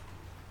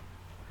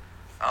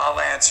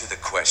I'll answer the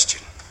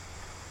question.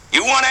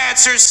 You want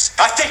answers?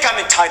 I think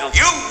I'm entitled.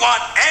 You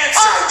want answers?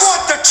 I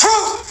want the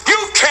truth!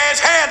 You can't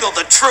handle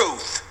the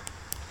truth!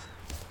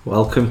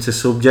 Welcome to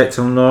Subject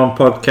Unknown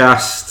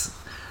Podcast,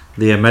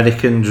 the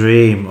American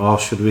Dream, or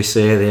should we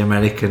say the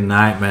American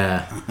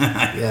Nightmare.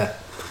 Yeah.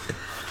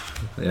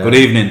 Good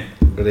evening.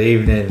 Good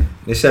evening.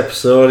 This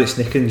episode, it's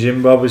Nick and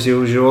Jim Bob as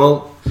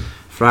usual.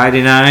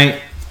 Friday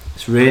night,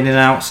 it's raining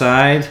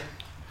outside.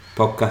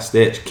 Podcast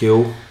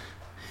HQ.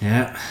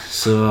 Yeah,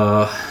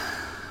 so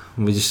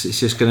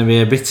it's just going to be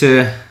a bit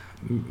of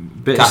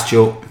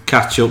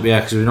Catch up,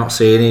 yeah, because we've not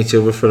seen each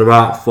other for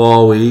about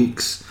 4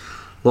 weeks.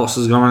 Lots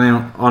has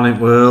gone on in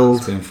the world.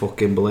 It's been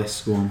fucking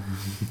bliss. Go on.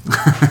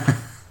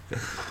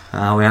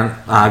 We haven't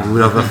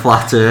argued over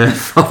flat Earth.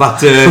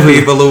 Flat Earth,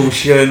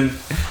 evolution.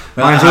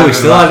 Mind you, we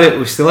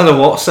still had a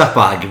WhatsApp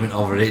argument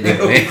over it,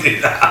 didn't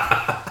we?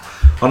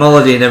 On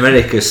holiday in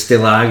America,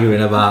 still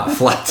arguing about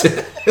flat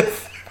Earth.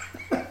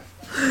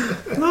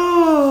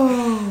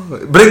 Oh,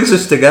 it brings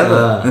us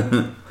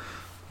together.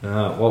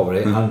 What were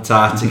it?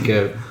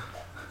 Antarctica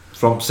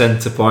from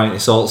centre point.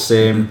 It's all the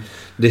same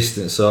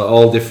distance, so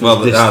all different.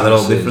 Well, they're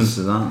all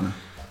differences, aren't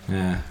they?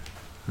 Yeah.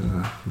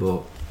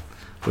 But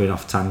we're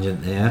off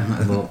tangent there.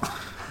 But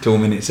 2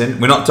 minutes in,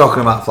 we're not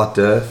talking about flat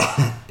Earth.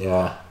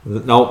 yeah.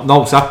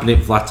 No's happening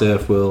in flat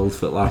Earth world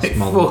for the last It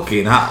month.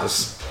 fucking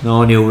has.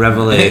 No new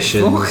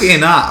revelations. It fucking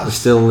We has.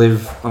 still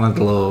live on a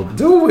globe.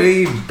 Do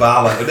we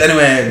ballad?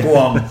 Anyway, go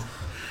on.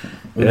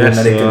 With the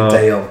American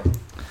tale.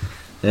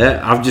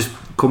 Yeah, I've just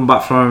come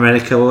back from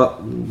America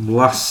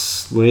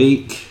last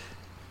week.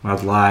 I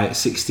had like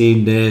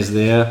 16 days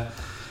there,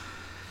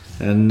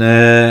 and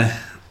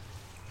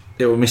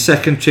it was my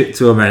second trip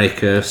to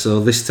America.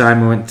 So this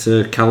time I went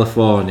to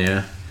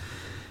California.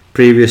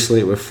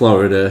 Previously it was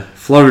Florida.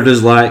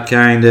 Florida's like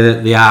kind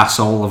of the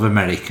arsehole of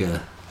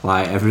America.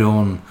 Like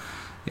everyone,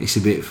 it's a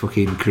bit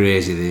fucking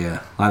crazy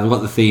there. Like they've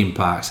got the theme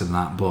parks and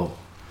that, but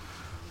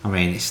I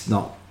mean it's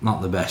not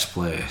the best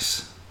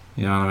place.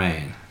 You know what I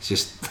mean? It's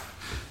just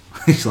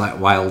it's like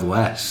Wild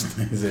West.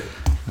 Is it?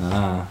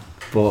 But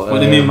What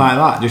do you mean by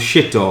that? Just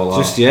shit all?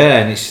 Just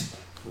and it's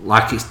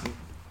like it's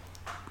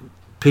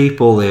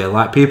people there.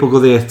 Like people go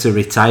there to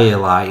retire,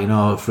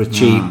 like for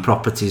cheap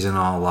properties and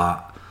all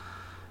that.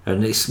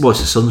 And it's a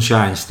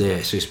sunshine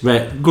state, so it's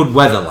good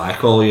weather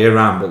like all year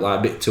round, but like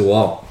a bit too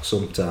hot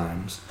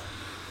sometimes.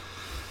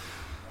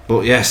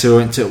 But yeah, so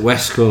we went to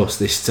West Coast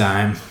this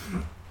time,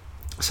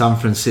 San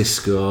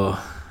Francisco,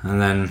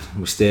 and then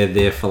we stayed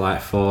there for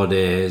like 4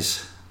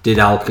 days. Did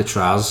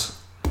Alcatraz.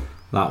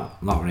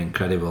 That were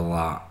incredible.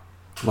 That.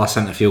 Well, I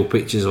sent a few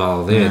pictures while I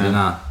was there, didn't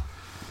I?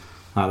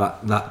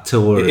 Like that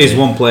tour. It is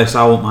one place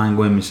I won't mind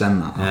going. Me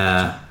send that.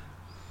 Yeah,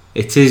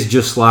 it is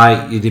just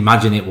like you'd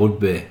imagine it would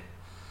be.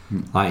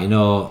 Like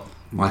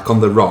like on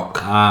the rock.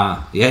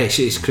 Yeah,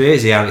 it's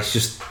crazy how it's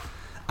just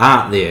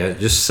out there,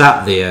 just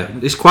sat there.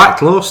 It's quite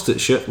close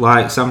to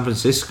like San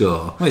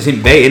Francisco. Well, it's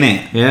in Bay,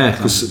 innit? Yeah,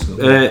 because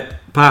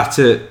part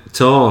of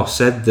tour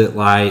said that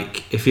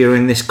like if you're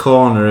in this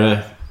corner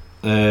of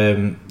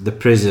the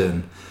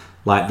prison,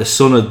 like the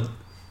sun would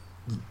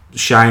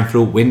shine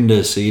through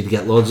windows, so you'd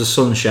get loads of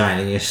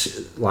sunshine in your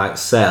like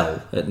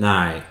cell at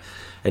night.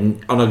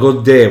 And on a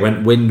good day,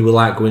 when wind were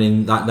like going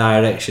in that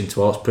direction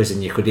towards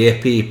prison, you could hear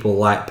people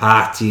like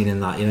partying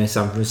and that, in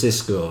San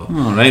Francisco.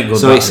 Oh, right, good.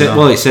 So it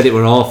said it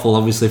were awful,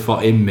 obviously,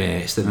 for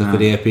inmates that they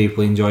could hear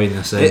people enjoying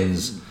their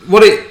sins.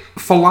 What it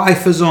for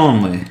lifers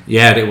only?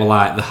 Yeah, it were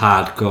like the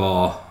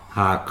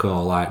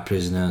hardcore like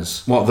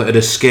prisoners. What that had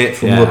escaped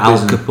from the prison?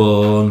 Al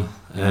Capone.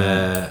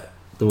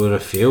 There were a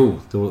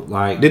few. There were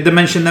like. Did they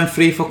mention them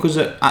three fuckers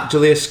that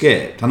actually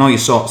escaped? I know you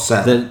sort of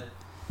said.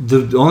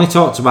 They only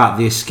talked about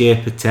the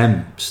escape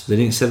attempts. They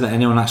didn't say that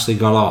anyone actually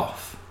got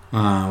off.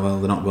 Well,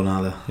 they're not going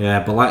either.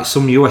 Yeah, but like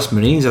some US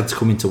Marines had to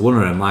come into one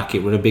of them, like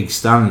it was a big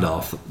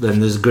standoff. Then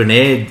there's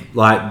grenade,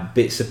 like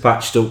bits of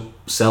patched up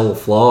cell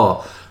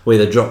floor where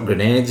they dropped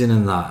grenades in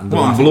and that. And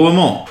what, blew them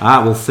up?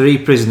 Well, 3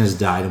 prisoners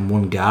died and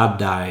 1 guard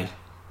died.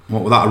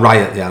 What, was that a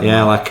riot? Yeah,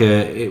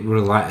 it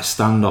was like a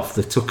standoff.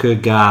 They took a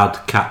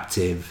guard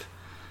captive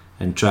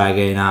and tried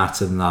getting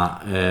out and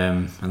that.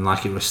 And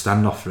like it was a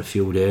standoff for a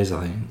few days,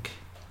 I think.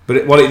 But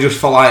it just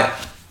for like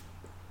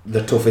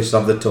the toughest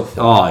of the tough.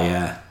 Oh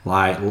yeah,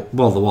 like they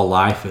were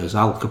lifers.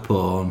 Al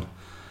Capone,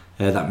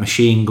 that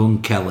Machine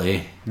Gun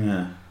Kelly.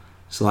 Yeah,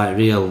 it's like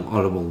real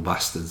horrible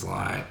bastards.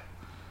 Like,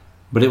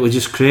 but it was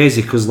just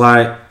crazy because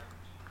like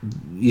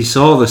you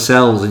saw the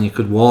cells and you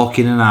could walk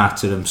in and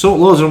out of them. So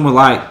loads of them were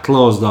like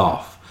closed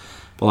off,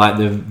 but like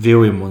the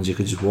viewing ones you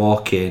could just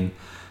walk in.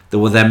 There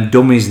were them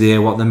dummies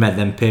there. What they made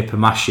them paper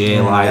mache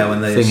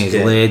things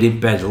laid in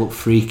bed, looked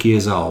freaky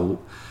as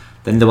all.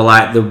 Then there were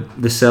like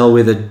the cell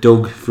with a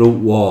dug fruit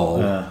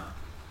wall.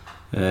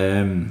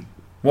 Yeah.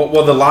 What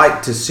were they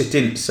like to sit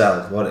in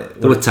cell?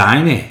 They were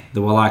tiny. They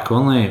were like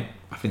only,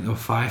 I think they were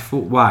 5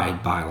 foot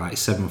wide by like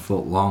 7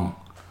 foot long.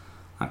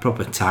 Like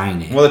proper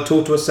tiny. Were they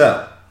 2 to a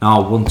cell?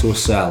 No, 1 to a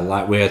cell,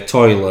 like with a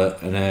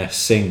toilet and a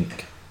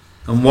sink.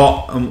 And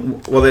what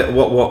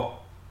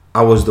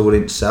hours they were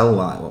in cell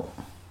like? What?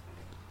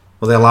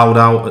 Were they allowed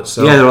out at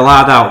so? Yeah, they were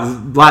allowed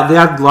out. Like they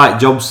had like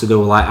jobs to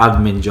do, like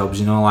admin jobs,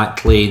 you know, like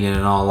cleaning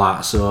and all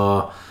that.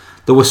 So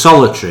they were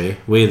solitary.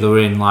 We were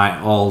in like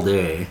all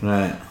day,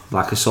 Right.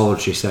 like a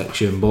solitary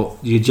section.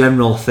 But your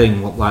general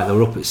thing looked like they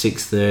were up at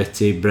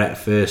 6:30,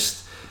 breakfast.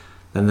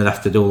 Then they'd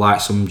have to do like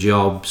some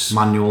jobs,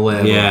 Manual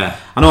labour. Yeah.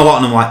 I know a lot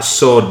of them like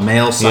sewed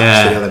mail sacks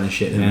Yeah. together and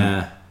shit. Didn't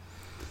Yeah.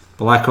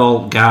 But like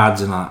all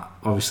guards and that,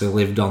 obviously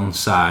lived on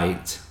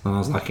site. And I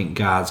was like in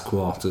guards'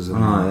 quarters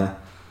and they? Oh that. yeah.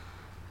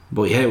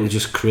 But yeah, it was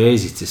just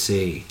crazy to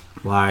see.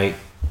 Like,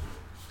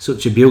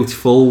 such a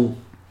beautiful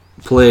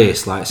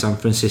place like San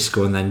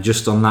Francisco, and then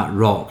just on that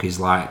rock is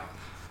like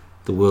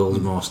the world's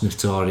most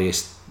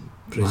notorious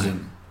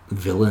Prison. like,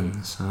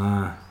 villains.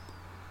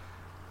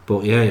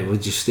 But yeah, it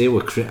was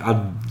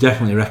I'd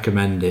definitely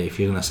recommend it if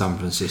you're going to San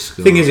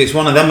Francisco. Thing is, it's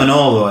one of them and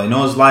all though. You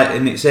know, it's like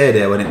in its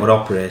heyday when it were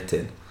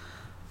operating.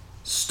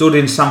 Stood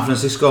in San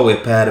Francisco with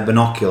a pair of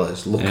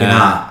binoculars, looking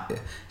Yeah. at.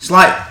 It's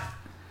like, I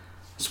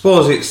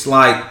suppose it's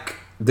like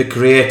the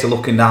creator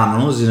looking down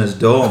on us in his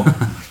dome.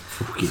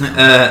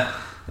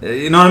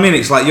 You know what I mean?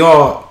 It's like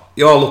you're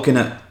looking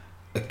at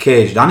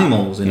caged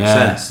animals in a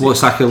sense. Well,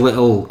 it's like a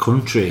little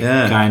country,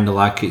 Yeah. kind of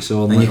like its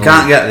own. And you little-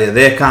 can't get there,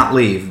 they can't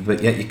leave,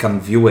 but yet you can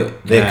view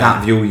it. They Yeah.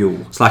 can't view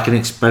you. It's like an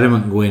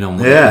experiment going on.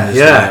 Yeah, It's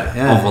yeah, like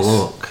yeah.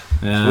 Overlook.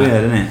 Yeah. It's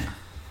weird, isn't it?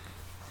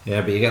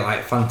 Yeah, but you get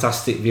like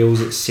fantastic views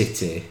at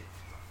city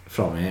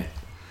from it.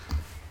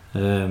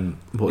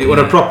 But It was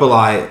a proper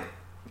like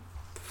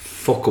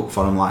fuck up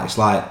for them. Like it's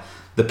like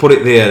they put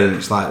it there, and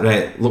it's like,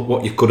 right, look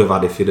what you could have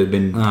had if you'd have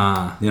been.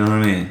 You know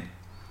what I mean?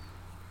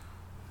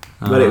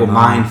 I bet it was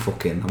mind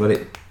fucking. I bet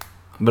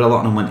a lot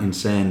of them went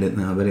insane, didn't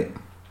they? I bet it.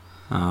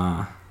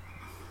 I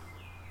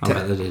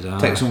bet they did.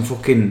 Take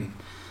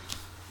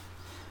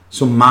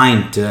some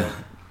mind to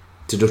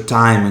do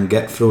time and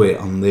get through it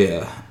on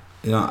there.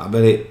 You know, I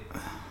bet it.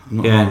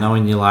 Yeah, now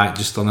when you're like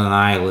just on an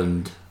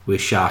island with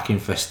shark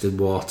infested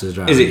waters,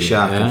 right? Is it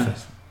shark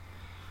infested?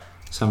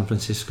 San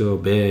Francisco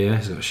Bay, yeah,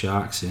 it's got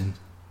sharks in.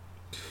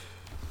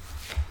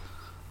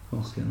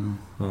 Fucking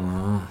Oh,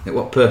 hell. It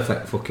was a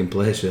perfect fucking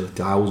place really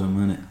to house them,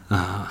 wasn't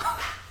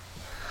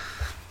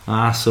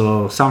it?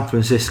 so San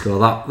Francisco,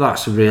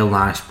 that's a real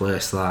nice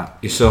place. That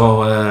You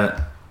saw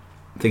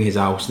Thingy's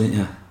house, didn't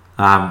you?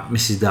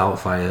 Mrs.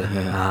 Doubtfire.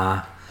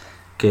 Yeah.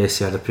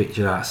 Casey had a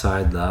picture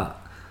outside that.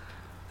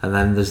 And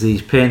then there's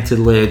these painted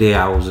lady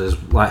houses,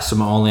 like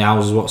some only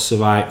houses what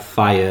survived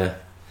fire,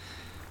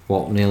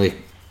 what nearly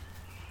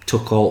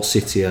took all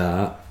city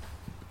out.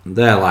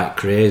 They're like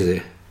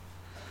crazy.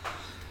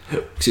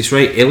 Because it's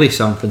right hilly,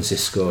 San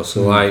Francisco,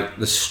 so like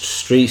the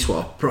streets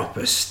were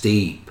proper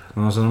steep.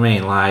 You know what I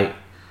mean? Like,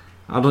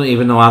 I don't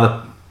even know how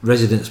the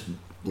residents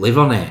live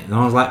on it. You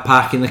know, I was like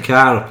parking the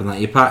car up and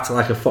that you parked at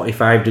like a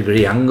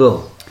 45-degree angle.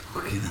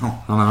 Fucking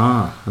hell. I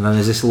know. And then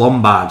there's this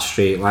Lombard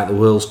Street, like the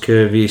world's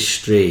curviest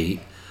street.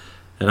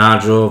 And I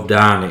drove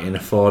down it in a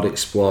Ford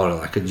Explorer,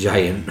 like a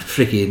giant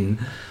freaking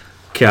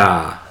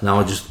car. And I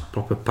was just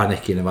proper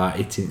panicking about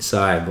it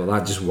inside, but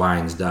that just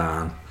winds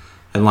down.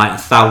 And like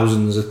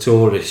thousands of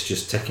tourists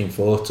just taking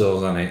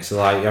photos on it. So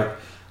like you've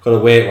got to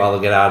wait while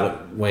they get out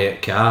of the way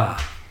at car.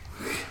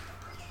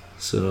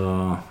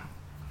 So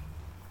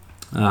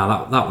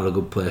that was a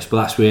good place.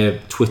 But that's where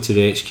Twitter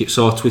HQ.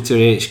 Saw Twitter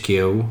HQ.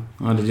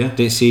 Oh, did you?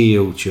 Didn't see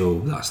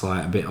YouTube. That's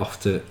like a bit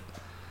off to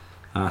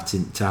out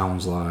in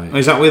towns like. Oh,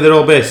 is that where they're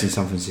all based in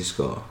San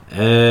Francisco?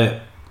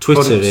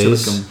 Twitter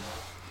is Silicon.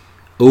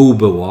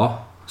 Uber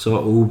what?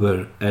 So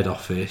Uber head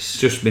office. It's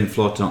just been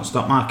floated on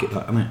stock market,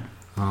 that, hasn't it?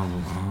 I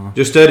don't know.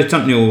 Just heard it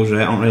on news,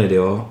 right, on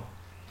radio.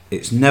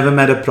 It's never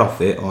made a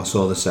profit, or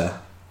so they say.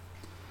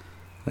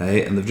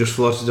 Right, and they've just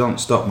floated on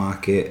stock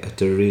market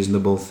at a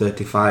reasonable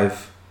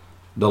 $35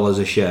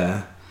 a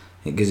share.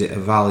 It gives it a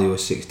value of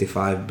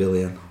 $65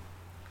 billion.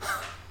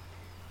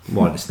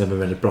 What? It's never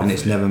made a profit. And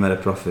it's never made a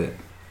profit.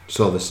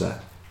 So they say.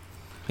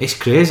 It's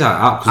crazy.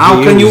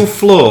 How can you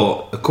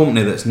float a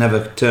company that's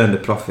never turned a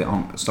profit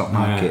on the stock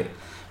market? Yeah.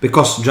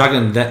 Because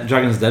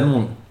Dragons Den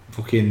won't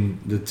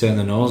fucking they'd turn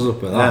their nose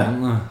up at that, Yeah.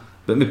 won't they?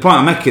 But my point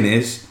I'm making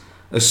is,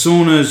 as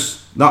soon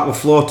as that were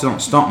floated on the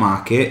stock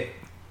market,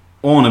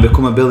 owner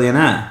become a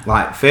billionaire,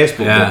 like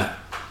Facebook did.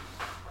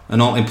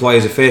 And all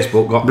employees of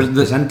Facebook got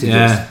percentages.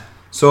 Yeah.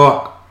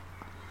 So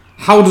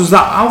how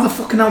the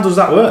fucking hell does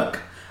that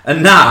work?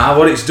 And now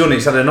what it's done,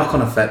 it's had a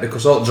knock-on effect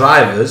because all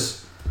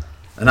drivers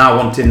are now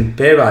wanting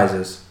pay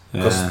rises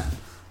because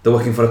they're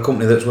working for a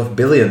company that's worth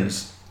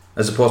billions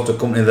as opposed to a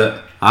company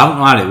that I don't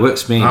know how it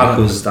works, mate. I don't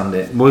because understand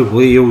it.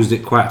 We used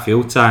it quite a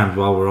few times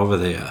while we're over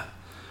there,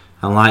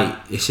 and like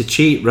it's a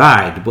cheap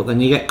ride, but then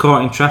you get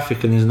caught in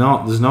traffic and there's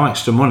no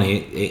extra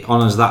money. It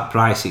honours that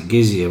price it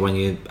gives you when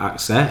you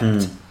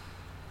accept.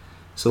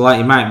 So like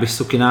you might be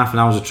stuck in half an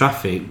hour's of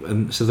traffic,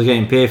 and so they're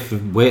getting paid for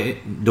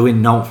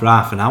doing naught for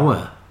half an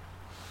hour.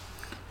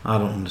 I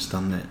don't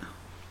understand it.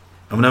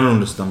 I've never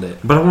understood it.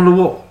 But I wonder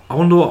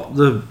what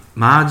the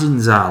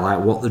margins are,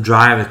 like what the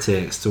driver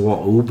takes to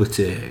what Uber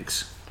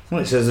takes. Well,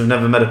 it says they've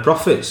never made a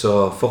profit,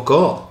 so fuck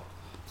all.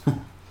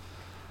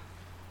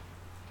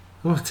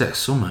 Well, it takes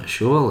so much,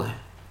 surely.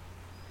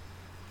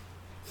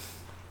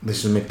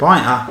 this is my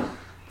point.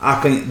 I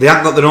can. They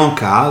haven't got their own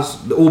cars.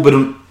 The Uber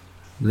don't.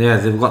 Yeah,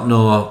 they've got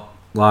no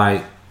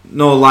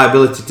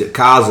liability to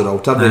cars at all.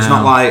 It's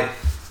not like.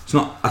 It's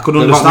not. I could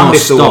they've understand got no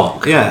if they were.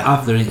 stock. Yeah,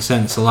 After in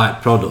sense of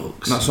like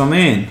products. that's what I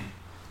mean.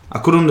 I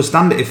could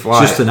understand it if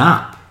like. It's just an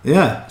app.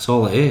 Yeah, That's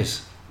all it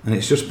is. and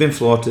it's just been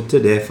floated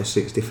today for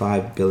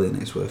 65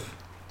 billion. It's worth.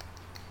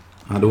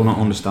 I do not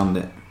understand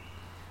it.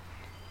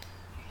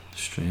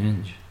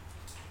 Strange.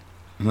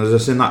 And as I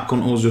seen that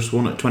cunt who's just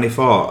won at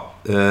 24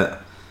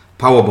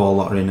 Powerball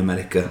lottery in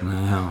America.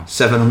 No.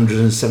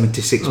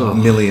 776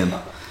 million.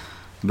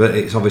 But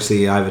it's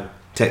obviously either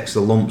takes the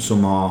lump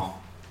sum or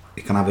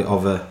he can have it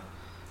over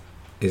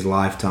his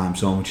lifetime,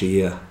 so much a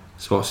year.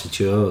 That's what he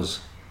chose.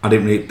 I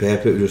didn't read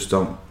paper, it was just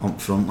on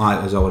front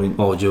like as I didn't.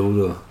 What would you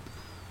do?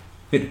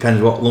 It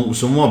depends what lump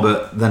sum was,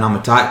 but then I'm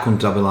a tight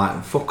cunt, I'll be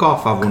like, fuck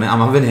off, I've won it, I'm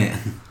having it.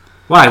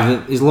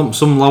 Why? Is lump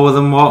sum lower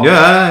than what?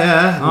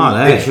 Yeah.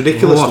 Oh, It's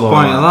ridiculous. What's the low,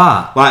 point of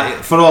that? Like,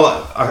 for all,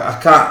 I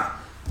can't.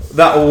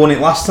 That who won it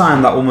last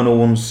time, that woman who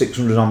won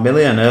 600 on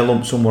million, her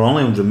lump sum were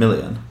only 100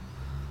 million.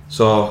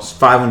 So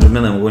 500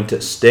 million were going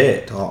to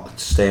state, or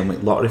staying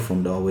with lottery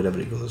fund or whatever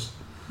it goes.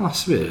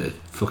 That's a bit of a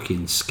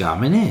fucking scam,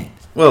 innit?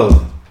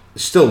 Well,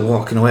 still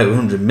walking away with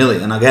 100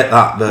 million, I get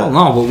that, but. Well,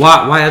 no, but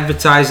why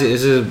advertise it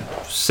as a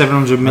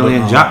 700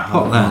 million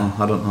jackpot then?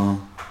 I don't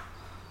know.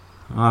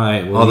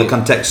 Alright, well. Or they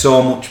can take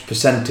so much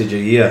percentage a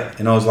year.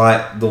 You know, it's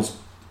like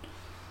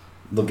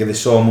they'll give you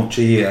so much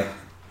a year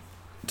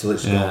till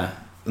it's Yeah.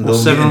 gone. Well,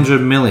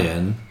 700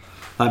 million,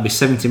 that'd be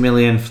 70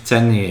 million for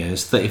 10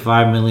 years,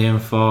 35 million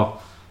for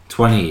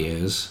 20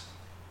 years.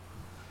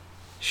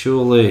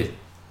 Surely.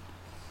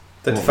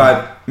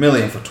 35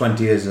 million for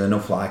 20 years is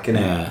enough, like,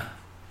 innit? Yeah.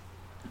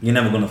 You're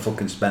never going to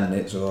fucking spend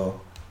it, so.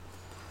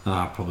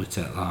 I'll probably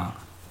take that.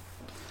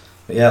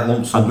 But yeah,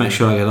 lump sum. I'd make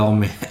sure I get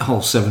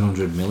all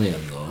 700 million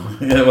though.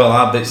 Yeah, well,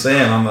 I'd be the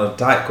same. I'm a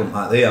tight cunt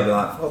like thee. I'd be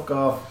like, fuck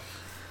off.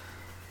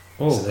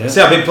 Oh, yeah.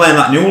 See, I've been playing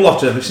that new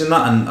lottery. Have you seen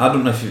that? And I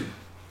don't know if you.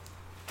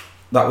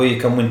 That way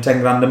you can win 10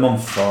 grand a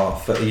month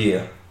for a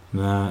year.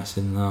 No, it's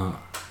in that.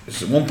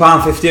 It's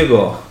 £1.50 a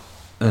go.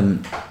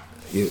 And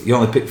you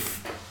only pick.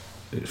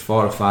 It's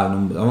 4 or 5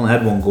 numbers. I've only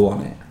had one go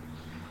on it.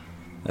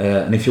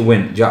 And if you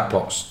win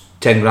jackpots,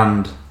 10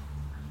 grand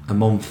a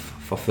month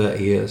for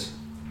 30 years.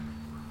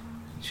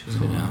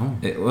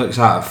 It works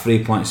out at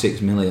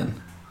 3.6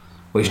 million.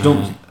 Which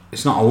don't.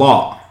 It's not a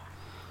lot.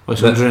 Well,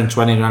 it's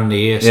 120 grand a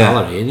year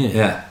salary, isn't it?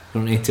 Yeah.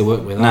 You don't need to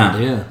work with that,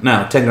 do you?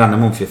 No, 10 grand a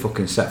month, you're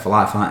fucking set for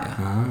life, aren't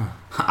you?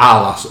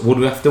 I'll ask, would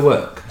we have to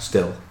work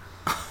still?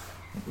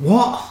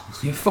 What?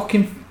 You're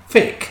fucking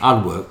thick.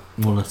 I'd work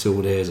 1 or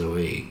 2 days a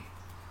week.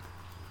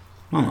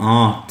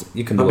 Oh,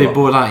 you can do I'd be it.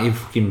 bored out of your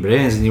fucking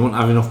brains and you wouldn't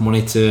have enough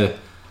money to...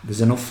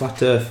 There's enough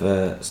flat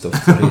earth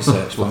stuff to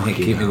research for me,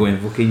 keep me going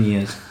fucking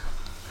years.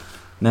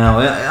 No,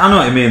 I know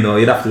what you mean though,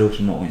 you'd have to do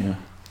something, wouldn't you?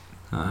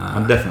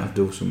 I'd definitely have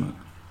to do something.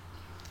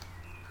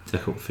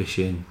 Take up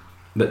fishing.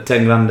 But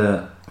 10 grand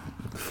a...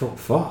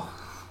 Fuck.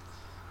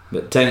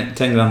 But 10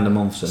 grand a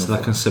month. So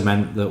they can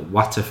cement that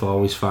Wattif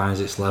always finds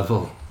its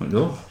level.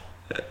 No.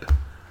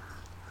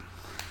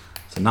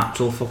 It's a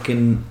natural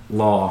fucking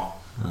law.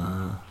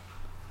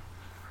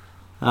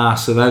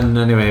 So then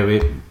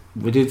anyway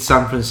we did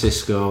San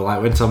Francisco,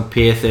 like went on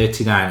Pier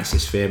 39, it's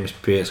this famous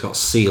pier, it's got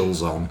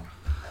seals on.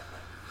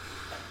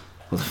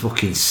 Well, the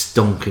fucking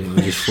stunk and it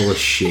was just full of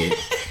shit.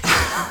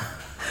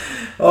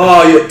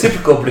 Oh, you're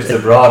typical British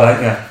abroad,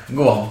 aren't you?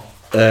 Go on.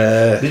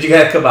 Did you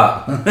get a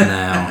kebab?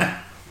 No.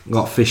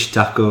 Got fish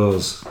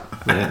tacos.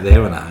 They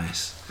were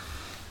nice.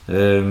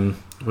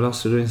 What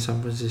else did we do in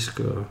San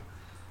Francisco?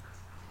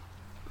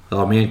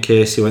 Oh, me and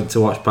Casey went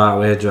to watch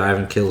Parkway Drive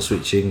and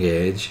Killswitch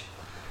Engage.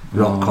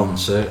 Rock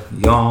concert.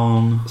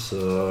 Yawn.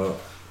 So,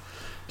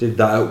 did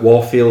that at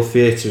Warfield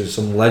Theatre and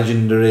some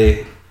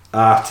legendary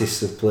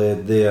artists have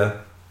played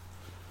there.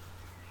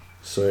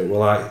 So it was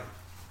like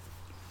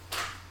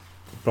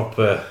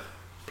proper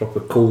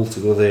cool to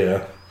go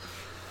there.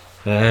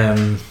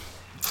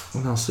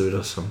 What else did we do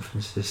in San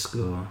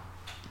Francisco?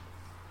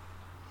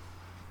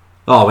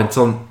 Oh, I went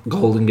on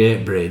Golden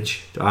Gate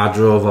Bridge. I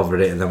drove over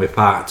it and then we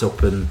parked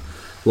up and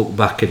looked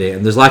back at it.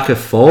 And there's like a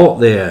fort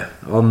there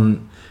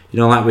on, you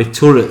know, like with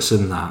turrets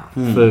and that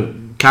for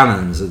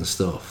cannons and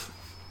stuff.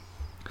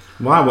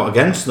 Why? What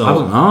against though? I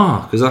don't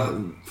know,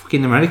 because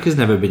fucking America's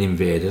never been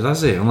invaded,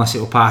 has it? Unless it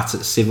was part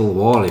of the Civil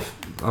War.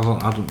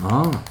 I don't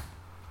know.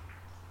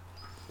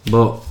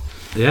 But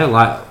yeah,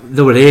 like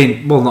they were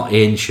not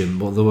ancient,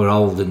 but they were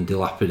old and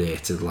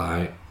dilapidated.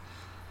 Like,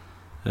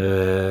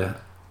 but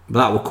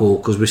that were cool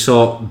because we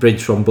saw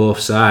bridge from both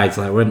sides.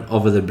 Like, went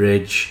over the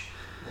bridge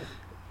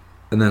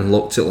and then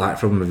looked at like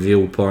from a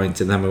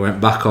viewpoint, and then we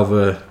went back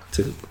over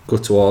to go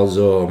towards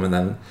home, and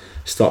then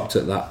stopped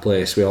at that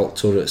place with all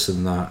turrets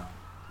and that.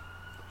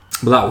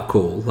 But that were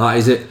cool. That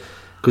is it,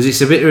 because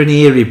it's a bit of an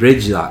eerie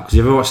bridge. That, because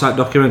you ever watched that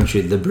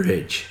documentary, The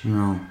Bridge?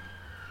 No.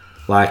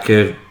 Like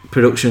a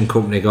production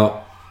company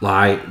got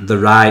like the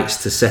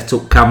rights to set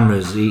up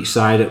cameras each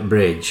side at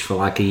bridge for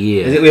like a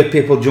year. Is it where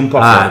people jump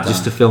off?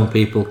 Just to film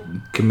people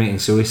committing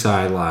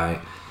suicide. Like,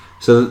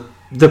 so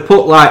they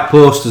put like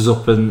posters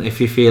up, and if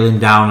you're feeling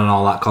down and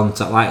all that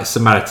contact, like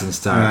Samaritans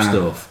type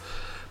stuff.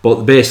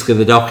 But basically,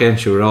 the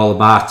documentary were all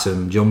about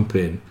them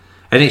jumping,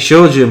 and it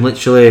showed you them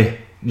literally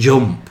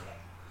jump.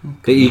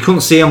 Okay. You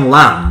couldn't see them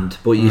land,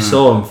 but you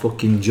saw them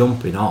fucking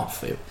jumping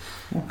off. It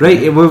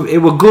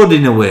were good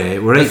in a way.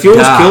 It were the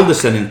fuel's killed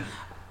us in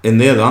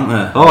there, aren't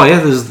there? Oh yeah,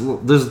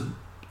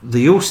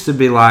 there used to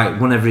be like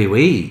one every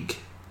week,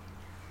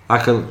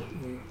 like a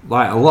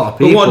lot of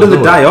people. But what do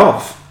they die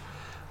off?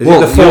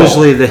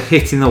 Usually they're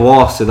hitting the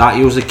water. That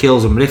usually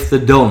kills them. But if they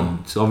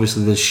don't,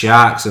 obviously there's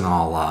sharks and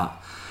all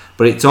that.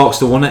 But it talks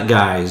to one of the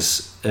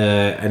guys,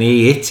 and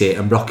he hit it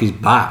and broke his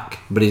back,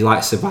 but he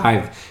like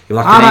survived.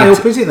 How high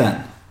up is he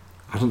then?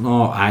 I don't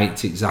know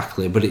height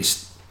exactly, but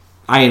it's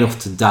high enough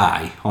to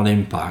die on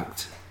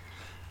impact.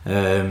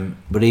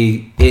 But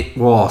he hit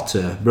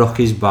water, broke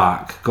his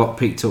back, got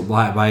picked up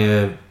like by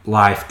a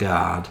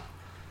lifeguard,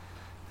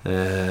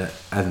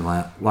 and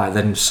like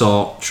then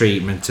sought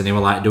treatment, and he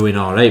was like doing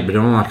alright, but he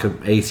was like an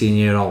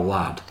 18-year-old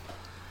lad.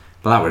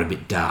 But that were a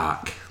bit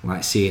dark,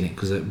 like seeing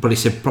it, but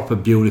it's a proper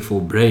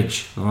beautiful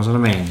bridge. You know what I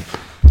mean?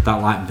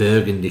 That like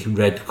burgundy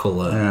red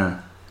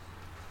colour.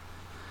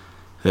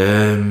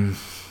 Yeah.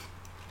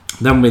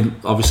 Then we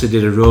obviously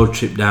did a road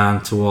trip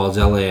down towards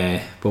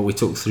LA, but we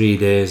took 3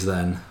 days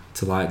then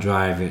to like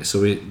drive it.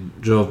 So we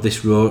drove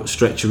this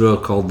stretch of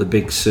road called the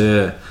Big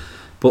Sur.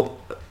 But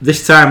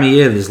this time of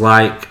year, there's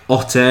like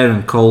hot air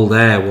and cold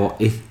air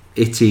what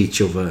hit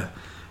each other,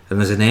 and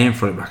there's a name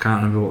for it, but I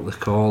can't remember what they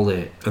called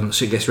it. And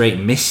so it gets right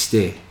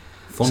misty.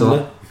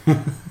 Thunder. So,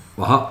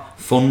 what?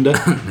 Thunder.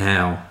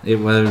 No, it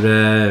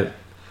was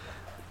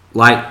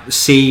like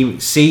sea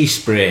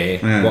spray.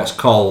 Yeah. What's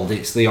cold?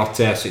 It's the hot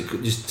air, so it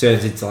just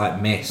turns into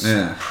like mist.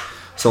 Yeah.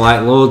 So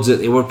like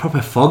it were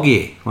proper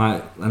foggy.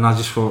 Like, and I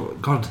just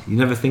thought, God, you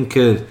never think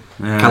of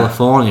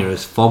California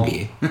as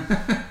foggy,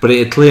 but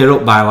it'd clear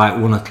up by like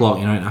 1 o'clock,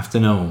 in the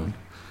afternoon.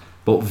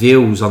 But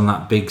views on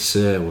that Big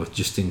Sur were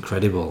just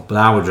incredible. But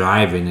I was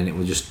driving, and it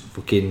was just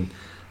fucking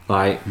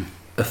like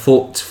a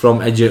foot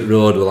from edge of the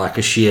road with like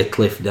a sheer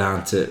cliff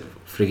down to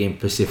frigging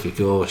Pacific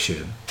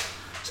Ocean.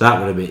 So that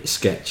was a bit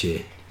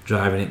sketchy.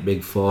 Driving it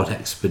big Ford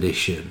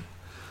Expedition,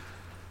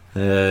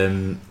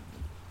 and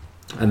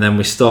then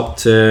we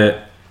stopped.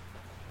 Where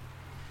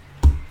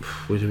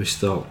did we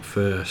stop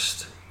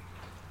first?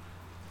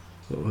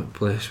 What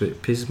place?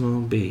 With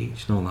Pismo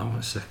Beach? No, that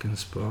was second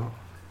spot.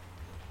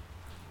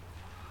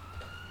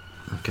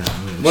 I can't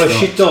remember. What a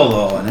shit all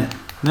though, isn't it?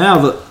 Now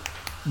that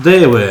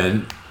they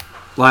weren't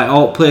like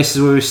all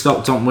places where we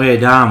stopped on way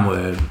down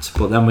weren't,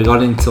 but then we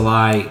got into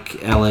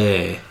like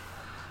LA.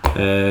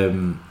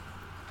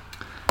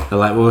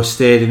 Like we were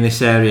stayed in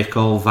this area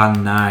called Van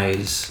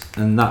Nuys,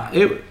 and that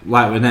it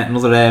like we met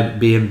another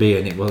Airbnb,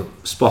 and it was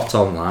spot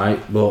on,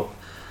 like. But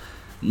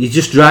you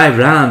just drive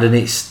around, and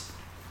it's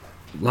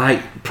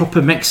like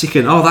proper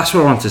Mexican. Oh, that's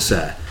what I want to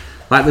say.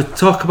 Like they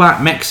talk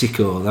about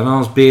Mexico, then I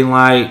was being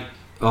like,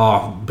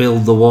 oh,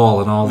 build the wall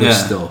and all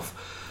this stuff.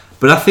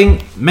 But I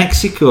think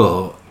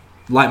Mexico,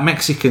 like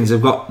Mexicans,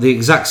 have got the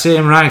exact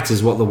same right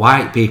as what the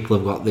white people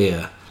have got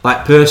there.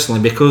 Like personally,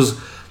 because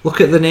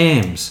look at the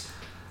names.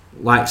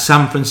 Like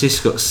San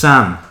Francisco,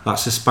 San,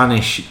 that's a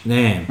Spanish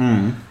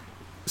name.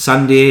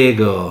 San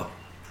Diego,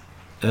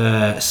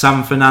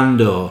 San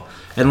Fernando,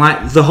 and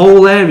like the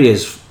whole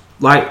areas.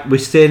 Like we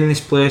stayed in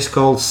this place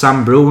called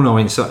San Bruno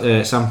in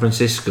San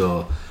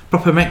Francisco,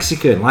 proper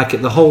Mexican.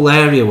 Like the whole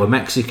area were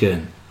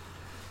Mexican.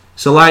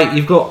 So like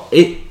you've got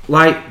it,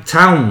 like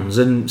towns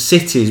and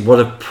cities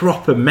were a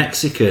proper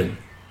Mexican.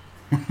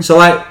 So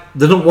like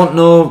they don't want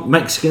no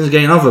Mexicans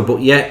getting over, but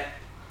yet.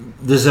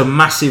 There's a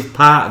massive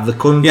part of the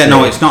country. Yeah,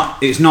 no, it's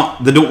not.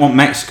 They don't want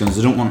Mexicans.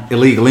 They don't want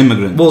illegal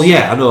immigrants. Well,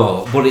 yeah, I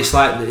know, but it's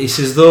like it's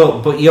as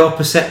though. But your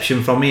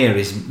perception from here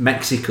is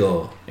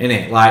Mexico,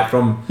 innit? Like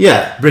from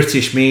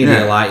British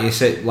media, like you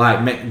said,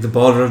 like the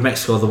border of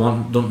Mexico. They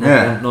don't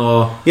want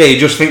no. Yeah, you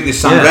just think there's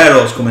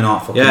sombreros coming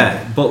off.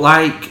 But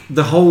like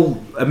the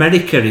whole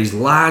America is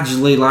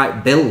largely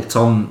like built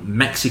on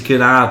Mexican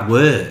hard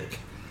work,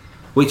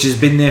 which has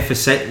been there for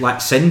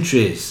like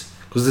centuries.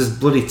 Because there's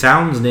bloody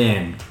towns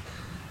named.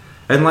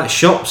 And like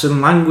shops and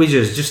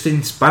languages just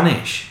in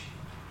Spanish.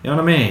 You know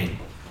what I mean?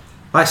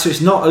 Like so it's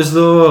not as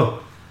though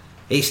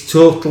it's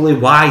totally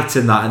white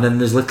and that, and then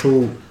there's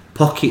little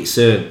pockets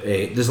of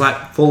it. There's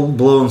like full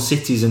blown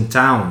cities and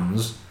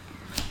towns.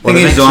 Thing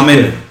is though, I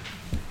mean,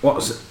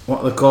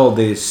 what they're called,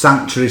 these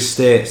sanctuary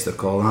states they're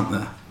called, aren't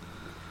they?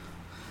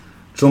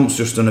 Trump's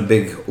just done a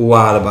big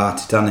ooh-ah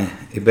about it, hasn't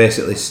he? He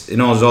basically, he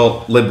knows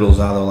all liberals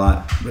are, they're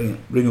like,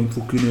 bring them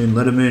fucking in,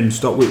 let them in,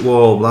 stop with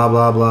wall, blah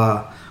blah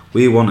blah.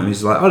 We want him.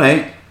 He's like,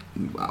 alright,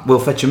 we'll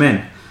fetch him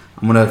in.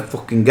 I'm going to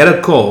fucking get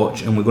a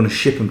coach and we're going to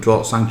ship him to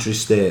all sanctuary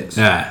states.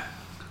 Yeah.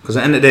 Because at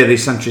the end of the day,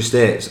 these sanctuary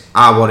states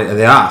are what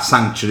they are,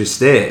 sanctuary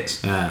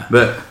states. Yeah.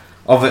 But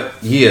over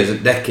years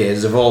and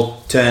decades, they've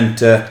all turned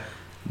to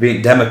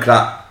being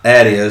Democrat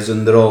areas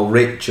and they're all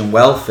rich and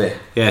wealthy.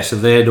 Yeah, so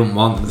they don't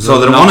want... So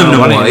they don't want him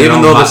no more,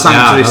 even though they're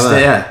sanctuary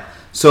state. Yeah.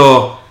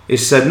 So he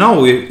said,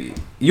 no,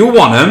 you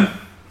want him,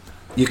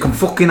 you can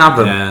fucking have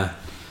him. Yeah.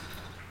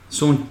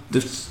 Someone they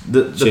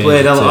Change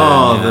played the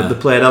Elliot. tune, yeah. They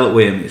played Elliot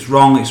with him. It's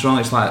wrong. It's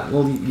like,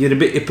 well, you're a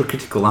bit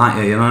hypocritical, aren't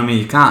you? You know what I mean?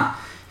 You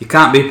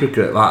can't be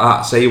hypocrite like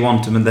that. Say you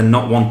want him and then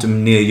not want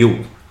him near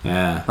you.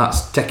 Yeah.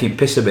 That's taking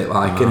piss a bit,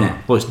 like, isn't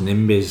it? Well, it's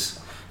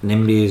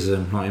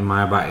NIMBYism, not in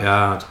my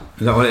backyard.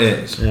 Is that what it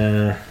is?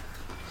 Yeah.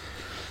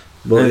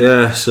 But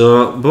yeah,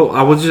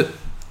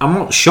 I'm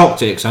not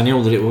shocked at it because I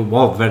knew that it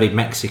was very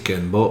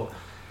Mexican, but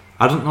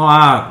I don't know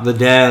how they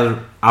dare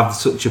have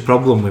such a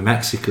problem with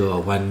Mexico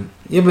when...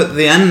 Yeah, but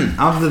they ain't,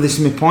 after this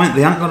is my point,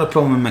 they haven't got a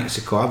problem in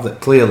Mexico, have they?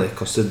 Clearly,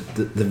 because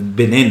they've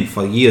been in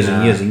for years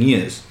and years and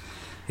years.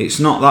 It's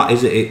not that,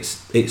 is it?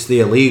 It's the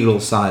illegal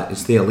side.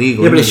 It's the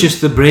illegal. Yeah, but it's just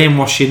the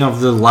brainwashing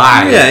of the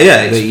lie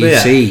that you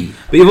see.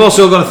 But you've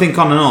also got to think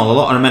on and all. A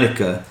lot in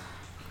America,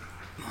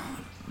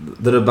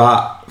 they're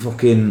about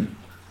fucking.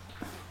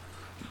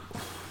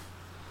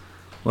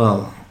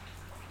 Well,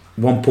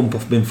 one pump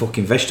of bin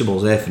fucking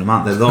vegetables there for them,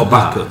 aren't they? They're all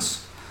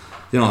backwards.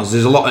 You know,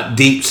 there's a lot of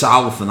deep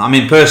south, and I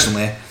mean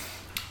personally,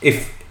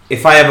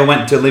 if I ever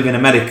went to live in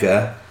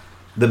America,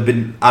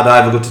 I'd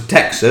either go to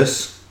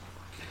Texas.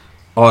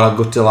 Or I'd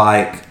go to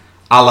like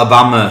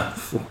Alabama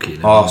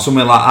or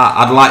somewhere like that.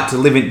 I'd like to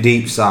live in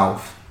deep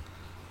south,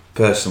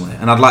 personally,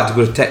 and I'd like to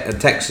go to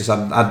Texas.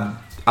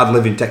 I'd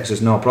live in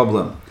Texas, no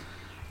problem.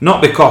 Not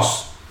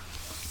because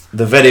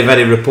they're very,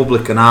 very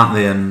Republican, aren't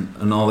they?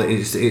 And all that.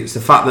 It's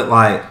the fact that,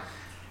 like,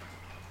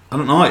 I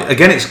don't know.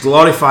 Again, it's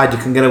glorified. You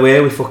can get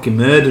away with fucking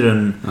murder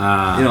and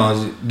you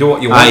know, do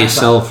what you want.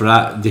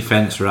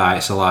 Self-defense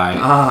rights are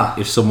like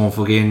if someone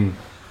fucking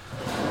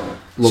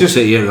looks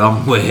at you the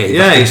wrong way.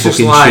 Yeah, it's just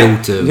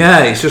like shoot him.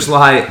 Yeah, it's just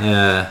like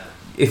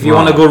if you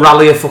want to go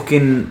rally a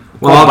fucking.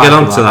 Well, I'll get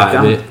on to that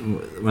a bit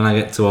when I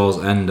get towards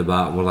the end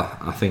about what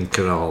I think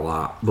of all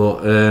that.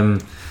 But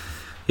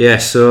yeah,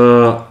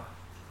 so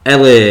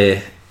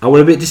LA, I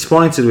was a bit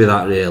disappointed with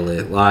that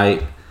really.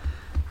 Like,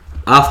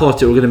 I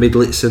thought it was going to be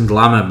glitz and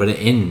glamour, but it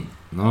ain't.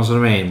 You know what I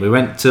mean? We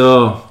went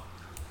to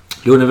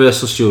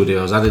Universal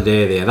Studios, had a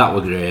day there, that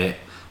was great,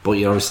 but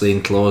you're obviously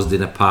enclosed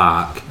in a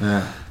park.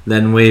 Yeah.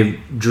 Then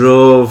we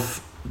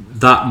drove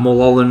that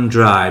Mulholland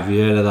Drive,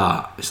 you heard of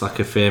that? It's like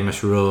a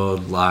famous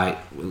road, like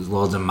with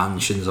loads of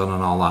mansions on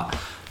and all that.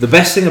 The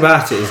best thing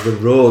about it is the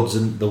roads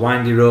and the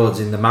windy roads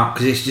in the mountain,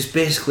 because it's just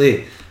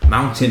basically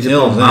mountains,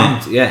 hills,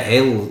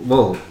 hills.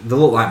 Well, they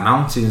look like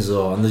mountains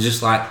though, and they're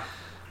just like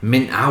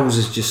mint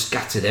houses just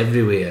scattered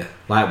everywhere.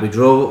 Like, we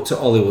drove up to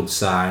Hollywood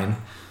sign,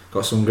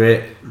 got some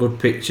good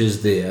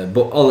pictures there,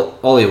 but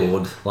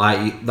Hollywood,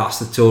 like, that's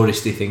the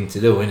touristy thing to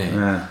do, isn't it?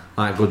 Yeah.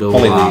 Like good old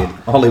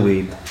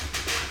Hollywood.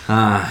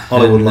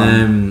 Hollywood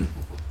land.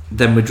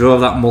 Then we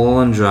drove that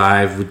Mulholland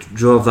Drive. We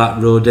drove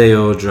that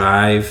Rodeo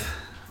Drive.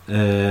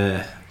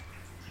 Where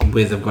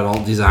they've got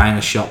all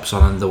designer shops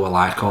on, and they were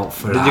like all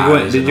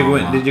Ferraris. Did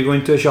you go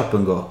into a shop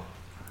and go,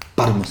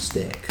 bad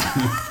mistake?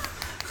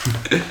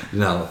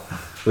 No,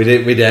 we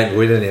didn't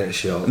go in any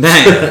shop.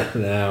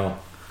 No.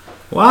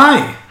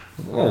 Why?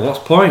 Well, what's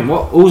the point?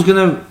 Who's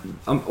gonna?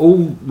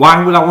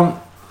 Why would I want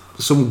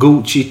some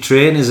Gucci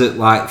trainers at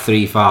like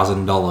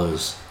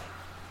 $3,000?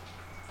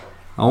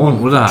 I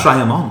won't, would I? Try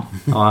them on.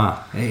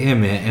 Yeah,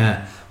 mate.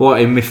 Yeah.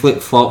 What, in my flip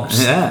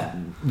flops? Yeah.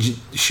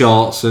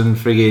 Shorts and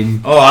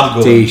friggin' I'd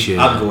go t-shirt.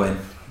 I'd go in.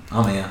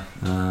 I'm here.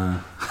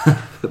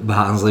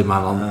 Barnsley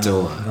man on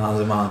tour.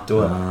 Barnsley man on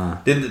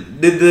tour.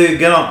 Did they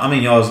get on? I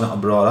mean, yours not a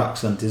broad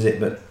accent, is it?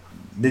 But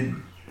did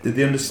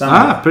they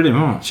understand? Pretty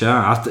much.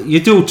 You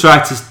do try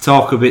to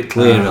talk a bit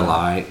clearer,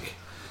 like.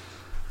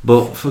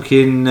 But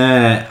fucking,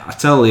 I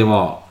tell you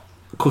what,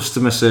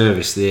 customer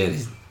service there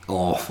is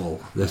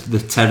awful. They're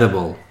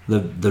terrible.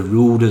 They're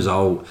rude as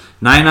all.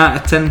 9 out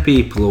of 10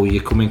 people who you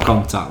come in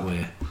contact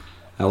with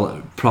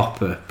are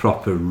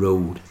proper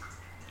rude.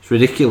 It's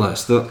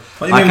ridiculous. What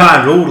do you mean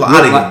by rude?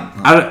 Like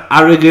arrogant?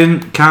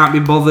 Arrogant, can't be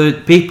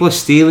bothered. People are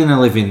stealing a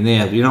living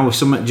there. You know, with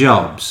some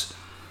jobs,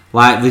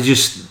 like they're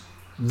just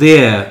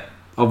there,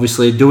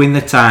 obviously doing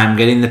the time,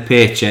 getting the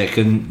paycheck,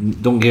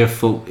 and don't give a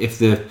fuck if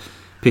they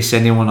piss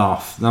anyone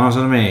off. You know what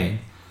I mean?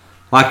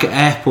 Like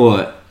at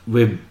airport,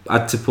 we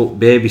had to put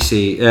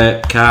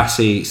car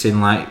seats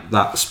in like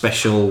that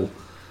special.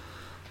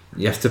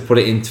 You have to put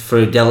it in for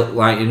a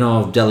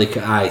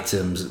delicate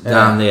items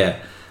down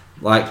there.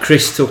 Like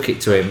Chris took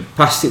it to him,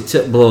 passed it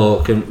to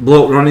bloke, and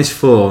bloke were on his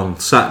phone,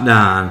 sat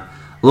down,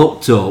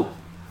 looked up,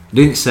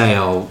 didn't say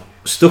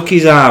stuck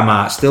his arm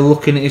out, still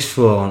looking at his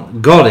phone,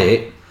 got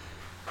it,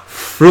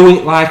 threw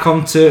it like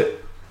onto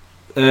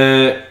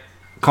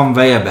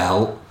conveyor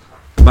belt,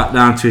 back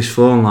down to his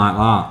phone like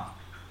that.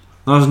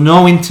 There was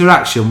no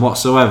interaction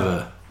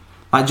whatsoever.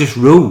 Like, just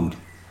rude.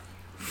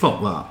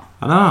 Fuck that.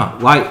 I know.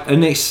 Like,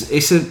 and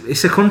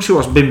it's a country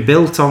that's been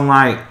built on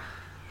like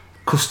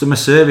customer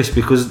service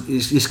because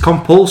it's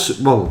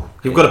compulsory. Well,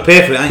 you've got to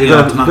pay for it, ain't you?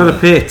 You've got to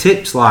pay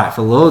tips like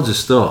for loads of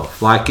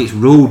stuff. Like, it's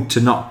rude to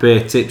not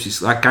pay tips.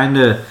 It's like kind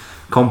of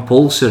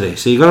compulsory.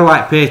 So you got to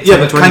like pay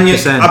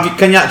 10-20%.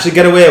 Can you actually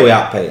get away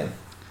without paying?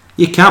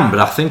 You can, but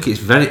I think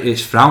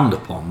it's frowned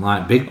upon,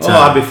 like big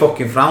time. I'd be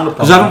fucking frowned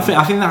upon. Because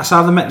I think that's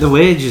how they make the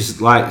wages,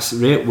 like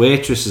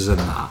waitresses and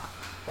that.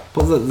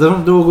 But they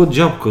don't do a good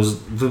job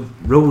because the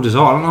road is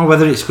all. I don't know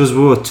whether it's because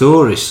we were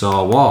tourists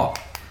or what.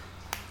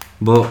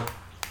 But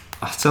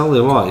I tell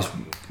you what, it's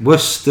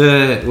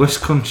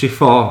worst country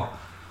for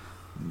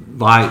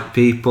like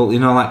people,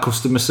 like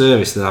customer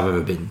service that I've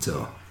ever been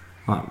to.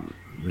 Like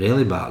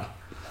really bad.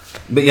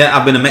 But yeah,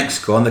 I've been to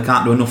Mexico and they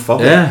can't do enough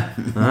for it. Yeah.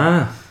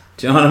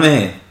 Do you know what I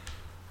mean?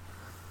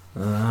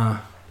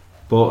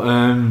 But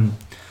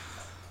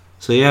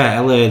so yeah,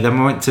 LA. Then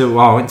I went to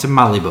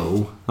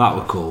Malibu. That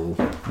were cool.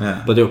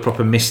 Yeah. But it was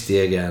proper misty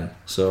again,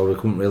 so we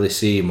couldn't really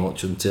see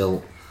much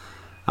until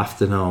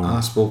afternoon.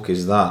 How spooky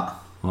is that?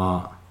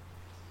 What?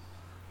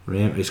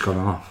 It's gone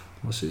off.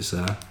 What's it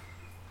say?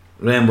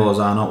 Rainbows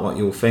are not what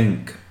you'll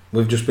think.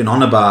 We've just been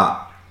on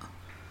about.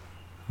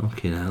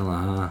 Fucking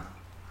hell,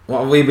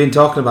 What have we been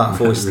talking about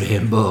before?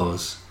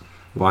 Rainbows.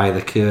 Why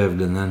they're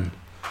curved and then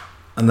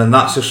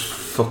that's just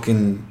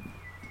fucking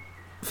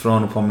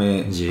thrown up on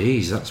me.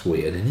 Jeez, that's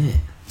weird, isn't it?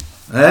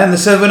 And they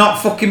said we're not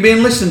fucking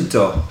being listened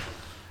to.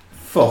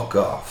 Fuck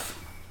off.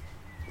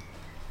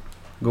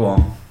 Go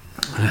on.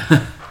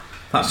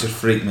 That's just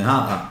freaked me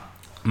out. That.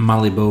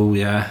 Malibu,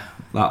 yeah,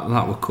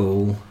 that were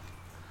cool.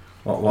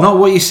 What? Not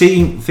what you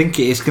think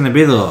it is going to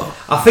be though.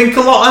 I think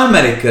a lot of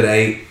America,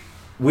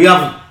 we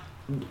have.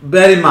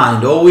 Bear in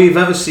mind, all we've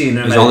ever seen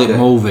in America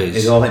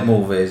is all it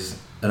movies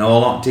and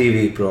all on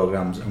TV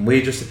programs, and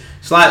we just.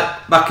 It's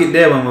like back in the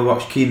day when we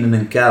watched Keenan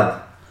and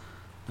Kel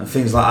and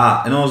things like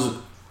that. And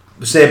all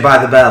Saved by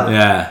the Bell.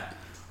 Yeah.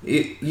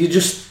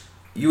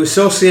 You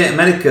associate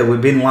America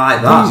with being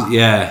like that.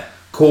 Yeah.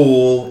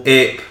 Cool,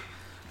 hip,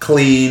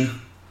 clean,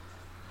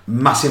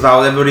 massive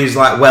house. Everybody's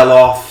like well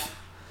off.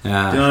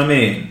 Yeah. Do you know what I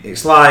mean?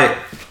 It's like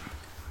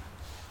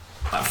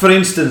for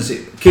instance,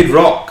 Kid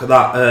Rock,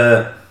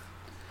 that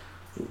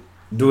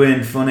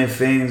doing funny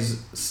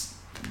things.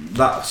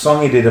 That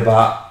song he did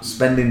about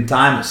spending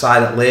time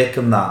outside at lake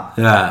and that.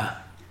 Yeah.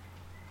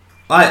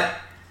 Like.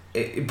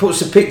 It puts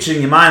a picture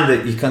in your mind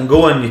that you can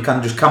go and you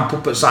can just camp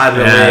up outside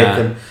the lake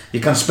and you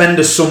can spend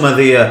a summer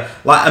there,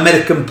 like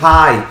American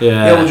Pie.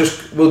 Yeah,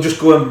 we'll just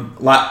go and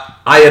like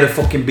hire a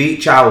fucking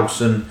beach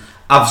house and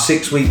have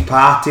 6-week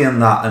party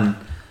and that, and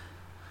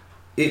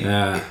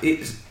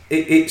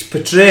it's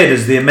portrayed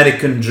as the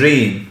American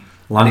dream,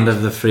 land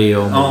of the free,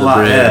 home of the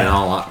brave, and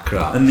all that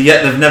crap. And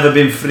yet they've never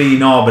been free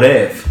nor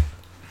brave.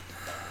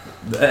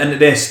 At the end of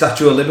the day,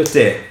 Statue of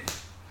Liberty.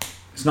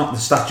 It's not the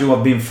statue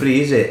of being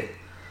free, is it?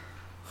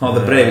 Or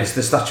the brave, it's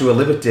the Statue of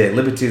Liberty.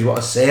 Liberty is what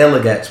a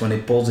sailor gets when he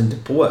pulls into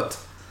port.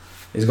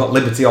 He's got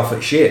liberty off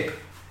at ship.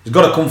 He's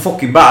got to come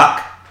fucking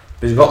back,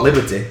 but he's got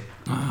liberty.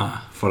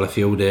 For a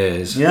few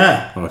days.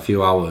 Yeah. Or a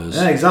few hours.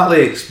 Yeah,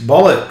 exactly. It's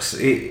bollocks.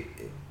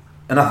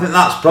 And I think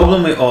that's the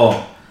problem with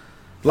all.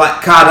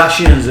 Like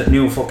Kardashians, that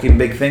new fucking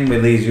big thing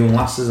with these young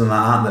lasses and that,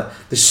 aren't there?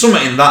 There's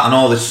something in that and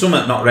all. There's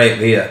something not right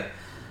there.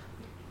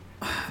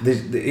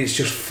 It's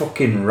just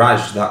fucking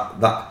raj.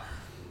 That.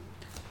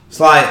 It's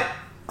like.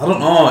 I don't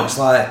know, it's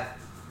like,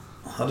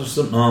 I just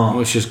don't know.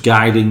 It's just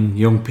guiding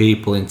young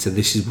people into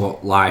this is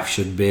what life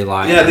should be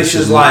like. Yeah, this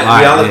is like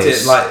reality.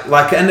 This. Like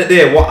at the end of the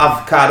day, what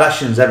have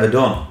Kardashians ever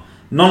done?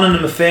 None of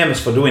them are famous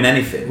for doing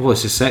anything. Well,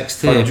 it's a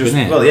sex tape, isn't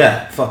it? Well,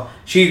 yeah.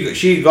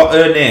 She got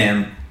her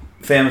name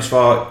famous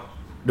for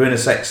doing a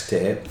sex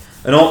tape,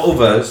 and all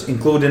others,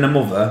 including her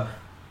mother,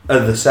 are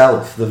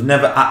themselves. They've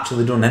never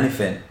actually done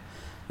anything.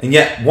 And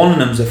yet, one of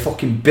them's a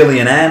fucking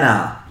billionaire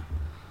now.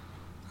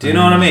 Do you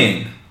know what I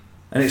mean?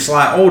 And it's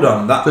like, hold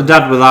on, that the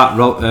dad with that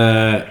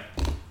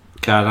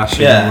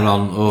Kardashian were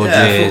on OJ's.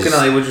 Yeah, fucking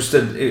hell,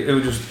 it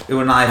was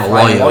a knife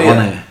lawyer,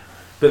 wasn't it?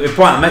 But the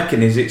point I'm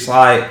making is, it's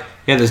like,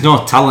 yeah, there's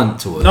no talent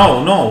to it.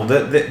 No,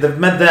 they've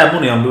made their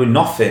money on doing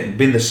nothing,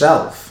 being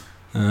themselves.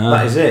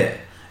 That is it.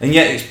 And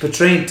yet it's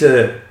portrayed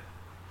to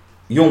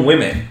young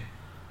women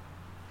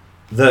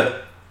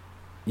that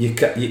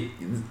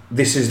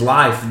this is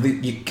life.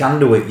 You can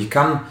do it. You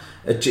can,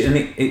 and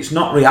it's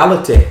not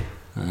reality.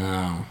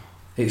 No.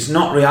 It's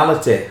not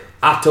reality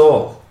at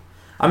all.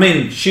 I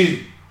mean,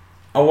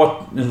 I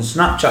watched on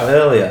Snapchat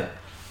earlier,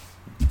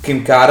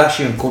 Kim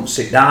Kardashian couldn't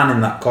sit down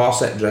in that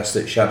corset dress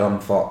that she had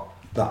on for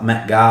that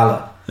Met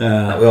Gala.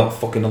 Yeah. That we all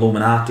fucking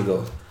Illuminati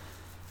go.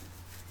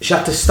 She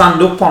had to stand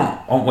up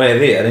on way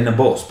there in a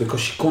bus because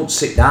she couldn't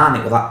sit down,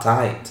 it was that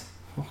tight.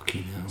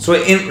 Fucking hell. So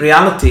it ain't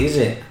reality, is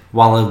it?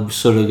 While a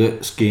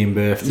surrogate's giving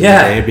birth to the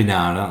baby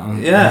now,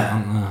 don't they?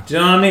 Yeah. Do you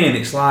know what I mean?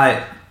 It's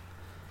like,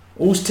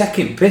 who's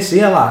taking piss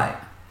here, like?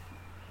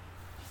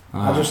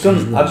 I just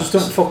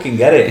don't fucking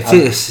get it.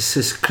 It's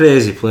a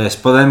crazy place.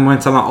 But then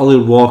went on that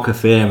Hollywood Walk of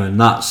Fame,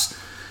 and that's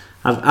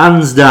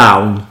hands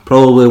down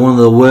probably one of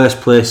the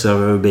worst places I've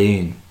ever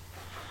been.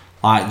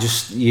 Like,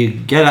 just you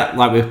get it,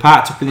 like we're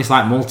parked up in this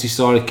like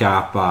multi-story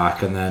car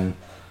park, and then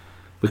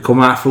we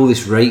come out through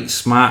this right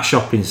smart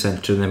shopping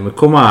centre, and then we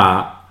come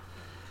out,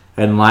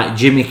 and like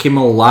Jimmy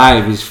Kimmel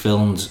Live is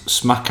filmed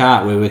smack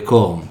out where we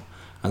come,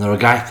 and there were a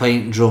guy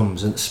playing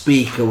drums, and the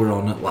speaker were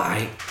on at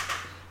like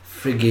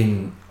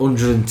frigging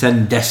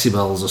 110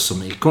 decibels or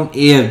something. You couldn't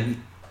hear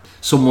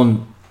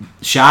someone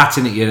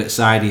shouting at you at the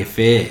side of your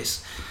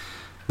face.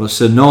 But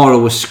so Nora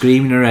was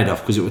screaming her head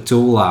off because it was too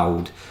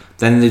loud.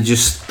 Then they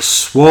just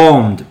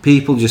swarmed.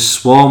 People just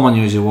swarm on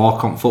you as you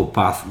walk on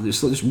footpath. It's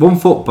just one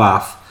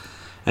footpath,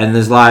 and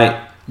there's like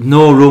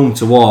no room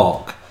to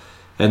walk.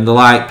 And they're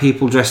like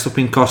people dressed up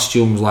in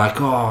costumes,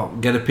 like, oh,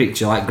 get a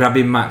picture, like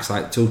grabbing Max,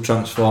 like two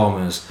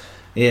Transformers.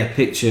 Yeah,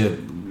 picture.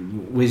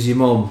 Where's your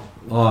mum?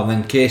 Oh, and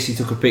then Casey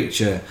took a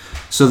picture.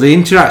 So the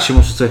interaction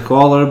must have took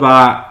all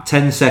about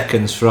 10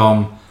 seconds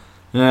from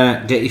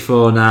get your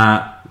phone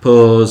out,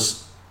 pose,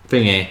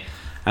 thingy,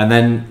 and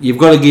then you've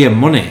got to give them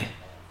money.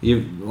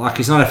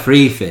 It's not a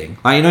free thing.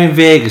 Like, you know, in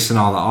Vegas and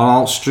all that, on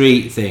all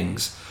street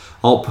things,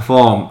 all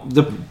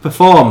the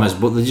performers,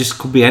 but they just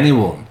could be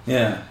anyone.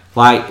 Yeah.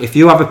 Like, if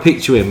you have a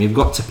picture of him, you've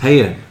got to pay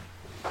him.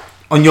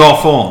 On your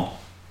phone?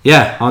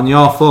 Yeah, on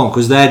your phone,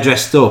 because they're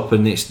dressed up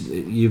and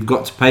you've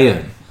got to pay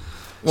them.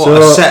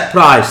 What, a set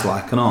price,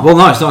 like, and all? Well,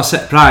 no, it's not a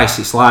set price,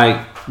 it's like,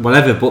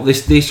 whatever, but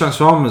these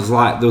Transformers,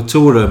 like, they'll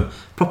tour them,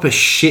 proper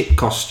shit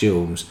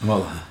costumes.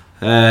 Well,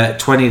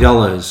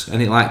 $20,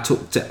 and it, like,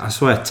 took, I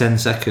swear, 10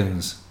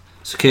 seconds.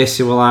 So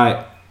Casey were like,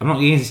 I'm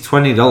not giving you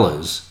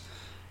 $20,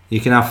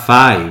 you can have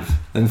 5,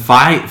 and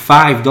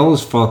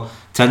 $5 for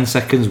 10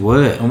 seconds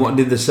work. And what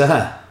did they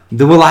say?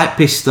 They were like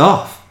pissed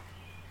off.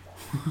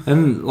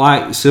 And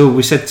like, so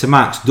we said to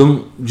Max,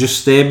 don't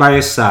just stay by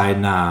his side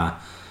now,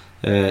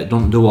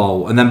 don't do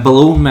all. And then a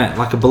balloon man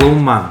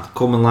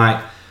come and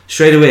like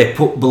straight away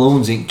put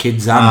balloons in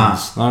kids'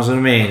 hands. That's what I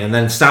mean. And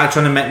then started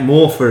trying to make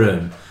more for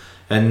them.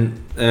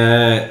 And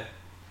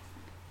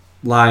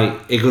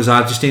like, he goes,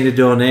 I just need a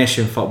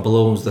donation for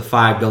balloons, they're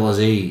 $5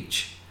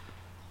 each.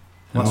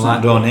 What's that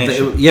like,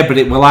 donation? Yeah, but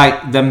it were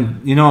like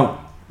them, you know,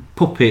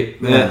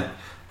 puppet,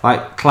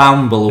 like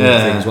clown balloon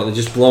things, what they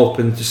just blow up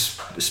and just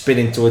spin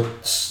into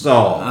a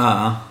sword.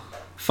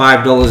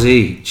 $5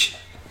 each.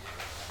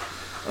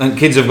 And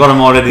kids have got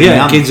them already in their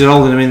hand. Kids are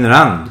holding them in their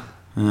hand.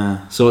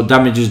 Yeah. So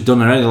damage is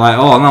done already. Like,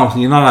 oh no,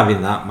 you're not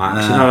having that,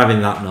 Max. You're not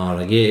having that,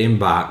 Nora. Get him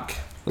back.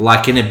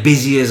 Like in a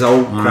busy as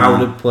old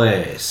crowded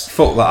place.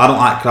 Fuck that. I don't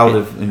like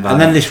crowded environment.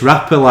 And then this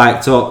rapper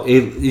like talk.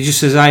 He just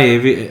says,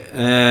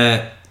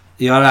 "Hey,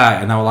 you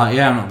alright?" And I was like,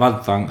 "Yeah, I'm not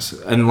bad, thanks."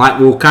 And like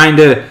we were kind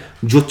of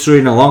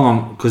juttering along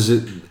on because.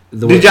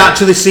 Did you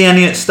actually see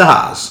any at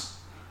Stars?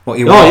 What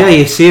you? Yeah,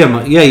 you see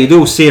them. Yeah, you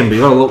do see them, but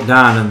you got to look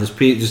down and there's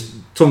just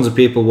tons of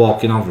people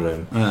walking over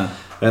him. Yeah.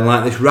 And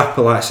like this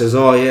rapper like says,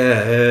 "Oh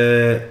yeah,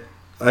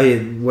 hey,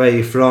 where are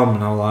you from?"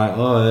 And I was like,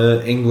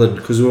 "Oh, England,"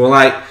 because we were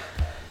like,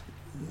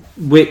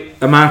 with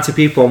amount of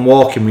people I'm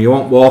walking, you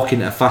weren't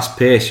walking at a fast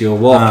pace. You were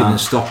walking and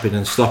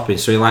stopping.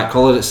 So he like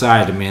collared at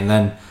side of me and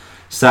then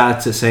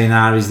started to say,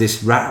 "Nah, he's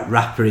this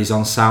rapper. He's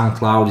on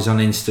SoundCloud. He's on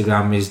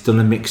Instagram. He's done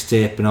a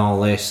mixtape and all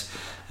this.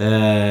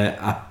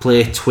 I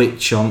play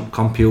Twitch on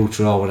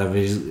computer or whatever.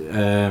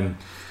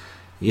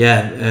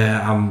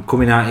 I'm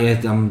coming out here.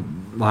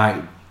 I'm like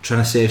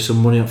trying to save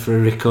some money up for a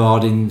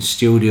recording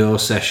studio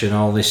session,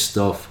 all this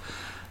stuff."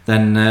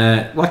 Then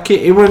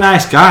he was a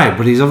nice guy,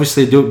 but he's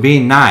obviously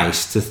being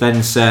nice to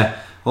then say,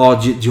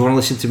 "Oh, do you want to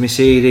listen to my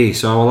CD?"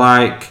 So I was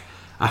like,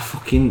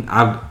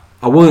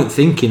 I weren't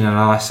thinking, and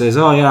I says,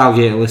 "Oh yeah, I'll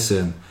get a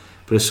listen."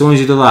 But as soon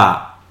as you do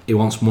that, he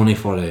wants money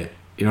for it.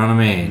 You know what I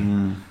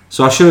mean?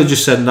 So I should have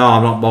just said, "No,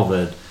 I'm not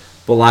bothered."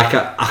 But like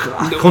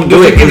I couldn't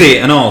do it. Give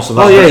it and all. So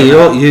but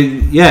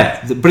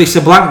it's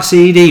a blank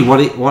CD. What?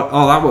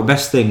 Oh, that was the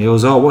best thing. He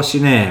goes, "Oh, what's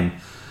your name?"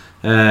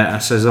 I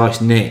says, "Oh,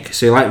 it's Nick."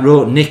 So he like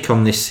wrote Nick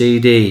on this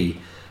CD,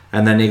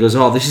 and then he goes,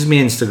 "Oh, this is my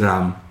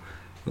Instagram,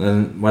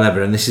 and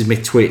whatever, and this is my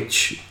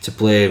Twitch to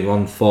play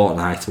on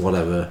Fortnite or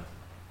whatever."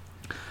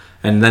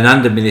 And then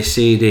handed me this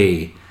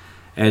CD,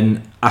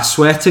 and I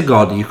swear to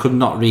God, you could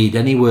not read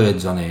any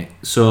words on it.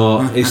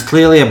 So it's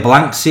clearly a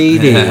blank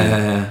CD,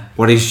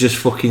 what he's just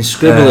fucking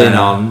scribbling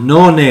on,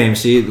 no name.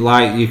 So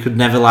you could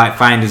never like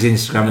find his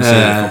Instagram and say,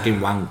 "You fucking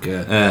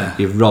wanker,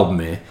 you've robbed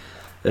me."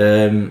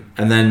 And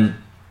then.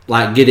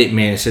 Like get it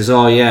me and says,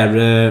 "Oh yeah,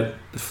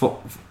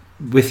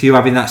 with you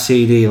having that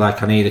CD,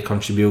 like I need a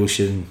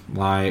contribution,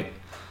 like."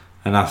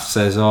 And I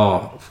says,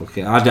 "Oh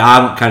fucking, I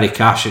don't carry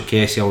cash." At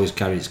Casey always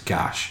carries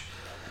cash,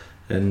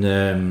 and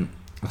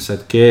I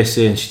said,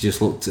 "Casey," and she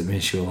just looked at me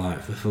and she was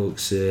like, "For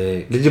fuck's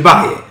sake." Did you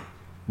buy it?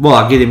 Well,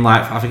 I give him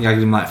like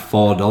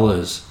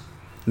 $4.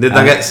 Did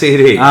they get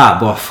CD?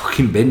 But I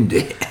fucking binned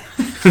it.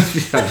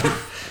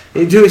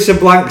 It's a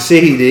blank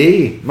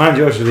CD. Mind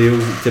you, I should have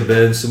used it to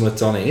burn some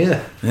on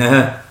it.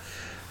 Yeah.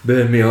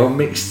 Burn me own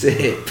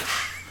mixtape.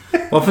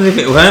 What if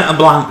it weren't a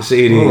blank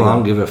CD? Well, I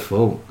don't give a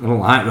fuck. I don't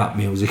like rap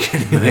music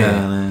anyway.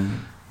 Yeah.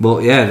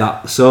 But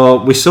yeah,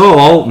 so we saw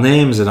alt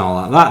names and all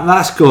that.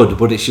 That's good,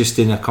 but it's just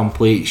in a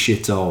complete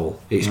shithole.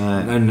 It's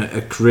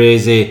a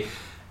crazy,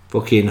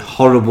 fucking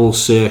horrible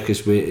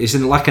circus. It's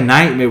like a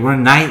nightmare. We're a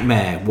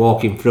nightmare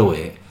walking through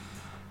it.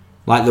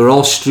 Like they're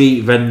all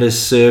street vendors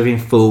serving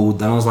food.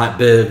 Then I was like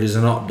burgers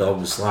and hot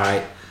dogs.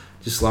 Like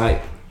just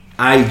like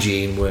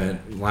hygiene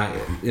weren't like,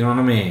 you know what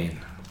I mean.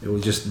 It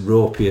was just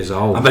ropey as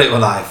all. I bet it was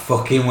like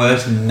fucking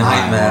worst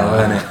nightmare,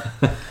 wasn't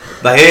it?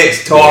 They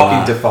hates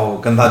talking to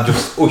folk and they're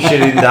just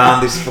ushering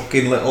down this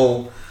fucking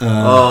little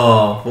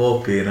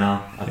Fucking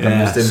hell. I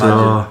can just imagine.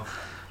 So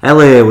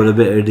LA was a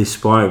bit of a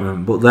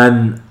disappointment, but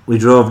then we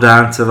drove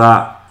down to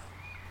that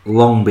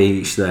Long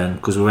Beach then,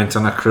 because we went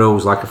on a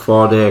cruise, like a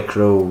 4-day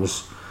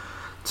cruise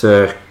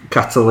to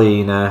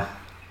Catalina.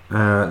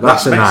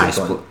 That's a nice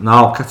Mexico?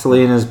 No,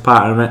 Catalina's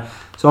part of it.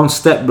 It's on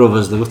Step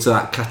Brothers. They go to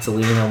that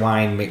Catalina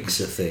wine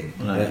mixer thing,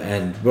 Right.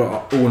 and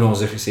but who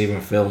knows if it's even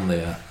filmed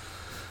there.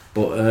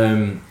 But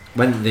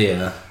went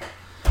there,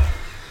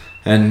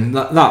 and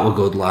that were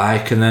good.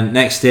 Like, and then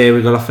next day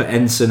we got off at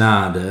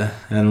Ensenada,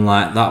 and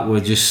like that were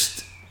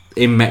just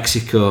in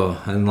Mexico,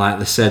 and like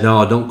they said,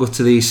 oh, don't go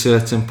to these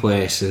certain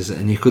places,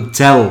 and you could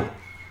tell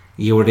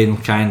you were in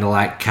kind of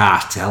like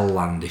cartel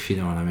land, if you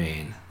know what I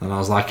mean. And I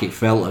was like, it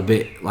felt a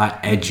bit like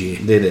edgy.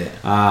 Did it?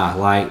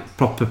 Like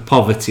proper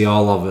poverty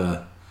all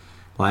over.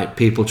 Like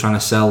people trying to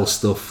sell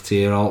stuff to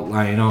you, all,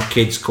 like, you know,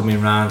 kids coming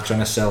round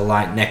trying to sell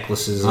like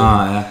necklaces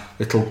and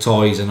little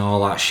toys and all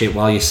that shit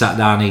while you sat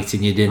down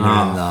eating your dinner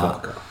and that.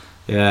 Fuck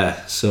off.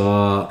 Yeah,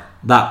 so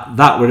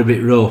that were a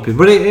bit ropey,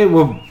 but it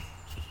was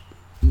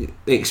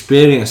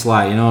experience,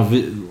 like, you know,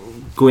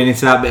 going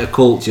into that bit of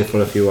culture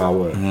for a few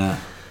hours. Yeah.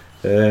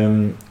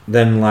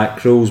 Then like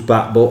cruise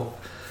back, but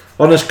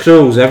on us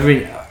cruise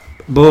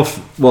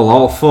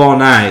all 4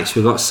 nights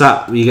we got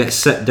sat. You get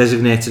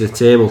designated a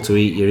table to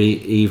eat your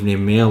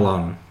evening meal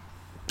on,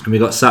 and we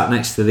got sat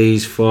next to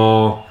these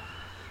 4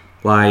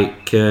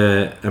 like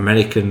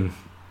American,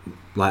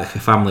 like a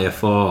family of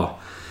 4,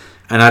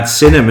 and I'd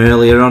seen them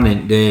earlier on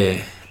in the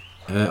day,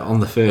 on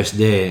the first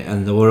day,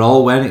 and they were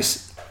all wearing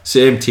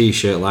same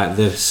t-shirt, like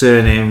the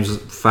surnames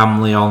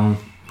family on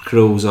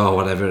cruise or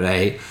whatever,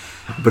 right?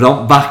 But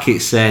on back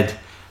it said,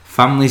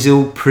 families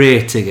who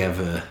pray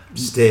together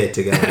Stay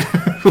together.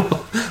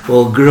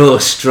 will grow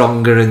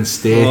stronger and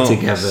stay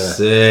together.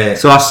 Sick.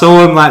 So I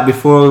saw him like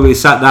before we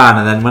sat down,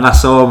 and then when I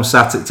saw him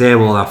sat at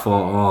table, I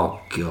thought,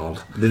 oh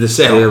god, Did they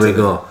say here up we to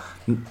go.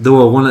 They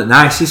were one of the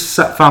nicest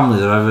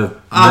families I've ever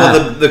met.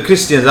 Well, the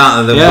Christians,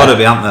 aren't they? They've got to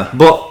be, aren't they?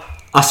 But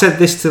I said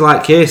this to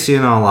like Casey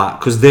and all that,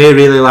 because they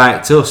really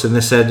liked us, and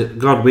they said,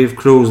 God, we've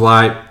cruised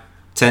like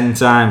 10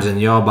 times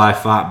and you're by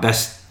far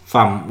best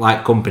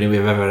company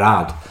we've ever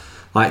had,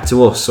 like,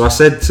 to us. So I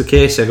said to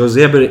Casey, I goes,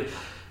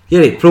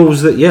 it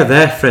proves that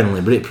they're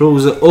friendly, but it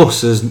proves that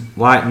us as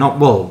like not,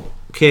 well,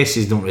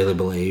 Casey's don't really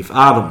believe,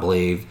 I don't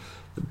believe,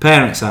 the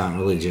parents aren't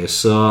religious,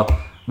 so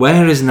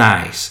we're as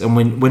nice and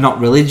we're not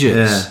religious.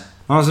 Yeah.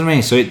 You know what I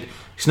mean? So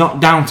it's not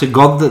down to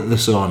God that they're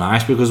so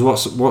nice, because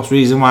what's the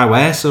reason why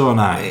we're so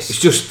nice? It's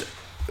just,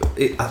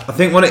 I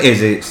think what it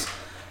is, it's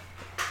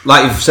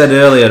like you've said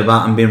earlier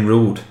about them being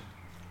rude.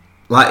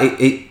 Like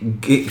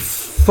it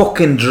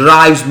fucking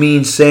drives me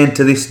insane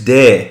to this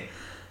day.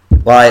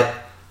 Like,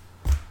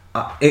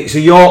 it's a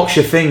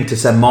Yorkshire thing to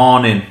say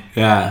morning,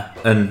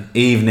 and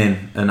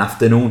evening and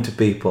afternoon to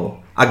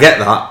people. I get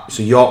that. It's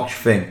a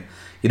Yorkshire thing.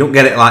 You don't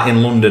get it like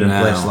in London and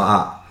places like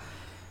that.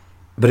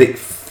 But it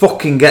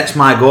fucking gets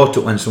my goat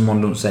up when someone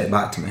don't say it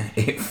back to me.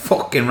 It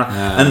fucking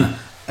and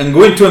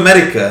going to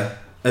America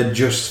would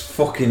just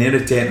fucking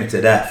irritate me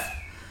to death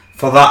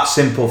for that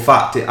simple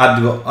fact.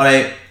 I'd go,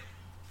 alright,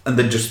 and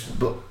they'd just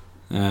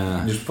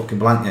fucking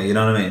blank you. You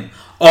know what I mean?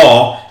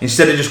 Or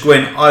instead of just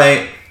going,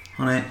 alright.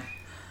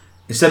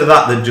 Instead of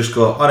that, they'd just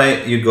go,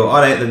 alright, you'd go,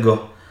 alright, they'd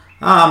go,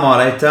 I'm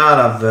alright, Dad,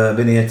 I've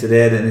been here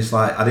today, and it's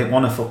like, I didn't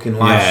want a fucking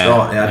life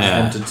story, I just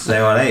wanted to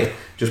say, alright,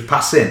 just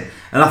pass in.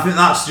 And I think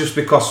that's just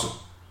because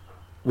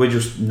we're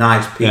just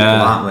nice people,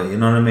 aren't we? You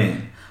know what I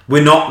mean?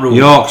 We're not rude.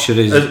 Yorkshire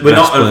is the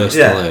best place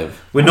to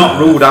live. We're not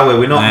rude, are we?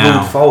 We're not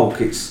rude folk.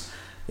 It's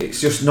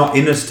just not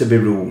in us to be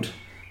rude.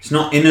 It's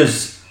not in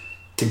us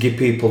to give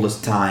people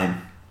this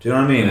time. Do you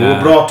know what I mean? We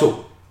were brought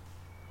up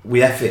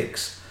with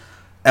ethics.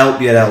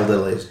 Help your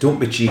elderlies. Don't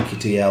be cheeky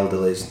to your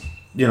elderlies.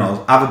 You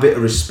know, have a bit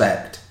of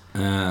respect.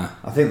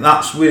 I think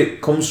that's where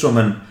it comes from.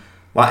 And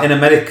like in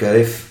America,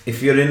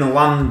 if you're in a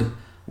land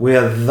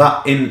where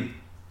that in,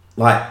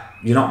 like,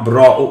 you're not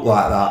brought up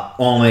like that,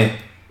 only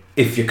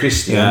if you're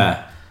Christian,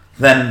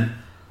 then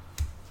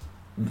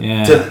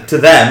to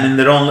them in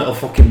their own little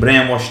fucking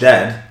brainwashed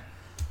head,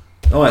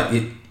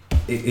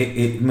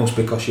 it must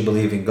be because you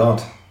believe in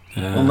God.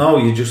 Well, no,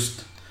 you've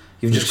just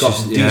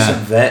got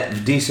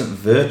decent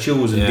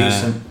virtues and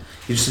decent.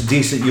 You're just a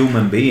decent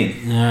human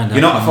being.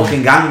 You're not a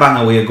fucking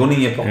gangbanger with a gun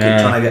in your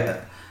pocket trying to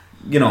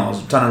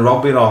get, trying to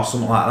rob you or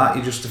something like that.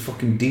 You're just a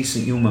fucking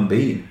decent human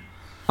being.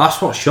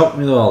 That's what shocked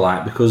me though,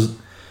 like, because,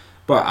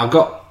 but I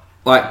got,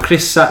 like,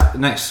 Chris sat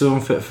next to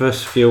him for the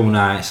first few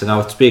nights, and I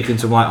was speaking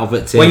to him like over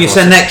at table. When you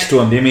say next to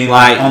him, do you mean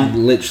like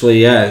on,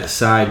 literally,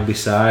 side by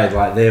side,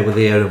 like they were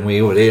there and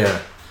we were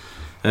here.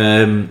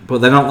 But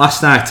then on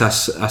last night I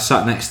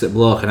sat next to the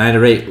bloke and I had a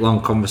right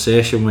long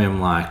conversation with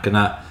him, like, and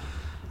I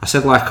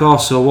said, like, oh,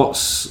 so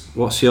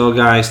what's your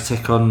guys'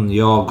 take on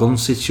your gun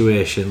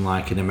situation,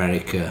 like, in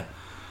America?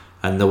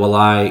 And they were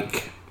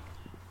like,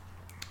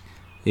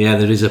 yeah,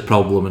 there is a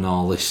problem and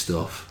all this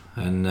stuff,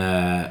 and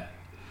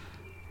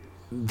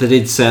they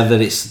did say that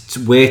it's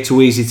way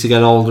too easy to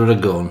get hold of a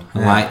gun,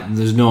 and like,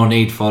 there's no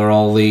need for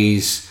all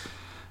these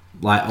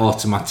like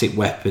automatic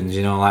weapons,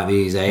 you know, like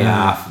these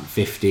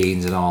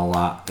AR-15s and all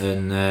that.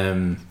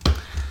 And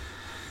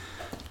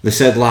they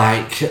said,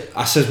 like,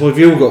 I said, well, have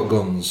you got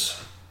guns?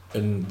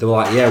 And they were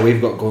like, yeah,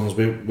 we've got guns.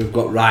 We've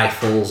got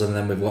rifles, and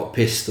then we've got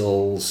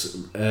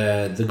pistols.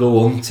 They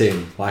go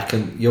hunting. Like a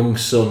young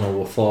son who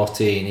was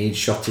 14, he'd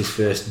shot his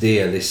first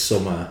deer this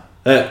winter.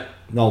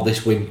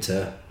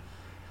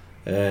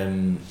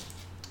 And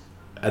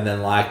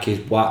then like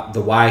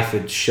the wife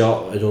had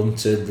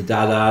hunted, the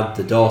dad had,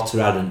 the daughter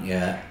hadn't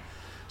yet.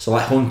 So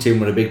like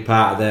hunting were a big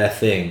part of their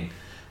thing.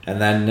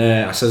 And then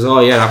I says, oh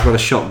yeah, I've got a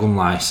shotgun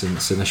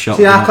license and a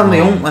shotgun. See, how can they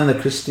hunt when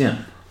they're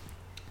Christian?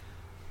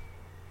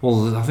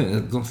 Well, I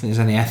don't think there's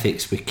any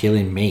ethics with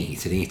killing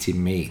meat and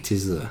eating meat,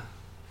 is there?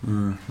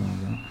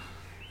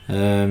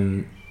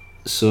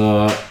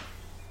 So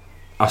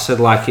I said,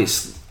 like,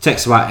 it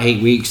takes about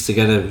 8 weeks to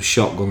get a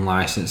shotgun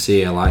license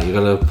here. Like, you got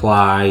to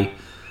apply,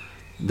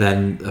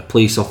 then a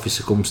police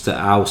officer comes to the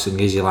house and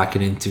gives you like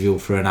an interview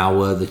for an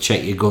hour. They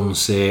check your gun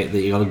safe, that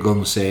you got a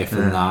gun safe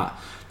and that.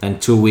 Then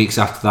 2 weeks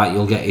after that,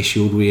 you'll get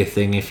issued with your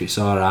thing if it's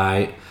all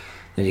right.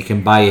 Then you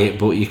can buy it,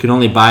 but you can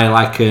only buy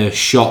like a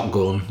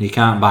shotgun. You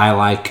can't buy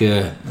like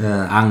a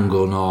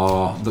handgun,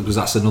 or because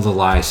that's another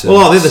license.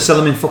 Well, they sell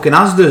them in fucking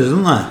Asda's,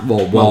 don't they?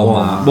 Well,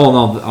 Walmart. Well,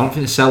 no, I don't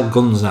think they sell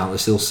guns now. They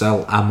still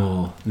sell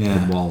ammo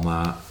in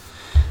Walmart.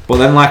 But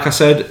then, like I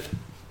said,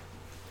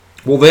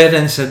 well, they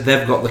then said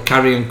they've got the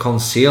carry and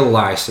conceal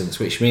license,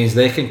 which means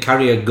they can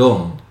carry a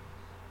gun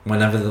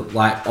whenever,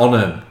 like, on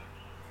them,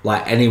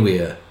 like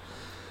anywhere.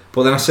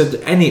 But then I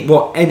said,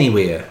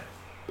 anywhere?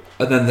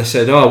 And then they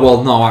said, oh,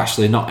 well, no,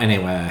 actually, not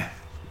anywhere.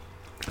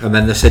 And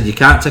then they said, you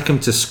can't take them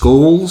to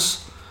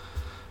schools,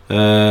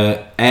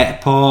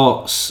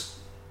 airports,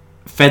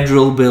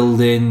 federal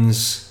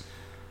buildings,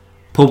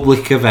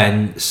 public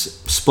events,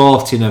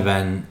 sporting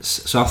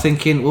events. So I'm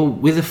thinking, well,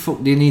 where the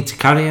fuck do you need to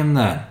carry them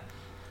then?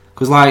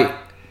 Because, like,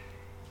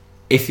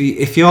 if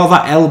you're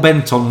that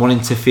hell-bent on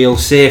wanting to feel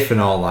safe and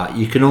all that,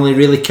 you can only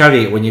really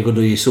carry it when you go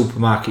do your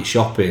supermarket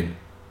shopping.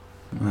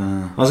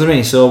 That's what I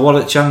mean. So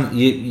what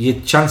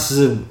your chances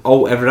of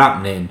ever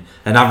happening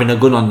and having a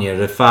gun on you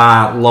are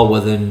far lower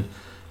than,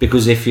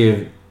 because if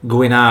you're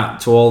going out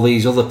to all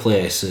these other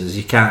places,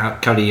 you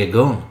can't carry your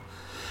gun.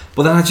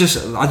 But then I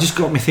just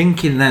got me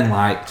thinking then,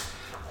 like,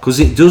 because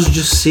it does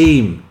just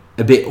seem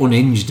a bit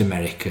unhinged,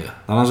 America.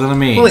 That's what I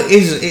mean. Well, it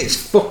is. It's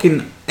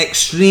fucking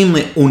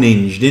extremely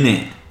unhinged, isn't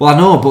it? Well, I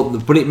know,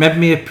 but it made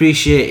me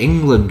appreciate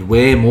England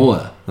way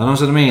more.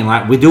 That's what I mean.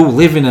 Like, we do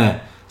live in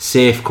a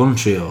safe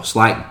country, us,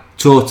 like,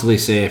 totally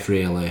safe,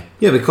 really.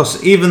 Yeah,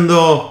 because even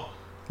though,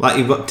 like,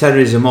 you've got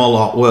terrorism all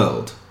over the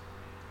world,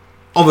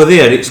 over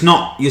there it's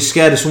not you're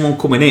scared of someone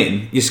coming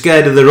in, you're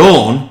scared of their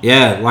own.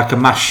 Yeah, like a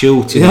mass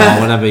shooting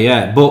or whatever,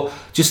 yeah. But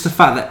just the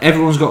fact that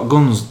everyone's got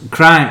guns,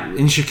 crime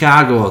in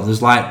Chicago,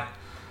 there's like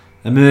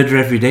a murder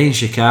every day in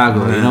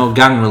Chicago, you know,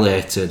 gang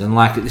related, and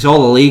like it's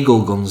all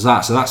illegal guns,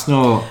 so that's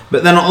no.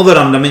 But then on the other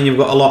hand, I mean, you've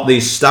got a lot of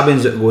these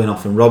stabbings that are going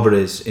off and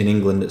robberies in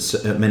England at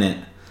the minute.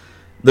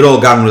 They're all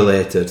gang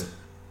related.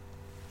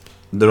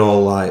 They're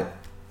all like,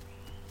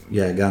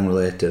 gang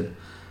related.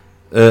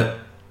 But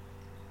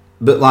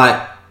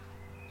like,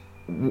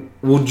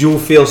 would you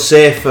feel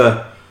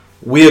safer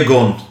with a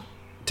gun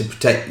to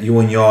protect you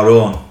and your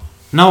own?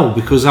 No,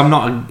 because I'm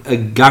not a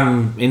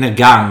gang in a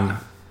gang.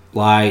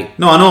 Like,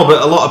 no, I know,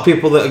 but a lot of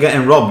people that are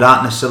getting robbed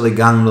aren't necessarily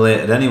gang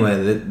related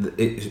anyway.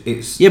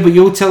 It's yeah, but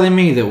you're telling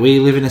me that we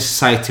live in a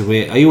society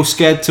where, are you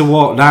scared to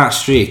walk down the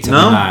street?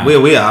 No,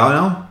 we are.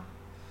 No.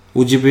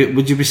 Would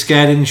you be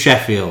scared in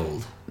Sheffield?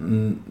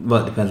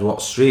 Well, it depends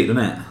what street,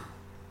 doesn't it?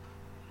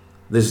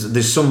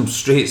 There's some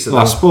streets that.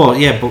 Well, I suppose,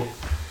 I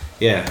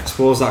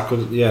suppose that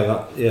could,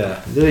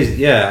 there is,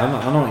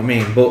 I know what you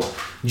mean, but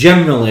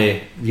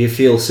generally you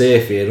feel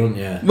safe here, don't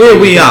you? Where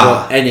we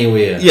are,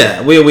 anywhere.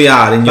 Yeah, where we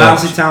are in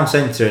Barnsley town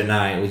centre at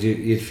night,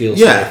 you'd feel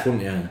safe,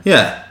 wouldn't you?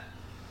 Yeah.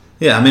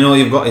 I mean, all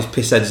you've got is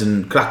pissheads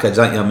and crackheads,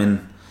 aren't you? I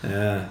mean,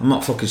 I'm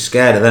not fucking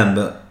scared of them,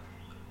 but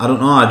I don't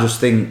know. I just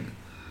think.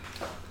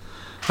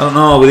 I don't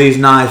know, with these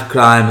knife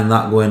crime and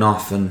that going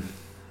off, and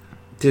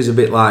it is a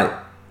bit like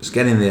it's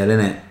getting there, isn't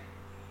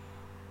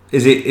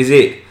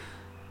it?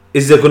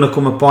 Is there going to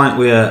come a point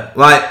where,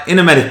 like in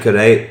America,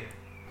 right?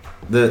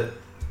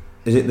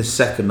 Is it the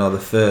second or the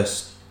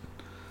first?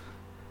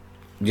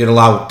 You're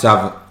allowed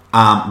to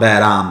have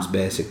bare arms,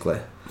 basically.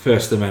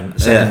 First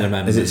Amendment, Second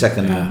Amendment. Is it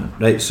Second Amendment?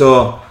 Right.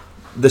 So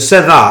they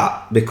said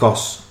that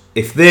because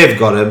if they've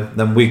got them,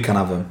 then we can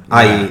have them.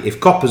 I.e., if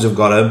coppers have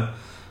got them.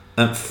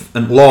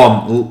 And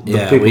law,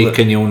 the people we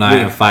can unite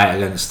and fight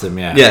against them.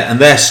 And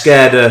they're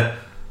scared of,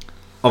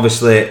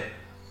 obviously,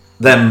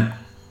 them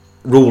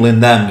ruling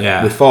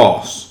them with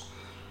force.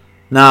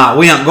 Now,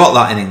 we ain't got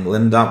that in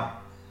England.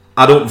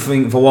 I don't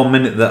think for 1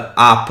 minute that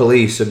our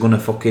police are going to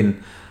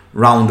fucking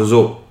round us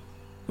up.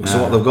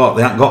 So what they've got,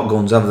 they haven't got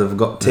guns, have they? They've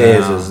got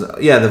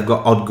tasers. Yeah, they've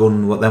got odd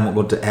gun. Them what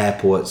go to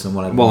airports and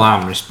whatever. Well,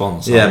 armed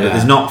response. Yeah, but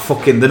there's not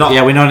fucking. They're not.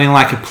 Yeah, we're not in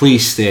like a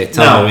police state.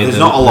 No, there's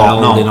not a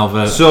lot.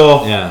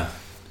 No.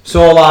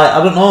 So like,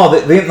 I don't know.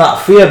 They ain't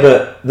that fear,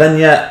 but then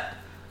yet,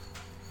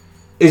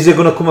 is there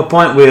going to come a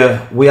point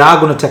where we are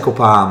going to take up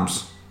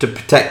arms to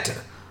protect,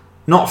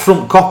 not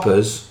from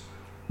coppers,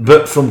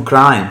 but from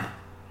crime?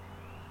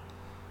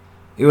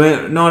 You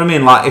know what I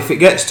mean? Like, if it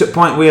gets to a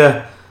point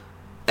where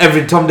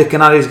every Tom, Dick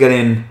and Harry's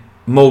getting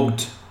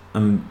mugged,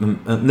 and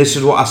this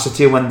is what I said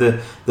to you when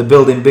they're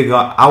building bigger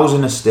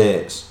housing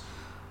estates,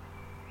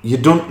 you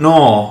don't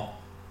know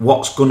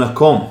what's going to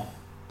come.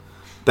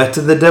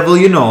 Better the devil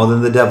you know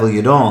than the devil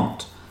you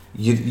don't.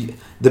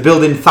 They're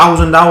building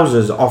 1,000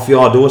 houses off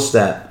your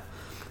doorstep.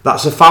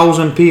 That's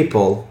 1,000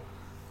 people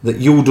that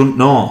you don't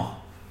know.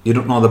 You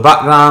don't know the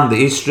background, the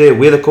history,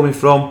 where they're coming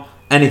from,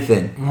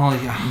 anything. Well,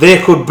 yeah.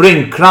 They could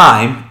bring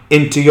crime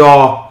into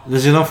your...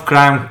 There's enough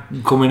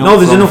crime coming up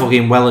there's from enough...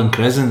 fucking Welland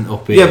Crescent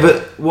up here. Yeah,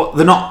 but what,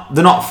 they're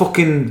not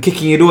fucking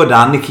kicking your door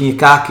down, nicking your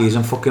car keys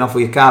and fucking off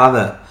with your car, are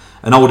they?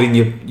 And holding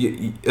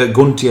a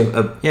gun to you.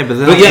 Yeah, but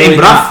yet in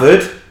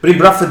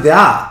Bradford, they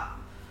are.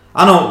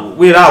 I know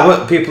where I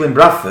work, people in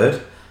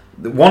Bradford,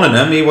 one of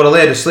them, he would have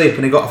laid asleep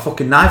and he got a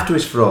fucking knife to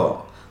his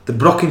throat. They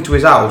broke into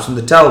his house and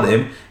they told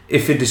him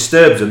if he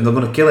disturbs them, they're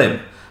going to kill him.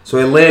 So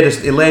he laid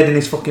in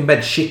his fucking bed,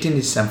 shitting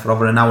his son for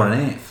over an hour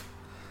and a half.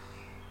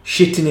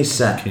 Shitting his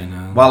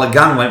son. While a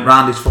gang went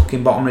round his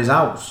fucking bottom of his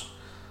house.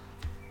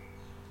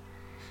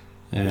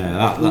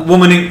 Yeah,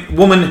 woman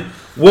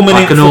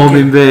like an home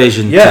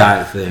invasion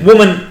type thing.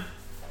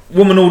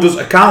 Woman who does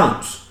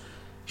accounts.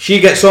 She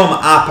gets home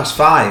at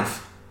 5:30.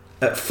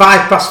 At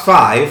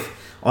 5:05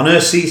 on her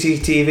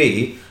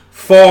CCTV,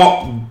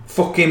 4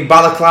 fucking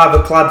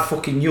balaclava-clad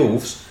fucking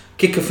youths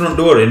kick her front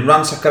door in,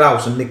 ransack her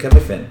house and nick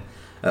everything.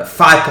 At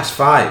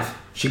 5:05,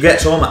 she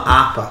gets home at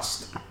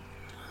 5:30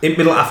 in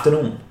middle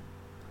afternoon.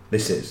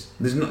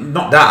 There's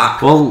not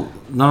dark. Well,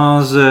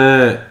 there's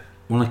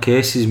one of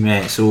Casey's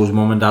mates whose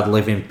mum and dad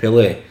live in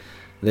Pilley.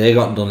 They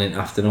got done in the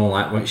afternoon,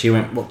 like when she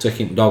went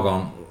taking the dog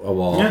on a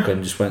walk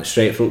and just went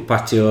straight through the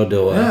patio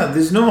door. Yeah,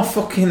 there's no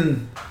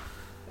fucking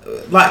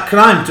like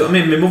crime. I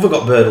mean, my mother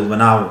got burgled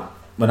when I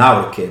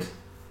was a kid.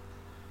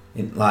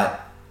 In like,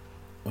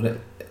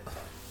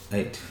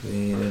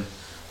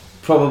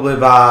 probably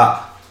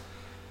about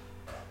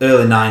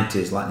early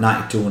 90s, like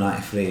 92,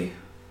 93.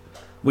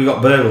 We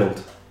got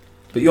burgled.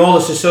 But you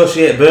always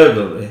associate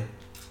burglary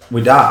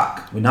with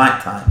dark, with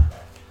night time.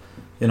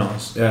 You know.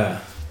 Yeah.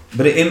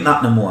 But it ain't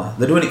that no more.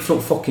 They're doing it for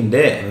fucking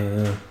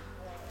day.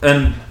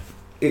 And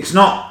it's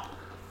not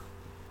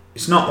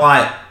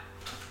like...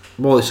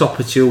 Well, it's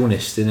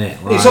opportunist, isn't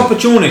it? Like, it's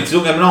opportunity,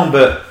 don't get me wrong,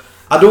 but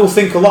I do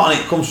think a lot of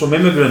it comes from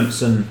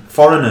immigrants and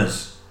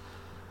foreigners.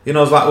 You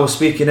know, it's like we were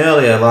speaking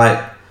earlier, like,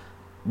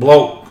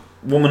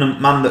 woman and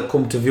man that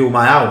come to view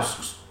my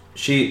house,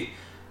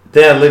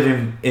 they're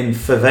living in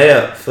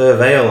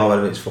Furvale, or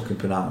whatever it's fucking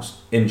pronounced,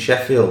 in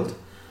Sheffield.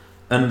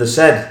 And they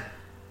said,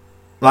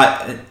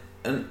 like,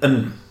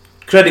 and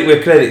credit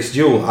where credit's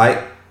due,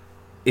 like,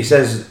 he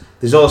says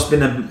there's always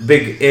been a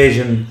big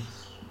Asian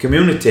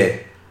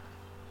community.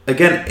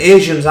 Again,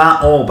 Asians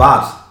aren't all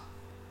bad,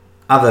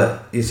 are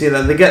they? You see,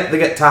 that they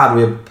get tired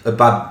with a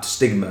bad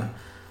stigma,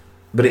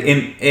 but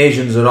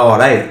Asians are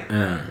alright.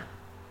 Yeah.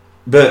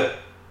 But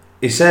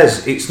he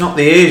says it's not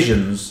the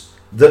Asians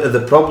that are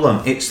the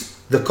problem, it's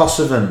the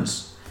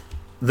Kosovans,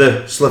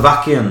 the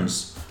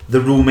Slovakians, the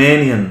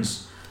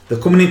Romanians. They're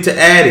coming into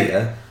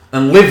area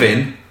and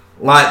living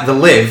like they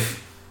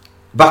live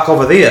back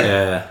over there.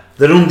 Yeah.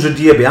 They're 100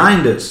 years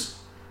behind us.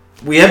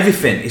 With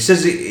everything. He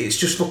says it's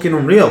just fucking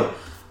unreal.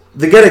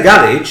 They get a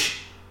garage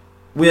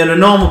where a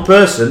normal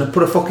person and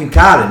put a fucking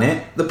car in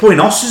it, they're putting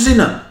horses in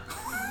them.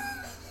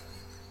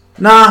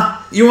 Nah,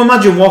 you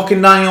imagine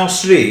walking down your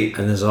street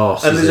and there's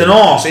horses and there's an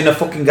horse in a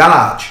fucking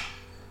garage.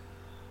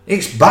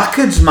 It's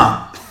backwards,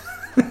 man.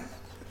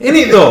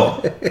 Innit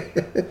though?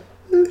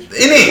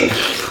 Innit?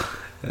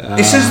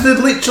 It says they're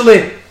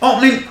literally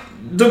opening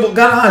double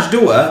garage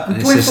door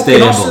and putting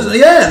fucking horses.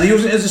 Yeah, they're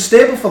using it as a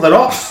stable for their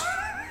horse.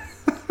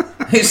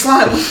 It's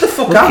like, what the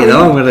fuck are we?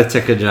 I'm going to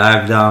take a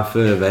drive down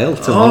Furvale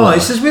tomorrow. Oh, he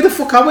says, where the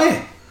fuck are we?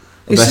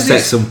 He best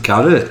take some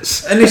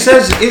carrots. And he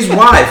says his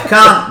wife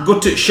can't go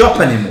to the shop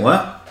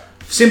anymore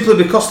simply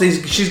because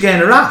she's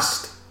getting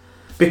harassed.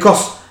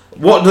 Because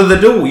what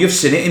do? You've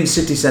seen it in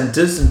city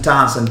centres and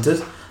town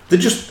centres. They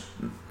just,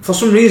 for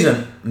some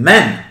reason,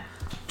 men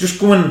just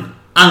go and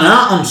hang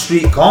out on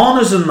street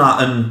corners and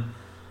that. And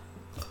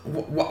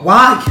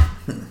why?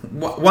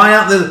 Why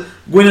aren't they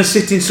going and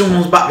sit in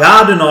someone's back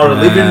garden or a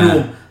living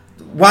room?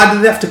 Why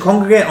do they have to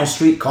congregate on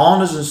street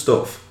corners and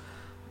stuff?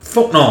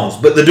 Fuck knows,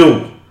 but they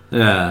do.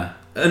 Yeah.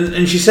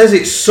 And she says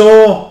it's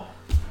so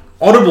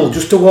horrible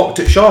just to walk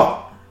to the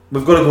shop.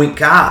 We've got to go in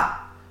car.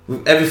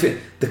 Everything.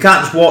 They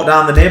can't just walk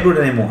down the neighbourhood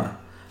anymore.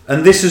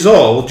 And this is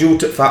all due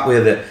to the fact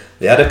where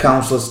they had a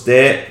council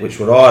estate, which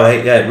were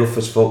alright, rough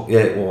as fuck,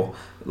 it was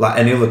like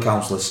any other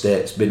council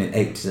estate, it's been in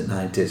 80s and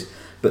 90s.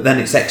 But then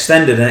it's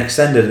extended and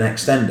extended and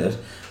extended.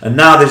 And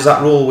now there's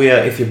that rule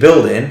where if you're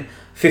building,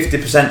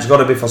 50%'s got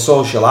to be for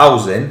social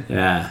housing.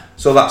 Yeah.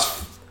 So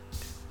that's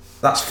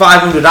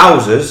 500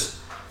 houses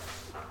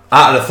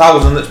out of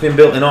 1,000 that's been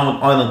built in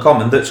Oiland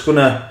Common that's going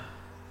to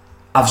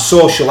have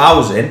social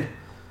housing.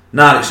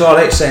 Now it's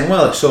alright saying,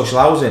 well, it's social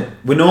housing.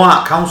 We know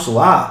how council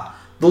are.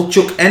 They'll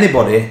chuck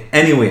anybody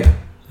anywhere.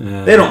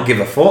 Yeah. They don't give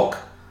a fuck.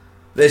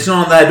 It's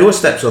not on their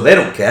doorstep, so they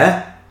don't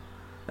care.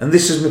 And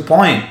this is my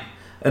point.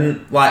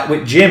 And like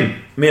with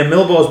Jim, me and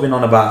Milbo's been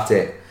on about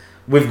it.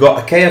 We've got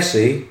a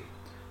KFC,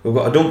 we've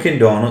got a Dunkin'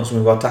 Donuts, and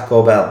we've got a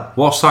Taco Bell.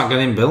 What's that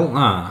getting built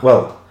now?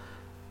 Well,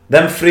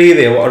 them three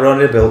there, what are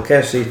already built,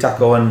 KFC,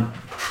 Taco and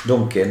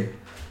Dunkin',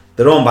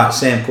 they're owned by the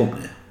same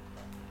company.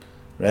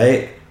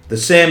 Right? The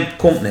same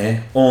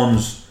company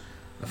owns,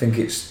 I think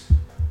it's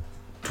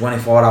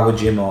 24-hour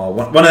gym or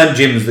one of them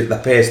gyms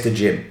that pays to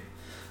gym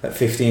at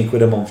 15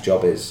 quid a month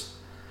job is.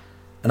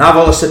 And I've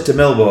always said to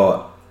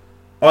Milbo,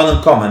 Oil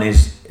and Common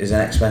is an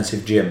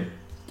expensive gym.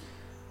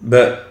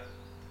 But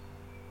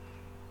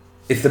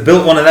if they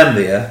built one of them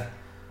there,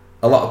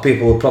 a lot of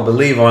people would probably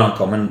leave Oil and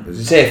Common. It's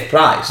a safe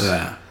price.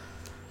 Yeah.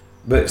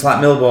 But it's like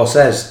Milbo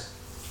says,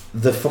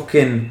 the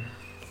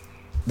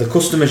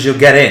customers you'll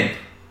get in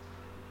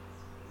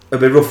will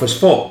be rough as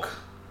fuck.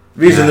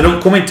 The reason they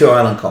don't come into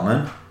Oil and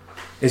Common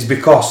is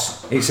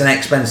because it's an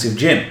expensive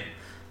gym.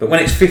 But when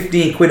it's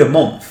 15 quid a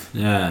month,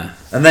 Yeah.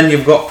 and then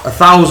you've got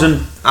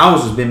 1,000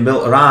 houses being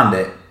built around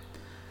it,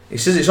 he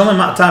says it's only a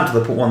matter of time till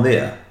they put one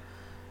there.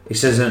 He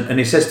says, and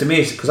he says to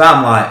me, because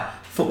I'm like,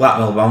 fuck that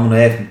Milbo, I'm going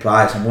to half the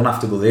price, I'm going to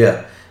have to go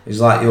there. He's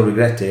like, you'll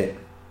regret it. He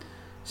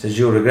says,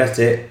 you'll regret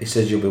it. He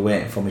says, you'll be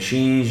waiting for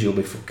machines, you'll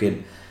be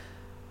fucking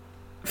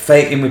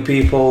faking with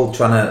people,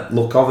 trying to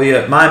look over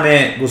you. My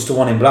mate goes to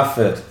one in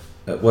Bradford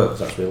at work, 'cause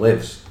that's where he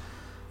lives.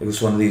 He goes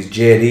to one of these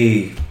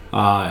JD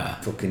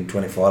fucking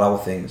 24-hour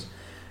things.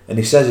 And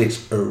he says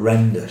it's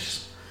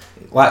horrendous.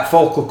 Like,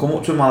 folk will come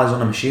up to him while he's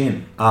on a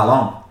machine. How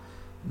long?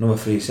 Another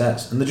 3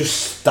 sets. And they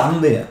just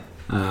stand there.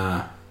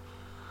 Yeah,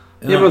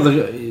 but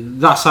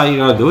that's how you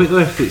gotta do it though,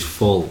 if it's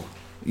full.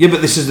 Yeah,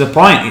 but this is the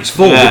point. It's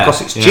full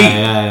because it's cheap.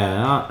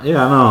 Yeah, I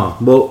know.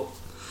 But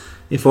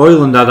if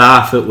Oiland had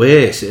half at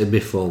weights, it'd be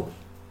full.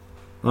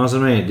 You know what I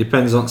mean? It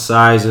depends on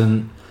size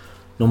and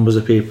numbers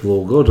of people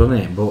all good, doesn't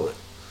it? But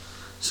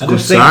it's a good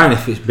sign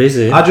if it's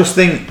busy. I just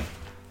think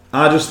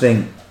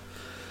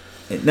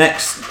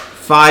next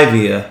 5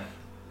 year,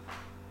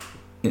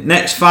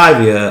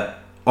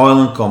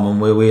 Oil and Common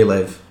where we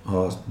live,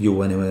 or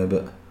you anyway,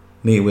 but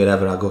me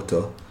wherever I go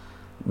to,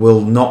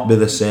 will not be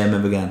the same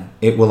ever again.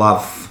 It will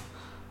have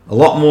a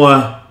lot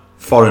more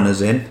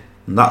foreigners in,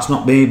 and that's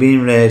not me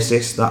being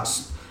racist,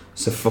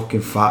 it's a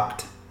fucking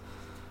fact.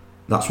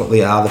 That's what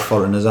they are, the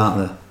foreigners, aren't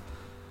they?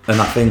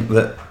 And I think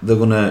that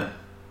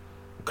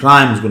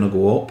crime's gonna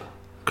go up.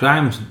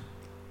 Crime's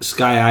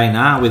sky high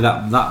now with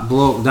that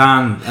bloke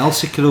down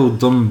Elsica who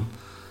done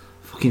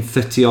fucking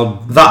 30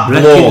 odd That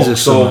break-ins bloke, or so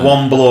something.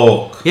 one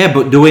bloke. Yeah,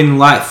 but doing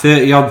like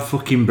 30 odd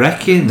fucking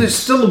break-ins. There's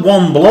still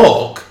one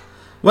bloke.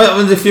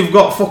 Well, if you've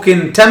got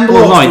fucking 10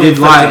 blokes... Well, no, he doing did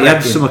like, 30 he had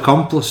break-ins. some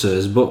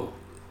accomplices, but...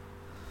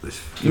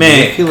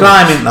 Mate, ridiculous.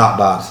 crime ain't that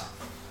bad.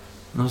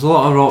 There's a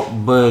lot of rock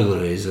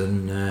burglaries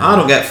and... I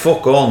don't get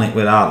fuck all, Nick,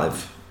 where I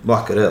live.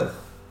 Blacker Hill.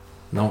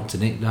 Not to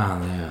Nick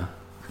down there.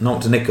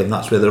 Not to Nickham,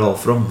 that's where they're all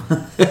from.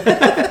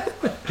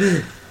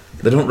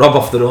 They don't rob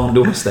off their own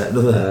doorstep,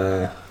 do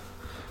they?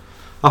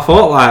 I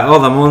thought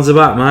like, them ones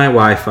about my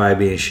Wi-Fi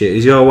being shit.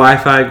 Is your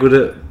Wi-Fi good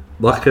at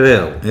Blacker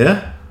Hill?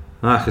 Yeah?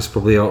 It's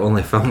probably your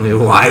only family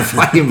with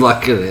Wi-Fi in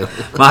Blacker Hill.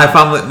 My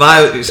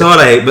family, it's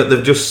alright, but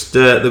they've just,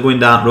 they're going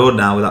down the road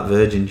now with that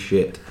Virgin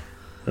shit.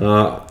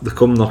 They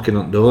come knocking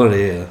on the door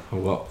here.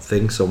 I've got a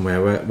thing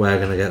somewhere. We're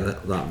going to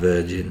get that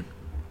Virgin.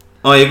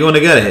 Oh, you're going to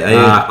get it?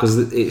 Because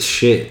it's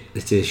shit.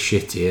 It is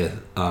shit here,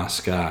 our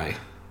Sky.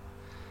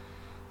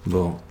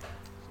 But...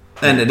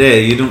 End of the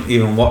day, you don't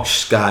even watch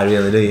Sky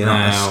really, do you? You're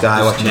not a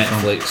Sky watching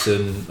Netflix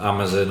and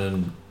Amazon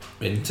and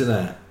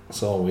internet.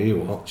 That's all we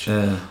watch.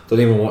 Yeah. Don't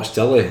even watch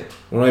telly.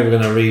 We're not even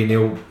going to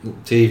renew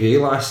TV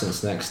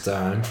licence next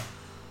time.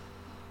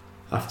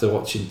 After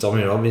watching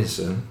Tommy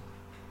Robinson.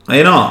 Are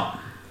you not?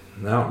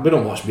 No, we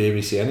don't watch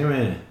BBC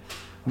anyway.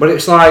 But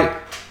it's like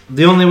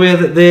the only way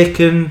that they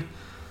can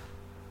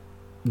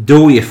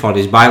do you for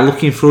is by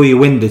looking through your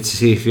window to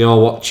see if you're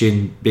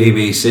watching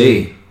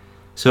BBC.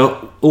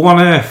 So who on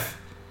earth?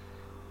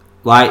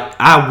 Like,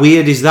 how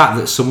weird is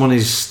that someone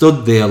is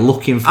stood there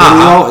looking for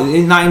you?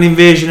 Isn't that an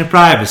invasion of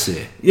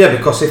privacy? Yeah,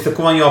 because if they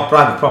come on your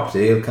private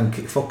property, you can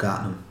kick the fuck out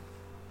of them.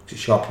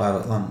 It's your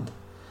private land.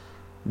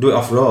 Do it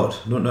off road.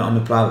 Don't do it on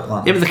the private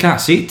land. Yeah, but they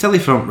can't see telly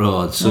front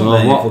road. So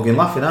mate, what? You're fucking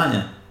laughing, aren't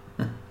you?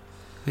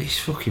 It's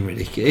fucking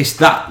ridiculous. It's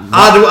that.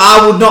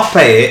 I would not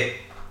pay it.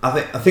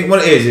 I think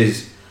what it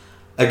is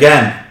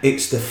again,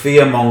 it's the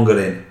fear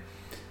mongering.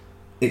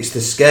 It's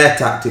the scare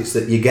tactics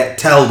that you get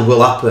told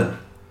will happen.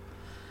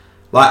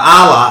 Like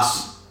our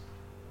lass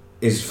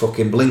is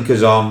fucking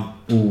blinkers on.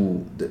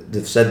 Ooh,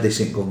 they've said this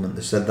in government.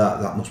 They've said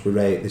that must be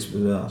right. This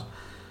was that.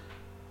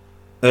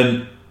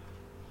 And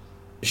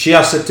she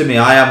has said to me,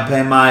 I am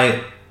paying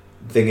my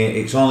thingy.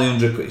 It's only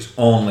 100 quid. It's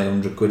only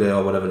 100 quid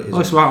or whatever it is. Oh,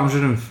 it's about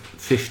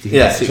 150.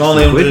 Yeah, it's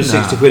only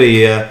 160 quid a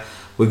year.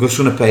 We're just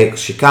going to pay it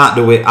because she can't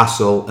do it.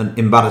 Hassle and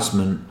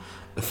embarrassment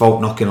of folk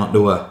knocking on the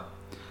door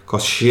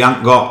because she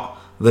ain't got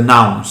the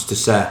nouns to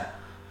say,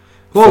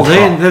 Well, Fuck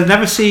off. they'll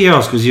never see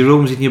yours because your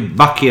room's in your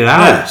back of your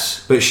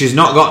house. But she's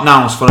not got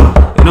nouns for them.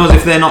 You know,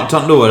 if they knocked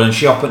on the door and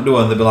she opened the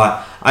door and they'd be like,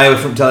 I have a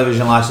front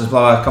television license,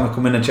 blah, blah, can we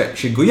come in and check?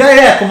 She'd go,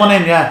 yeah, come on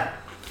in, yeah.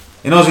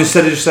 You know,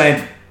 instead of just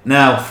saying,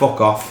 no,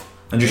 fuck off,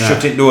 and just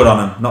shutting the door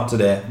on them, not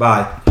today,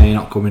 bye. Yeah, you're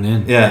not coming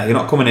in. Yeah, you're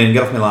not coming in,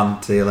 get off my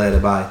land, see you later,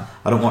 bye.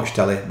 I don't watch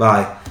telly,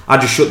 bye. I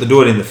just shut the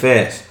door in the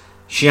face.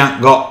 She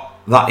ain't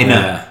got that in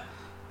her.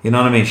 You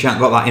know what I mean? She ain't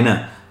got that in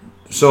her.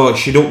 So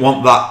she don't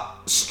want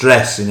that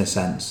stress in a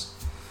sense.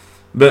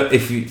 But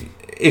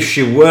if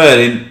she were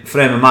in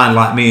frame of mind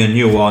like me and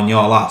you or on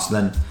your lass,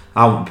 then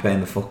I wouldn't be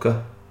paying the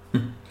fucker.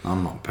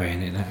 I'm not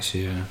paying it next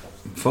year.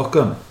 Fuck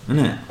 'em,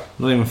 innit?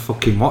 Not even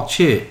fucking watch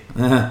it.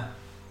 Yeah.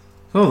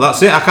 Oh,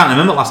 that's it. I can't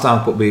remember last time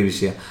I put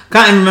BBC.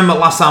 Can't even remember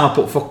last time I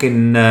put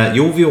fucking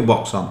YouView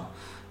box on.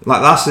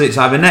 Like that's it. It's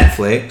either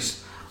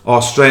Netflix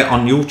or straight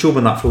on YouTube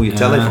and that through your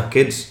telly for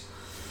kids.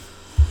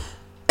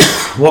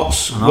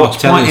 What's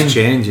telly's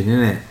changing,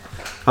 isn't it?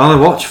 I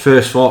only watch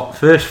first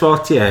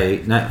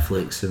 48,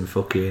 Netflix and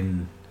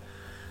fucking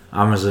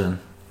Amazon.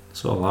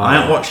 So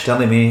I ain't watched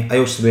telly, me. I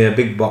used to be a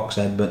big box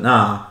head, but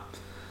now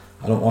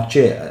I don't watch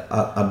it.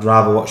 I'd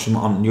rather watch them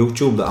on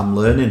YouTube that I'm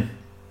learning.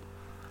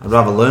 I'd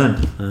rather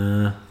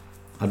learn.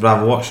 I'd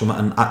rather watch them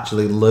and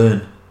actually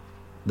learn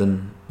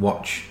than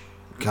watch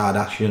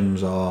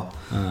Kardashians or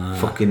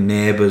fucking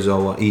Neighbours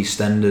or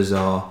EastEnders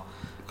or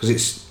because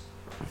it's.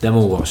 Them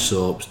all watch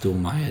soaps, do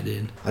my head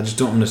in. I just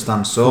don't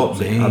understand soaps.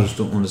 I just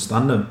don't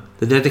understand them.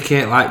 They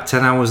dedicate like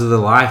 10 hours of their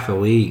life a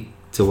week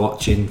to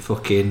watching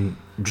fucking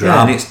drama.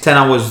 Yeah, and it's 10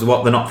 hours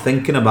what they're not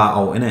thinking about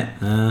out, innit?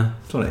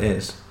 That's what it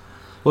is.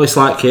 Well, it's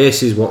like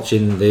Casey's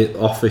watching The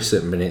Office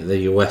at the minute, the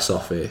US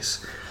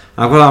Office.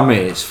 I've got to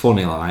admit, it's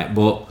funny, like,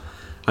 but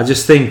I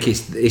just think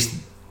it's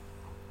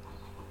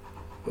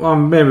well,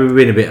 maybe we're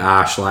being a bit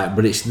harsh, like,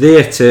 but it's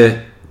there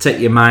to take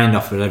your mind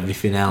off of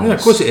everything else. Yeah,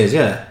 of course it is,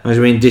 yeah. I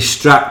mean,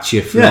 distract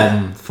you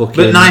from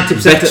fucking but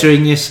 90%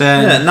 bettering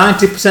yourself. Yeah,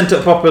 90% of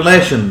the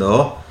population,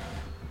 though,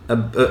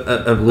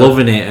 are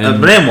loving it and are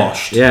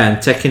brainwashed. Yeah,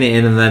 and taking it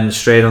in and then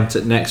straight on to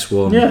the next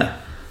one. Yeah.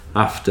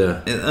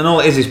 After. And all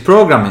it is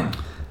programming.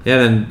 Yeah,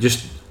 then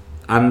just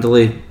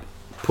handily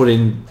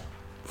putting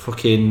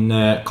fucking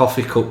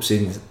coffee cups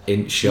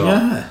in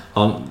shot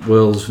on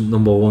world's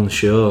 #1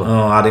 show.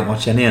 Oh, I didn't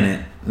watch any in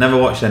it. Never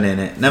watched any in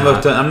it.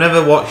 I've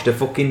never watched a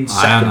fucking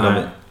second of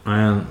it. I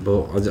haven't,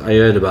 but I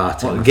heard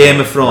about it. What, Game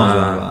of Thrones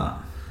like that.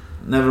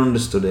 Never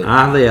understood it.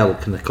 How the hell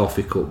can a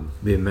coffee cup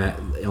be met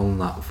on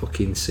that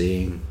fucking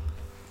scene?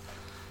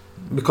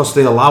 Because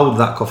they allowed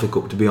that coffee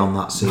cup to be on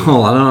that scene.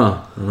 Oh, I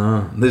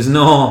know. There's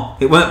no...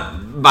 It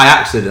weren't by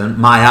accident,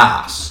 my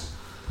ass.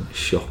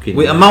 Shocking.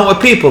 With the amount of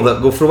people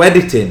that go through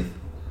editing.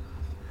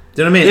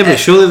 Do you know what I mean? Yeah, but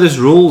surely there's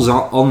rules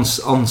on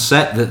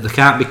set that there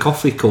can't be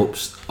coffee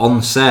cups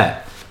on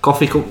set.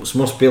 Coffee cups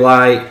must be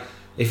like,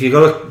 if you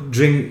got to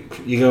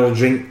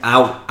drink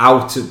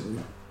out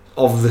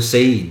of the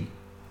scene.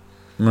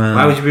 Man.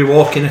 Why would you be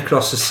walking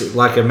across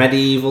like a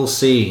medieval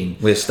scene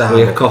with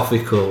a coffee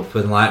cup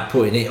and like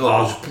putting it? Oh,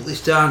 I'll just put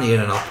this down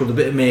here and I'll put a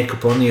bit of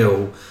makeup on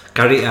you.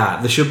 Carry it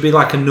out. There should be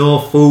like a no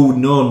food,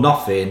 no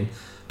nothing,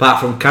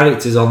 apart from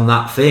characters on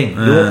that thing.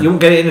 You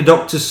won't get it in a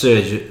doctor's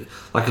surgery,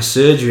 like a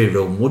surgery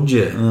room, would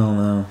you? Oh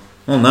no.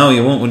 Well, no,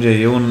 you won't, would you?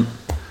 You wouldn't.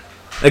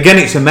 Again,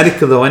 it's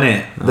America though, isn't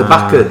it? The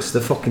backwards,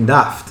 they're fucking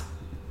daft.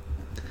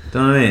 Do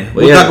you know what I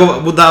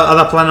mean?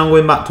 Are they planning on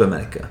going back to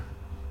America?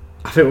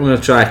 I think we're going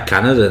to try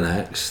Canada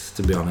next,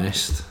 to be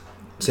honest.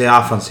 See,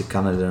 I fancy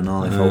Canada and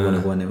all if I were going to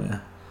go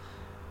anywhere.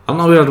 I'm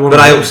not really. But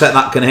I upset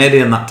that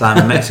Canadian that time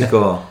in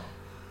Mexico.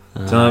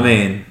 Do you know what I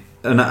mean?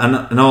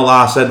 And all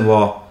I said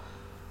was,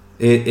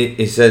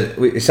 he said,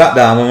 we sat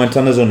down, we went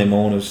on his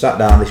honeymoon, we sat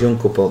down, this young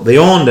couple, they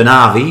owned an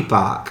RV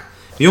park,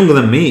 younger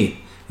than me.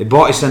 He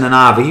bought us in an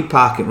RV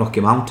park in Rocky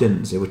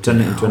Mountains. He would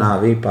turn it into an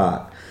RV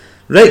park.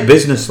 Great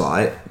business,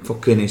 like,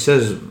 fucking, he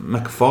says,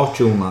 make a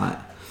fortune, like.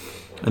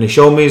 And he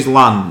showed me his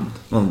land.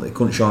 Well, he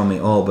couldn't show me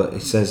it all, but he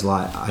says,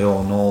 like, I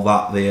own all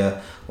that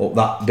there, up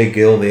that big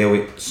hill there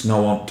with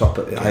snow on top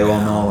of it, I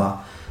own all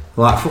that.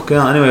 Like, fucking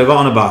hell. Anyway, I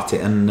got on about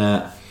it, and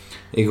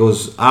he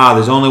goes,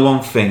 there's only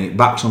one thing, it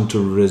backs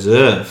onto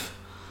reserve.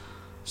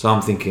 So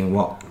I'm thinking,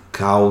 what,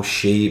 cow,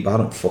 sheep, I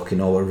don't fucking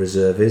know what a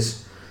reserve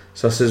is.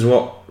 So I says,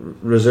 what,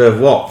 reserve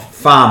what?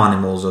 Farm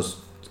animals or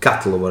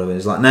cattle or whatever.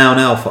 He's like,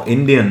 no, for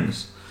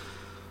Indians.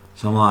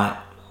 So I'm like,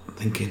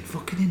 thinking,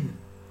 fucking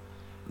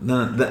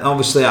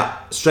obviously,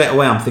 straight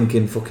away I'm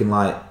thinking fucking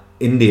like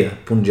India,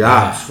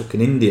 Punjab,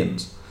 fucking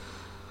Indians.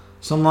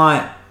 So I'm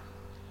like,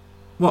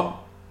 what?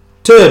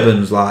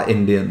 Turbans like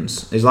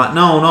Indians? He's like,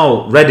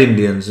 no, red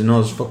Indians, you know,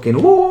 it's fucking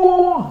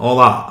all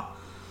that.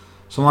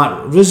 So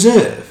I'm like,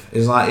 reserve?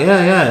 He's like,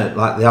 yeah,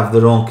 like they have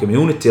their own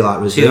community,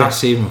 like reserve. See,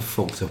 that's even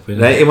fucked up,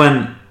 isn't it? Right, he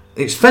went,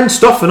 it's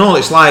fenced off and all.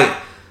 It's like,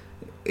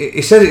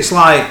 he said it's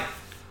like,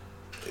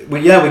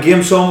 we give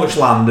them so much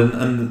land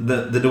and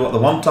they do what they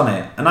want on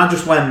it. And I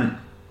just went,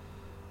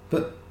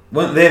 but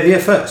weren't they there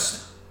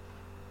first?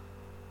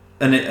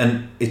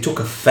 And he took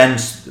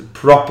offence,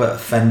 proper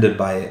offended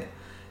by it.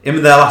 Him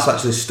and their lass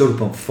actually stood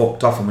up and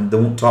fucked off, and they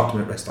won't talk to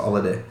me the rest of the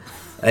holiday.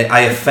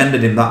 I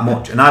offended him that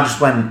much, and I just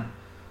went,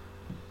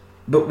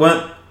 but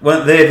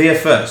weren't they there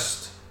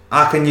first?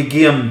 How can you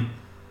give them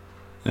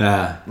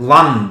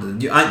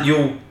land?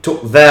 You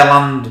took their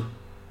land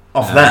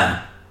off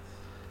them.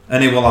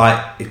 And he were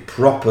like, he's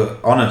proper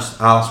honest.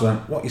 Alice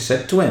went, what you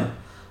said to him?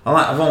 I'm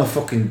like, I've only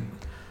fucking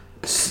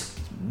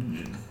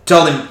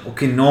told him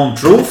fucking known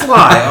truth,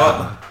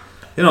 like,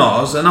 you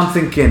know. And I'm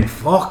thinking,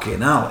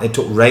 fucking hell, he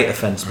took great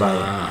offence by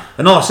it.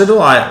 And all I said,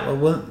 like,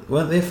 well,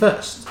 weren't they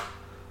first?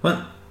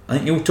 I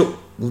think you took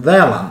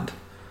their land.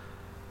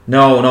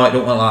 No, it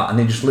don't want that. And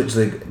he just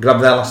literally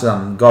grabbed their last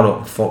hand and got up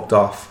and fucked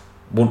off.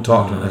 Wouldn't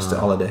talk to him the rest of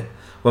the holiday.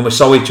 When we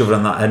saw each other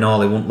and that, and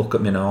all, he wouldn't look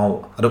at me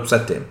no. I'd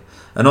upset him.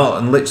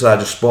 And literally I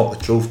just spoke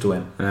the truth to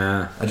him.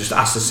 Yeah. I just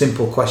asked a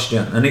simple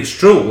question. And it's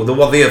true, they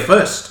were there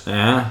first.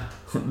 Yeah.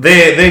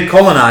 They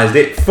colonised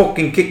it,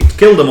 fucking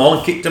killed them all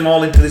and kicked them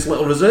all into this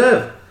little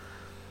reserve.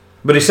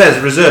 But he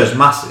says reserve's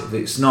massive,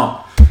 it's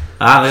not. They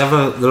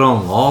have their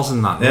own laws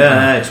and that.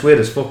 Yeah, it's weird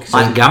as fuck.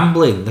 Like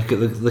gambling, they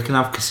can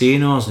have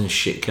casinos and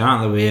shit,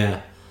 can't they?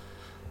 Where,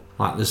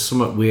 like, there's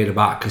something weird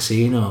about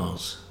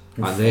casinos.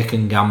 Like, they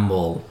can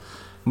gamble.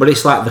 But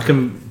it's like they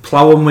can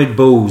plough them with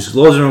booze.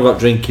 Loads of them have got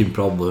drinking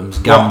problems.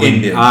 Gambling.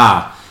 Indians?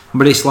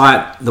 But it's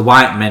like the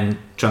white men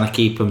trying to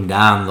keep them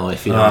down, though,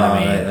 if you know what I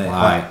mean.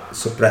 Right. Like,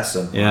 suppress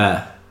them.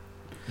 Yeah.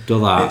 Do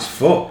that. It's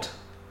fucked.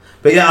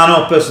 But yeah, I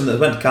know a person that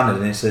went to Canada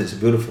and he said it's a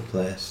beautiful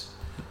place.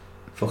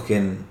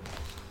 Fucking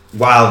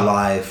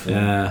wildlife.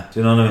 Yeah. Do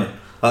you know what I mean?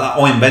 Like that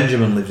Owen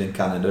Benjamin lives in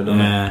Canada, doesn't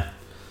he? Yeah.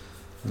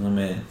 You know what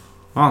I mean?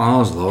 I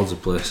know there's loads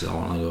of places I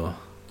want to go.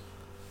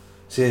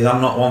 See,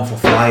 I'm not one for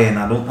flying.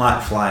 I don't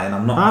like flying.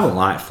 I don't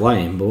like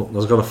flying, but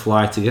there's got to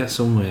fly to get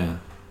somewhere.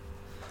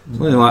 It's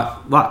only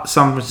like that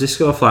San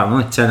Francisco flight,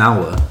 only 10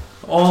 hours.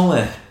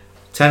 Only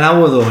 10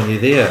 hours though when you're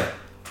there.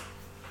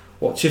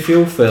 Watch a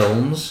few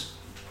films.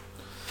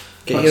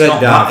 Get your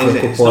head down for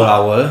a couple of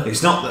hours.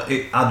 It's not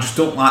that. I just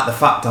don't like the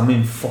fact I'm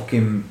in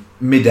fucking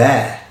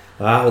mid-air.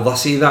 Well, I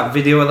see that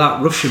video of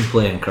that Russian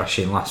plane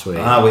crashing last week.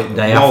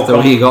 Day after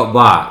he got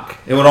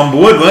back. He were on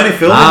board, weren't he,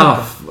 filming?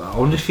 I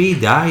wonder if he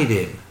died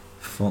in.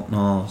 Fuck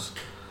knows.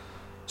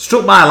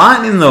 Struck by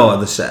lightning though,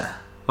 they said.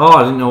 Oh,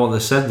 I didn't know what they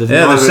said. They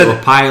didn't know if it was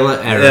a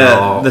pilot error.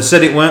 Yeah, they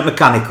said it weren't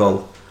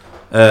mechanical.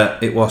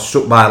 It was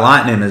struck by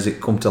lightning as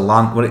it come to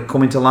land. Were it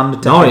coming to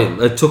land? No,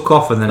 it took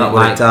off and then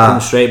it come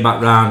straight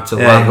back round to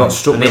land. It got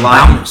struck by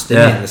lightning. Bounced,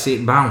 didn't it? They see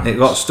it bounce. It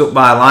got struck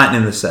by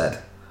lightning, they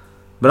said.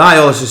 But I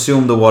always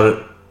assumed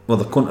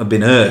they couldn't have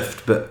been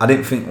earthed, but I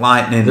didn't think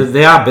lightning.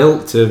 They are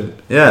built to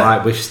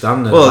like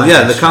withstand it. Well,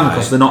 yeah, they can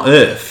because they're not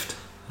earthed.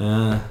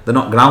 They're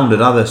not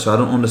grounded, are they? So I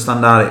don't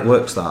understand how it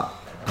works. That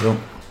I don't.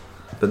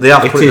 But they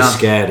have. It is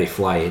scary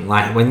flying.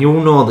 Like when you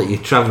know that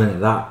you're travelling at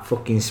that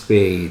fucking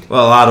speed.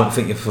 Well, I don't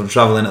think you're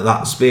travelling at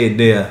that speed,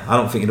 do you? I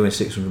don't think you're doing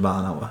 600 miles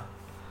an hour.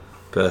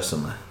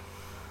 Personally,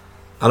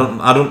 I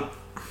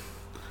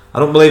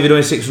don't believe you're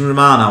doing 600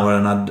 miles an hour,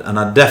 and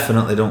I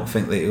definitely don't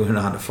think that you're going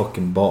to have a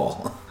fucking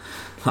ball.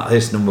 That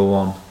is number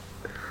one.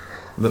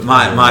 But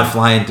my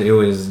flying to you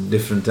is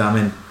different. I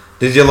mean,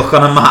 did you look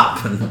on a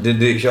map and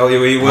did it show you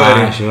where you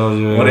were? It shows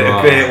you what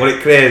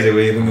it crazy? Were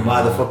you thinking,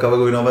 why the fuck are we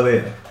going over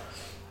there?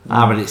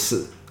 But it's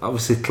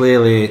obviously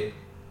clearly.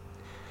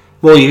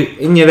 Well,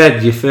 in your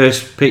head, you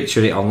first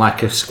picture it on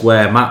like a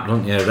square map,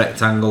 don't you? A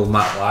rectangle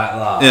map like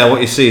that. Yeah,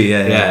 what you see,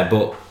 yeah.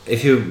 But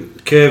if you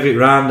curve it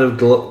round a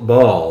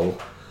ball,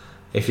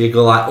 if you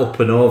go like up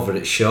and over,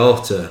 it's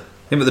shorter.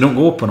 Yeah, but they don't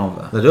go up and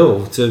over. They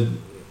do.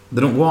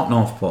 They don't go up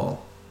North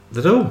Pole.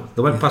 They do.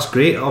 They went past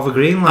over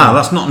Greenland.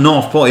 That's not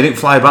North Pole. You didn't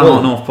fly back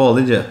on North Pole,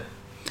 did you?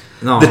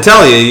 No. They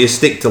tell you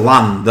stick to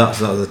land.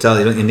 That's what they tell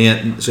you, don't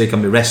you? So you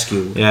can be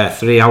rescued. Yeah,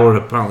 3 hour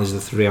apparently is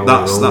the 3 hour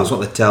That's rule. That's what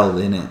they tell,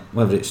 innit?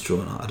 Whether it's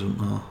true or not, I don't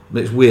know.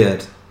 But it's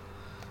weird.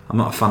 I'm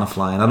not a fan of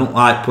flying. I don't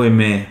like putting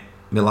my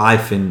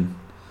life in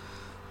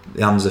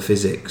the hands of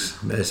physics,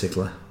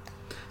 basically.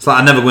 It's like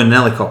I never go in an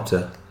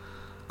helicopter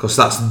because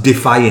that's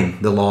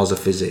defying the laws of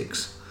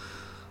physics.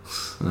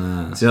 Do you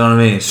know what I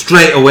mean?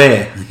 Straight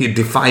away, you're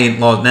defying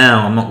laws.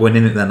 Now I'm not going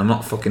in it. Then I'm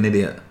not a fucking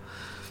idiot.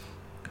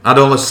 I'd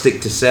always stick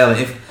to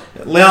sailing.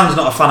 If Leon's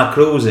not a fan of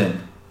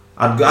cruising,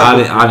 I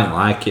didn't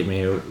like it.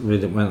 Me, we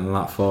went on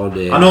that 4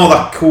 days. I know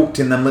that cooked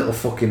in them little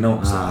fucking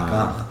notes.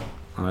 I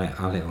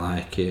didn't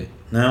like it.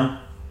 No.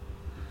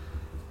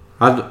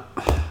 I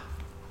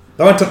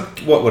went to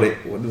what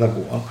did I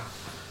go on?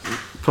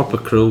 Proper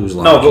cruise.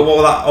 No, but what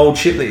was that old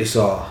ship that you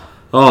saw?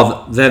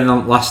 Oh, then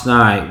last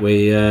night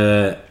we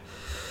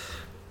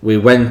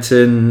went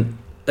in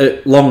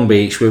at Long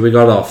Beach where we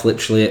got off.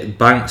 Literally at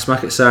bank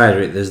smack at side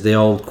of it. There's the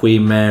old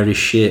Queen Mary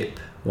ship,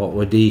 what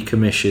were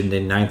decommissioned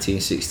in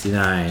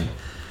 1969,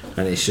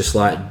 and it's just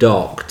like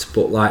docked,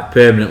 but like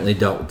permanently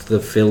docked. They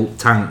filled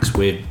tanks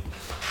with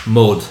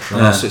mud,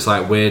 so it's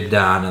like weighed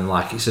down, and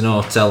like it's an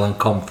hotel and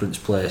conference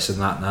place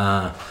and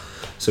that.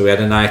 So we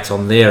had a night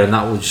on there, and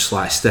that was just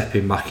like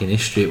stepping back in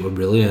history. It was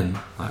brilliant,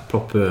 like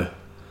proper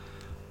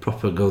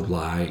good,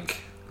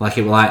 like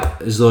it was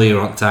like as though you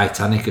were on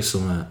Titanic or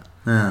something.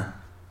 Yeah,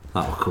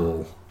 that was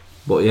cool.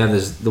 But yeah,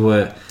 there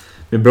were.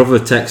 My brother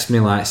texted me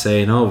like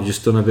saying, "Oh, we've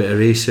just done a bit of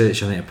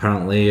research on it.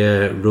 Apparently,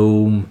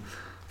 room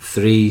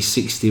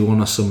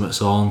 361 or something's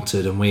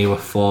haunted, and we were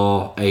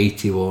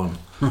 481.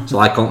 So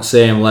like on the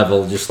same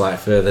level, just like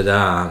further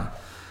down.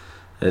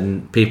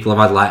 And people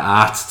have had like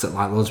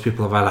loads of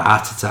people have had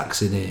heart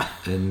attacks in it,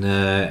 and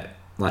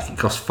like it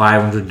costs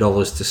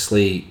 $500 to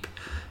sleep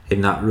in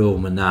that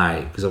room a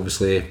night because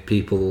obviously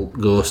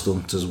ghost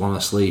hunters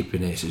want to sleep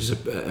in it. So it's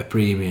a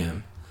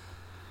premium."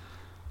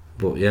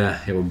 But yeah,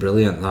 it was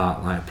brilliant.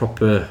 That like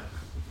proper,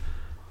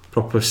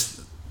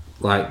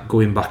 like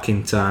going back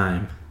in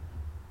time.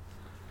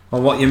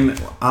 Well,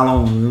 how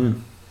long were you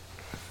doing?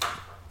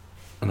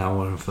 An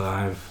hour and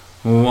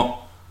 5.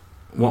 Well,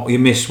 what you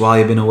missed while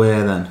you've been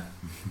away then?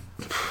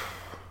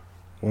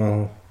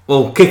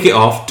 Well, kick it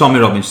off. Tommy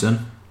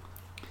Robinson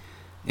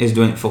is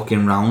doing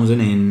fucking rounds,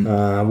 isn't he?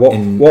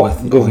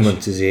 What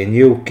government is he in?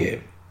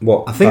 UKIP?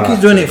 What? I think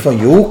he's doing it for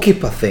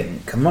UKIP. I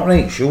think I'm not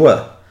really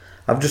sure.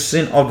 I've just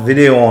seen odd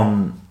video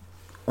on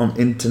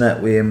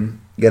internet with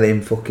him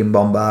getting fucking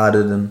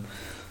bombarded and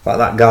like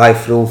that guy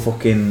threw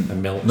fucking a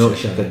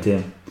milkshake at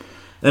him.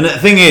 And the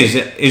thing is,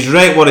 he's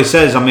right what he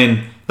says. I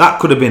mean, that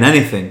could have been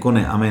anything,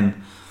 couldn't it? I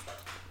mean,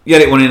 yeah,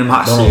 it won in a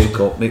McDonald's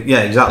Cup.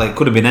 Yeah, exactly. It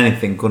could have been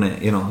anything, couldn't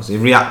it? You know, so he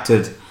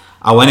reacted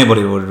how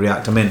anybody would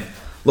react. I mean,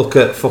 look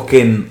at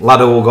fucking lad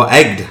who got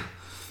egged.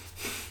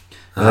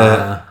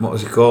 What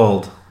was he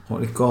called?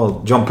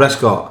 John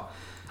Prescott.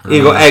 He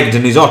got egged,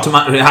 and his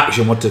automatic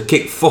reaction was to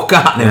kick fuck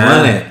at him,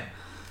 wasn't it?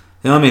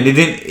 You know what I mean? He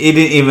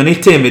didn't even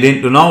hit him. He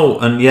didn't do no,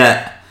 and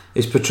yet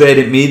he's portrayed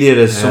in media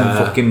as some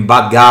fucking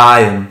bad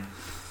guy, and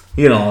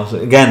you know,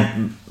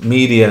 again,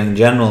 media in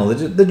general,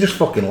 they're just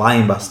fucking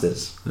lying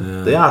bastards.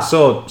 Yeah. They are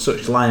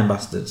such lying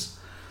bastards.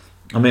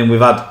 I mean,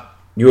 we've had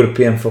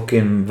European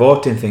fucking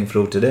voting thing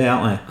through today,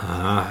 haven't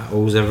we?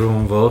 Who's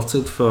everyone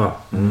voted for?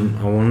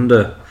 I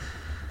wonder,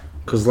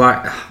 because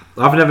like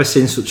I've never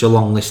seen such a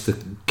long list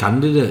of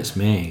candidates,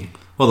 mate.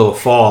 Well, there were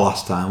 4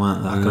 last time,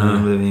 weren't there? I can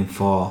remember there being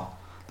 4.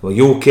 There were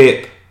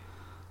UKIP,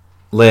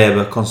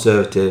 Labour,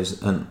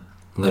 Conservatives, and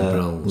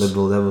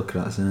Liberal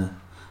Democrats. Yeah.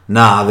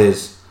 Now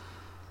there's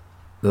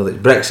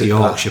Brexit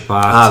Yorkshire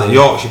Party. The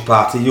Yorkshire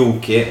Party,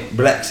 UKIP,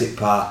 Brexit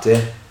Party,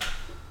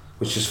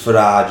 which is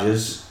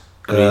Farage's.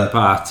 Green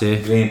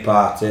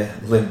Party,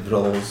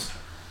 Liberals,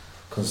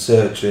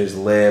 Conservatives,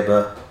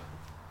 Labour.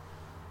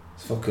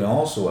 It's fucking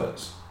all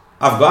sorts.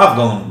 I've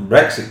gone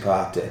Brexit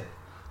Party.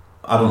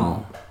 I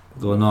don't.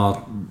 There was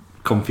no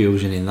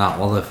confusion in that,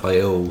 was there, for you?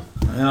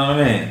 You know what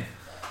I mean?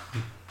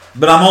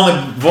 But I'm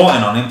only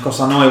voting on him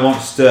because I know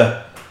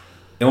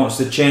he wants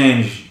to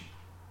change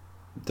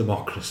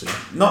democracy.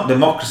 Not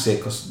democracy,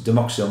 because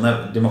democracy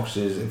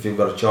is if you've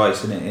got a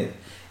choice, isn't it?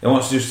 He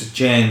wants just to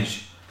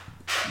change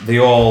the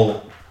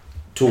all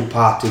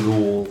 2-party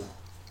rule.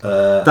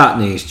 That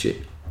needs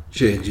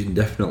changing,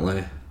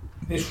 definitely.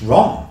 It's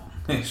wrong.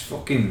 It's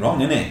fucking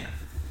wrong, isn't it?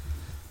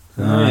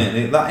 I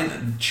mean, that ain't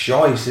a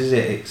choice, is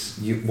it? It's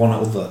one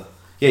or other.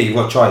 Yeah, you've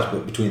got a choice,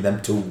 but between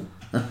them two.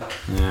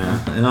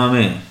 Yeah. You know what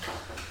I mean?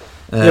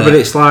 Yeah, but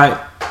it's like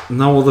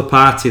no other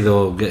party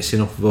though gets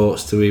enough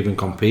votes to even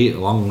compete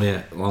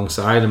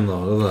alongside them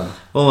though, do they?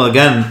 Well,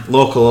 again,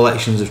 local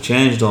elections have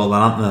changed all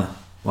that, haven't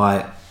they?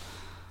 Like,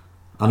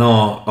 I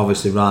know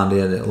obviously round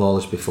here it'll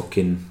always be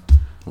fucking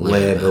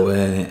Labour,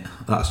 ain't it?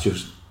 That's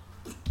just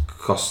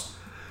because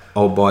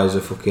old boys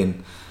are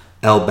fucking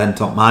hell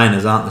bent on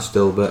miners, aren't they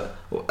still? But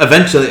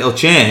eventually it'll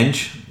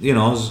change, you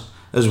know,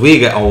 as we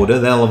get older,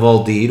 they'll have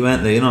all deed,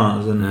 won't they, you know?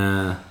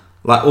 And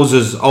like us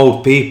as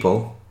old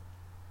people,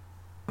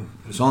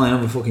 it's only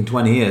another fucking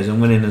 20 years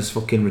and we're in as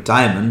fucking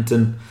retirement,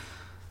 and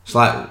it's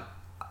like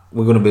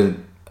we're going to be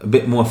a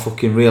bit more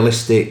fucking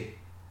realistic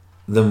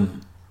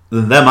than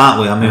them,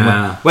 aren't we? I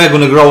mean, we're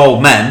going to grow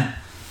old men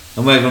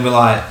and we're going to be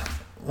like,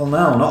 well,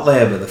 no, not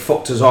Labour, they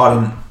fucked us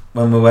hard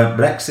when we went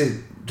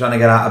Brexit, trying to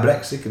get out of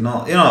Brexit and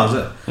all, you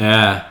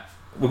know,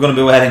 we're going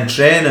to be wearing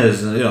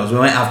trainers, and, you know, so we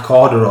might have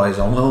corduroys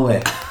on, will we?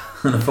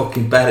 And a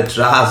fucking pair of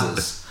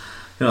trousers.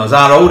 You know,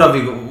 how old have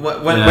you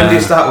got? When do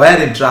you start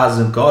wearing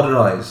trousers and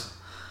corduroys?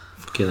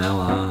 Fucking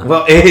hell,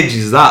 what age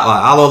is that?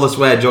 Like, I'll always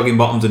wear jogging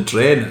bottoms and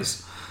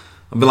trainers.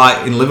 I'll be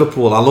like in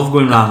Liverpool. I love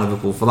going around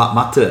Liverpool for that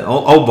matter.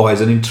 Old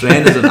boys are in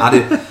trainers and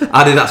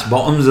Adidas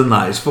bottoms and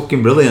that. It's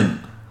fucking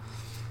brilliant.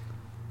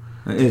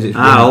 It is.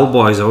 Old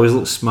boys always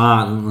look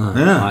smart, don't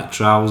they? Yeah. Like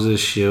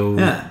trousers,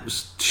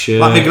 shoes, shirt.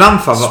 Like my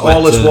grandfather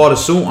always wore a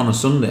suit on a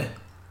Sunday.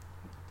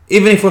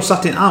 Even if we're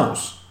sat in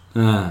house,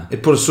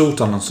 he'd put a suit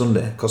on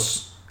Sunday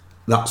because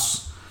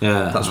that's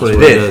what he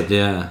did.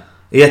 Yeah.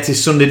 He had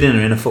his Sunday dinner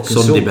in a fucking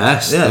Sunday suit.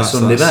 best. Yeah,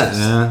 Sunday best.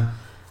 Yeah.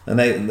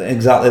 And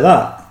exactly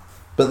that.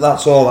 But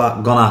that's all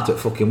that gone out at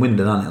fucking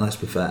window, hasn't it? Let's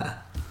be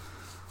fair.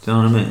 Do you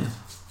know what I mean?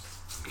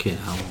 Fucking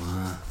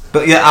hell,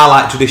 But yeah, I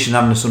like tradition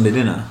having a Sunday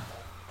dinner.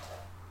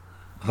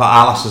 Like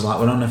our lass is like,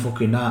 we're on a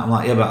fucking night. I'm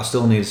like, yeah, but I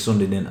still need a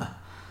Sunday dinner.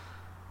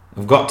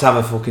 I've got to have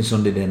a fucking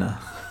Sunday dinner.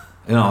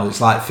 You know,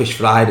 it's like fish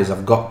Fridays.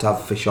 I've got to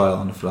have fish oil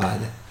on a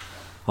Friday.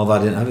 Although I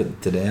didn't have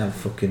it today.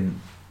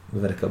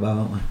 We've had a kebab,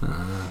 haven't we?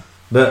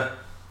 But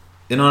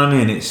You know what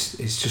I mean? It's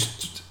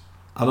just,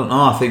 I don't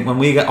know. I think when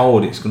we get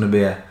old, it's going to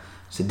be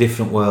it's a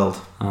different world.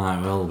 Oh,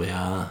 it will be.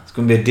 It's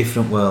going to be a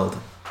different world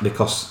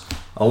because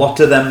a lot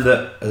of them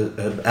that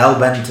are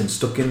hell-bent and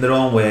stuck in their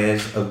own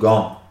ways are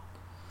gone.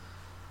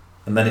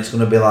 And then it's going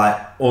to be like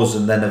us,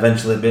 and then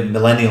eventually it'll be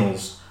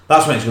millennials.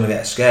 That's when it's going to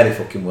get a scary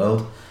fucking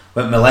world.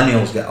 When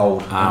millennials get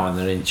old. When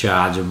they're in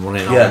charge and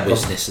running all the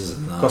businesses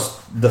and that.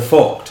 Because they're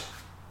fucked.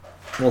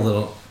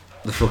 Well,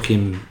 they're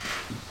fucking...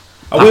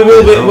 And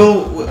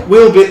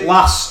we'll be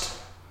last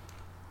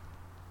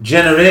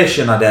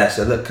generation, I dare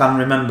say, that can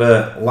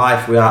remember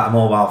life without a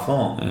mobile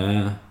phone.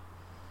 Yeah.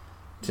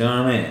 Do you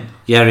know what I mean?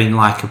 Yeah, in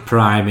like a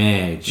prime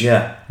age.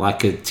 Yeah.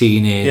 Like a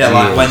teenage Yeah,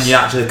 like years. when you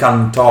actually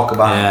can talk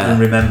about it and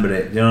remember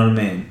it. Do you know what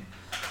I mean?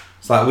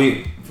 It's like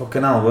we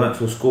went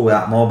through school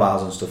without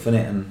mobiles and stuff,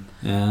 innit? And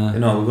yeah. you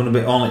know, we're going to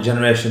be only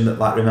generation that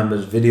like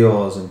remembers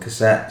videos and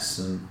cassettes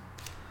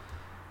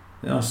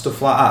and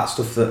stuff like that.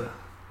 Stuff that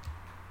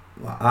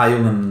like our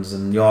young'uns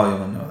and your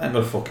young'un, they ain't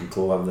got a fucking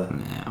clue, have they?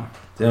 Yeah.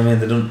 Do you know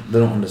what I mean? They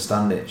don't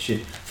understand it.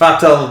 Shit. If I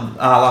tell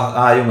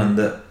our young'un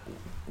that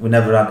we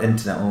never had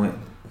internet when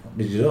what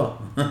did you do?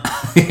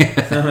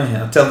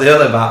 I tell the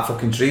other about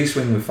fucking tree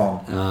swing we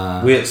found.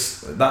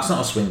 That's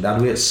not a swing,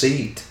 Dad. We had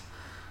seat.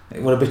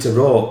 It was a bit of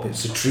rope.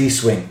 It's a tree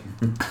swing.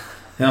 You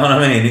know what I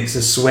mean? It's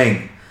a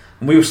swing.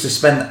 And we used to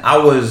spend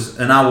hours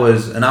and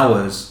hours and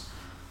hours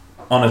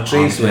on a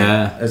tree swing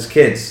as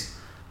kids.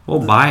 Well,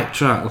 bike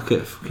track. Look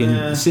at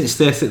fucking since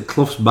they're at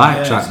Clough's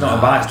bike track. It's not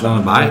a bike track. It's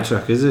not a bike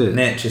track, is it?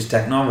 Nature's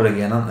taken over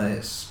again, aren't they?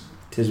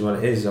 It is what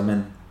it is. I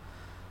mean,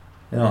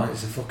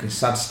 it's a fucking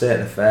sad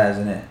state of affairs,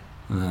 isn't it?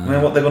 I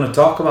mean, what they're going to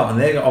talk about when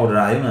they get older,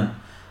 man.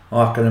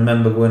 I can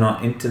remember going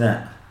on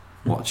internet,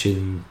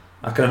 watching.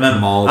 I can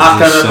remember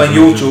when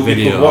YouTube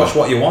video. You could watch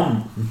what you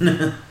want. Do you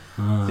know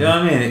what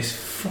I mean? It's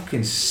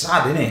fucking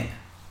sad, isn't it?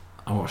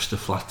 I watched the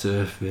Flat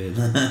Earth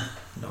video.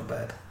 Not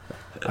bad.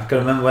 I can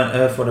remember when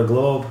Earth was a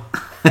globe.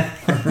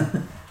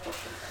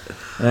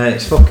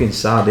 It's fucking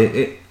sad.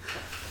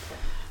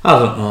 I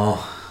don't know.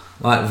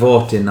 Like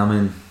voting, I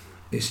mean,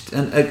 we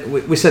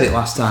said it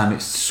last time.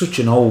 It's such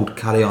an old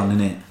carry on,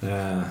 isn't it?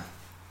 Yeah.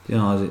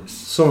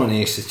 Something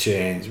needs to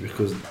change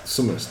because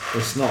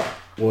it's not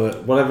work.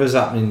 Whatever's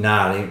happening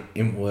now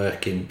ain't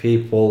working.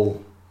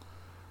 People,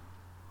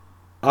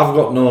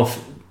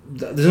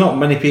 there's not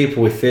many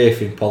people with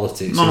faith in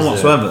politics. None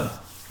whatsoever.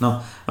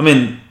 No, I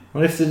mean,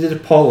 what if they did a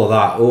poll of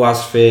that? Who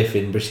has faith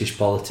in British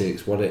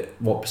politics?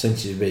 What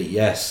percentage would be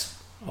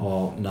yes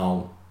or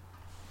no?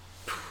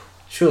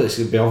 Surely it's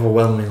going to be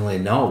overwhelmingly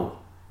no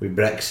with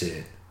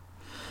Brexit.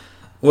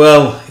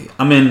 Well,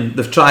 I mean,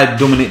 they've tried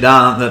dumbing it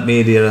down, haven't they,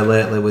 media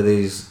lately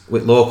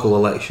with local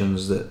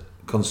elections that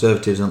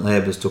Conservatives and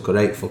Labour's took a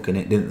rate fucking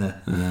it, didn't they?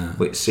 Yeah.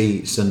 With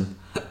seats and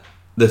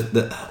they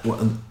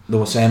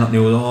were saying up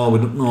news, we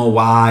don't know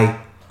why.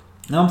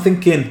 And I'm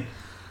thinking,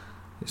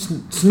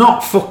 it's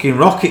not fucking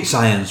rocket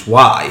science.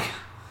 Why?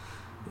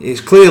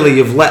 It's clearly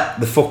you've let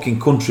the fucking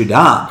country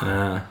down.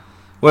 Yeah.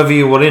 Whether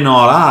you were in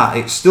or out,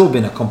 it's still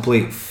been a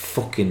complete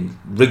fucking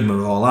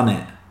rigmarole, hasn't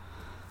it?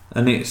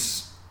 And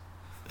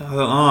I don't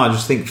know, I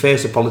just think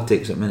face of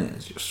politics at the minute,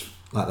 it's just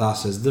like that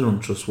says, they're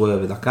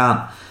untrustworthy. I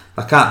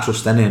can't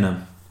trust any of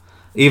them.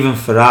 Even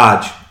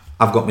Farage,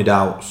 I've got my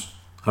doubts.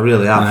 I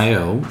really have. I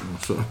hope.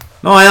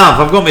 No, I have.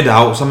 I've got my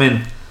doubts. I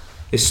mean,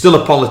 it's still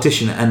a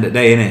politician at the end of the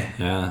day, isn't it?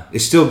 Yeah.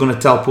 He's still going to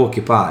tell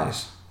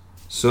porcupines.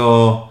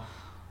 So,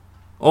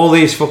 all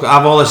these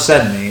I've always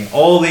said,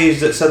 all these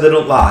that said they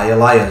don't lie are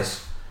liars.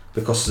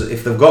 Because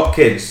if they've got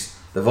kids,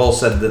 they've all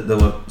said that there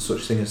were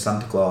such thing as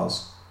Santa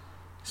Claus.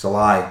 It's a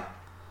lie.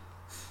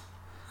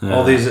 Yeah.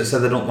 All these that said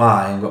they don't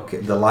lie and got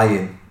kids, they're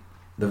lying.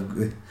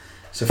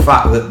 It's a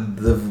fact that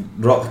they've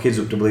brought the kids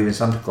up to believe in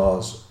Santa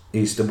Claus,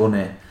 Easter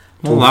Bunny.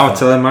 Well, now I'm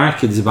telling my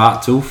kids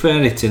about Tooth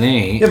Fairy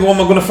tonight. Yeah, but what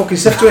am I going to fucking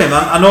say to him?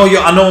 I know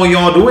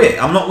you're doing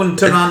it. I'm not going to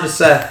turn around and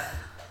say,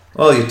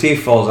 well, your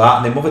teeth falls out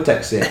and their mother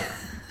texts you.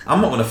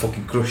 I'm not going to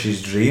fucking crush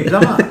his dreams,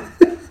 am I?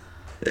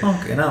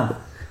 Okay, now.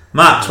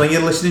 Max, when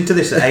you're listening to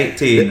this at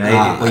 18,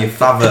 mate, or your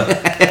father,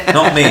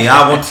 not me,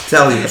 I want to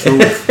tell you the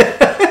truth.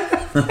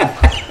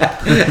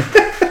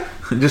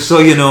 Just so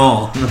you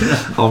know.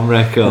 On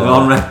record.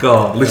 On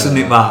record. Listen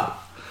it back.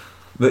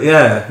 But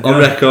yeah. On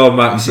record,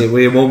 Max, it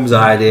was your mum's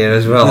idea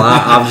as well.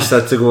 I've just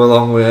had to go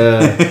along with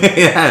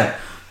her.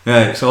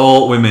 Yeah, it's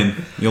all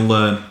women. You'll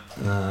learn.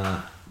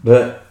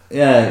 But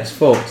yeah, it's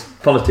fucked.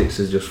 Politics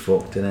is just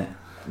fucked, innit?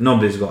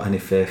 Nobody's got any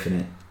faith in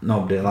it.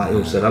 Nobody, like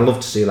you said. I'd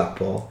love to see that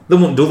poll. They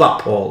wouldn't do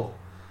that poll.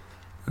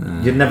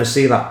 You'd never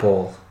see that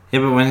poll. Yeah,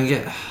 but when you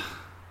get...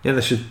 Yeah,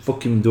 they should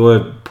fucking do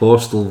a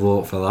postal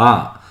vote for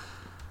that.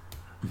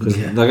 Because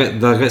they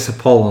get a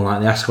poll and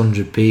like they ask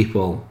 100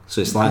 people, so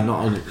it's like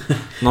not a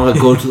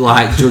good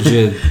like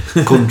judging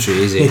country,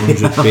 is it?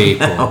 100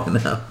 people.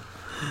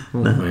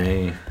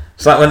 No.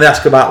 It's like when they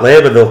ask about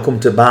Labour, they'll come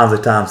to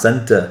Barnsley Town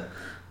Centre.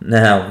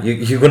 Now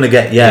you're going to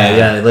get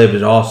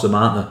Labour's awesome,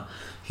 aren't they?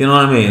 You know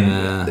what I mean?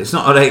 Yeah. It's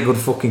not a very good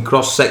fucking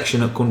cross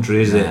section of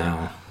country, is it?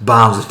 No.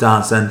 Barnsley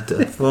Town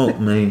Centre. Fuck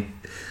me.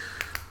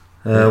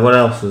 What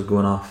else was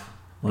going off?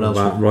 What else?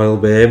 About Royal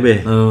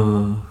Baby.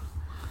 Oh.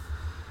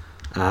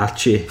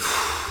 Archie.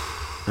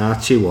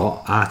 Archie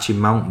what? Archie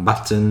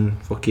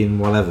Mountbatten fucking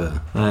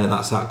whatever. Right,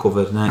 that's that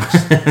covered next.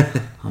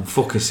 I'm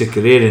fucking sick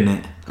of hearing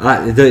it.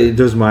 It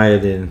does my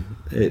head in.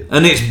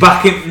 And it's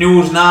back in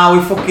news now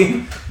with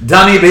fucking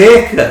Danny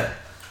Baker.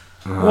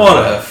 What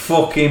a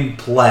fucking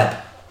pleb.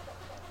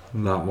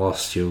 That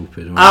was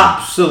stupid. Wasn't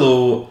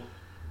Absolute.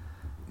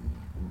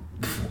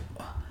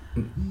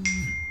 it?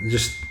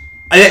 Just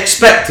I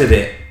expected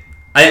it.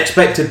 I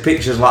expected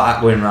pictures like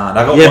that going round.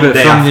 I got yeah, one but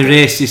day from after. the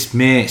racist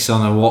mates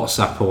on a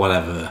WhatsApp or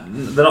whatever.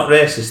 They're not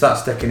racist.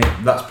 That's taking it.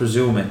 That's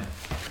presuming.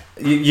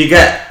 You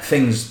get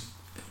things.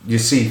 You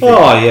see things.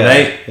 Oh, yeah,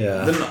 Right?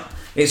 yeah. They're not,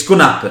 it's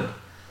gonna happen.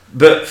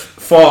 But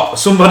for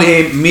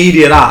somebody in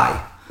media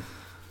eye,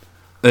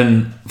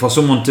 and for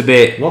someone to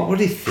be, What were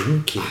he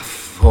thinking?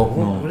 fuck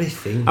no. What were he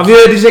thinking? Have you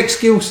heard his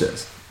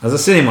excuses? As I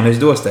seen him on his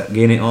doorstep,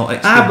 getting it all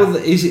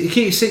But he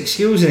keeps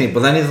excusing it, but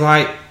then he's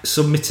like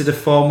submitted a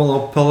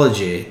formal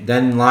apology,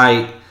 then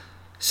like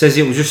says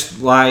it was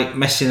just like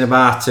messing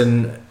about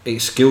and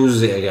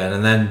excuses it again,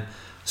 and then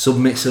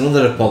submits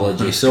another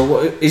apology. So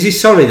what, is he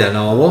sorry then,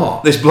 or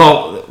what? This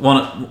bloke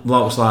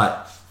was like,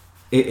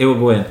 he was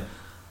going,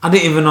 I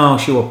didn't even know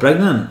she was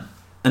pregnant.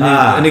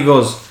 And he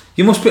goes,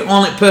 you must be the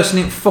only person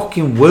in the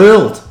fucking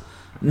world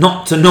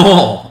not to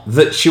know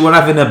that she were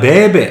having a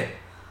baby.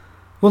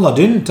 Well, I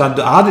didn't.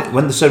 I didn't.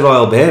 When they said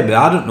Royal Baby,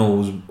 I don't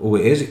know who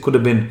it is. It could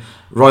have been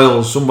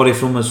Royal somebody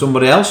from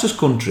somebody else's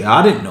country.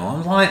 I didn't know.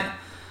 I'm like,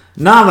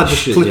 now they're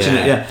just clutching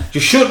it. Yeah,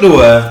 just shut to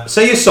her,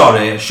 say you're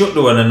sorry, shut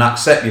to her, and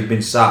accept you've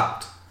been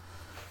sacked.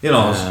 You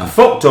know, I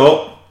fucked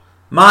up,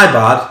 my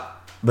bad,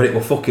 but it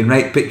was fucking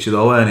right picture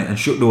though, weren't it? And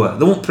shut to her.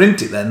 They won't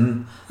print it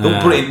then. They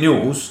won't put it in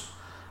news.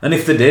 And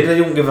if they did, they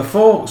wouldn't give a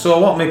fuck. So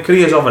what? My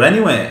career's over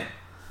anyway.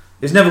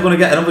 He's never going to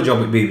get another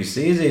job at BBC,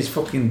 is he? He's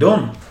fucking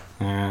done.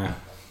 Yeah.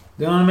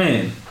 Do you know what I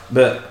mean?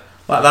 But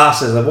like that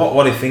says, like,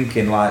 what are he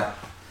thinking? Like,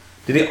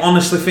 did he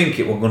honestly think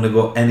it was going to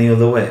go any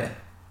other way?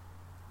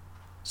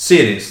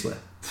 Seriously?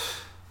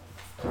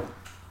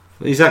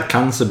 He's had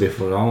cancer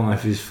before. I don't know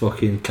if his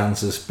fucking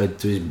cancer spread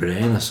to his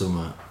brain or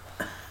something.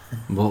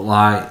 But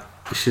like,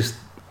 it's just,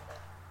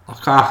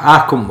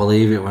 I couldn't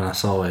believe it when I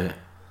saw it.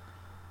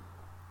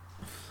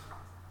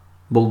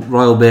 But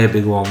Royal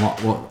Baby, go on.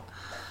 What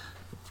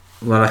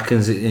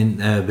reckons it in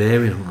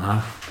baby? Don't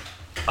know.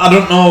 I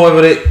don't know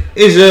whether it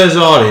is hers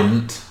or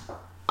isn't.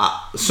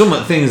 Some of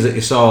the things that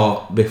you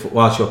saw before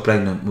while she was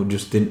pregnant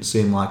just didn't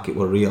seem like it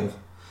were real.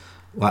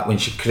 Like when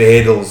she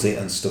cradles it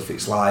and stuff,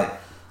 it's like,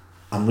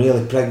 I'm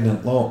really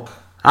pregnant, look.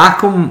 How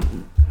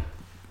come,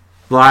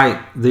 like,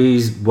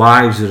 these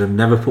wives that have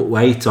never put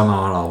weight on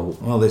or all,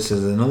 Well, this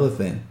is another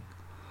thing.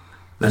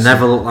 they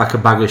never look like a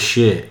bag of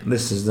shit?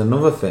 This is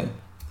another thing.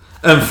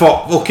 And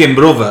for fucking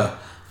brother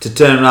to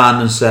turn around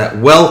and say,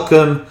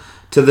 welcome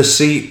to the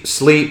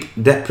Sleep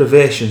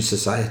Deprivation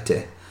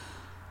Society.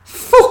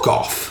 Fuck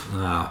off.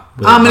 No,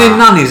 How many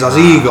nannies has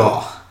he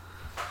got?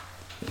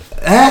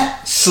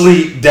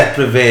 Sleep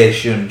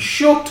deprivation.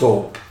 Shut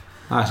up.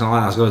 It's not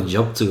like I've got a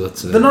job to go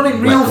to. They're not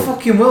in real Wake up.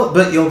 fucking world.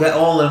 But you'll get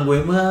all them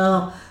going,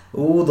 well, they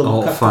look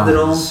All after their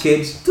own fans.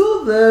 kids.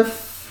 Do the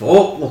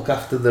fuck look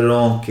after their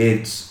own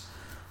kids?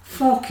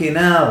 Fucking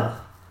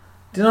hell.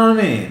 Do you know what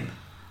I mean?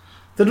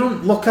 They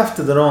don't look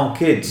after their own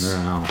kids.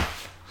 No.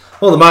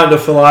 Well, they might do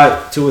for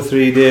like 2 or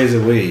 3 days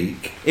a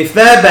week. If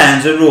their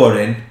bands are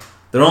roaring,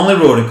 they're only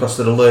roaring because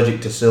they're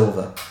allergic to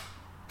silver.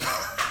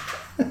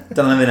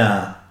 Telling me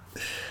now.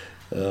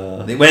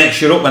 It won't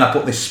shut up when I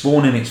put this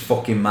spoon in its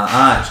fucking my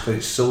eyes because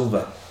it's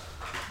silver.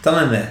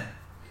 Telling me.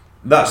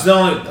 That's the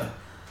only.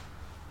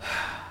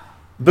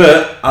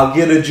 But I'll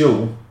give her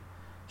due.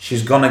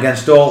 She's gone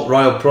against all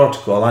royal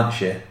protocol, hasn't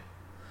she?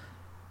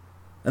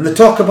 And they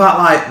talk about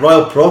like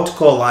royal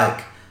protocol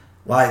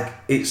like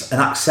it's an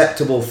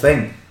acceptable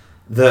thing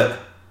that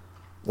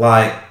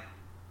like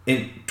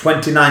in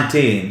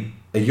 2019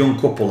 a young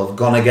couple have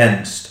gone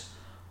against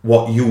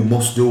what you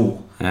must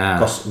do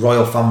because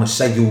royal families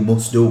say you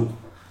must do.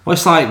 Well,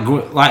 it's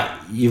like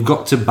you've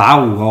got to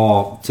bow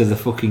or to the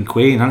fucking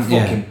Queen, haven't you?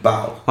 Fucking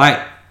bow. Like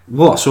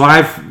what? So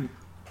I've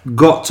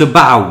got to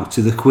bow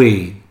to the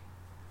Queen?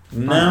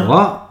 No.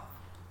 What?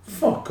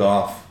 Fuck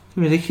off.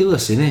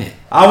 Ridiculous, isn't it?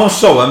 I once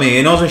saw her,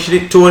 you know, when she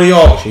did tour of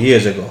Yorkshire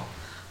years ago,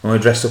 when we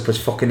dressed up as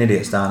fucking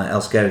idiots down at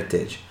Elsk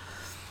Heritage.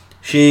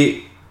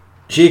 She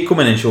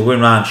come in and she was going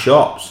round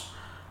shops.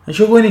 And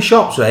she was going in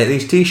shops, right,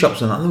 these tea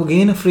shops and that, they were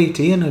getting a free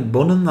tea and a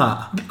bun and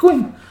that. I'd be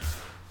going,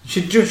 she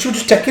was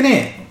just taking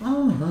it.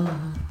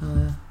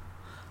 I'd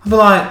be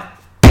like,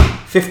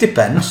 50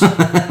 pence.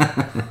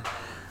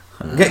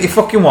 Get your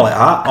fucking wallet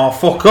out or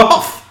fuck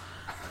off.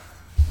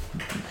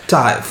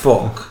 Tight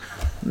fuck.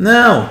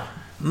 No,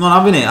 I'm not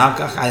having it. I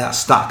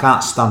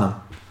can't stand them.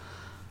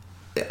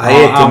 I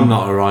hate I'm them.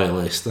 not a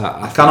royalist.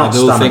 I cannot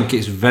do stand think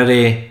it's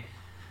very.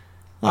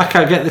 Like,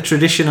 I get the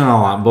tradition and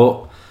all that,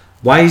 but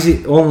why is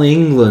it only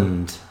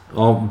England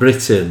or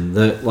Britain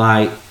that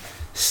like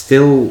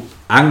still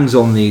hangs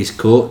on these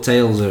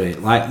coattails of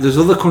it? Like, there's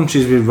other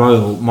countries with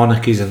royal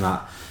monarchies and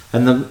that,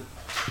 and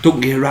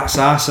don't give a rat's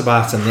arse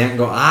about them. They ain't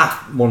got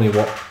half money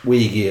what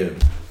we give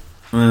them.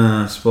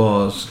 I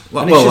suppose.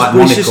 And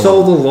it's just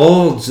all the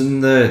lords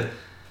and the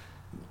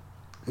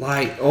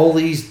all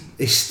these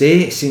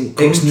estates in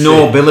country. It's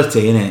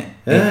nobility, innit?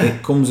 Yeah.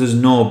 It comes as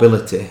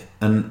nobility,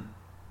 and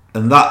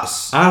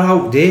that's how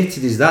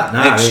outdated is that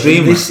now?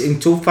 Extremely. In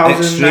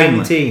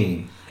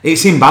 2019.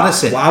 It's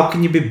embarrassing. Well, how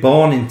can you be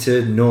born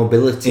into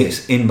nobility?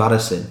 It's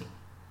embarrassing.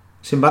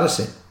 It's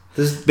embarrassing.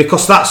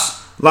 Because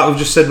that's, like we've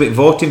just said with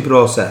voting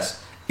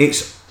process,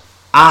 it's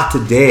out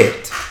of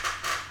date.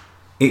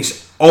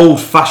 It's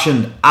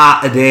old-fashioned,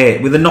 out of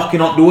date. With the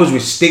knocking on doors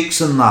with sticks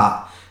and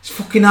that. It's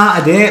fucking out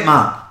of date,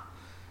 man.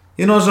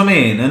 You know what I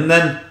mean? And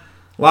then,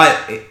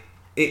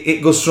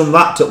 it goes from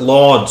that to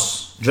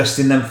lords dressed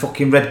in them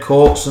fucking red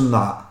coats and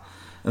that.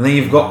 And then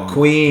you've got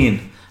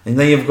Queen. And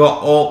then you've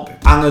got all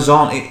hangers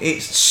on.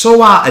 It's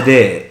so out of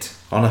date.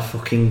 On a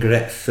fucking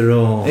great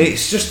throne.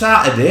 It's just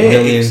out of date.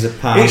 Millions of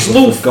pounds.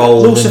 It's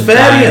gold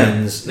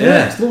Luciferian.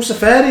 Yeah, it's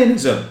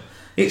Luciferianism.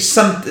 It's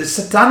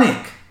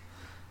satanic.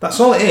 That's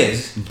all it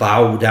is.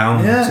 Bow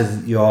down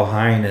to your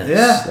highness.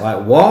 Yeah.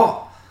 Like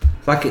what?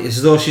 Like it's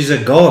as though she's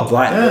a god.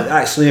 Like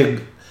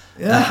actually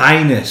a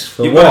highness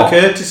for You've what? got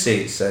a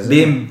courtesy, it says.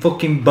 Being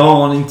fucking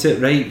born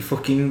into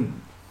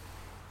fucking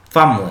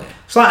family.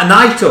 It's like a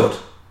knighthood,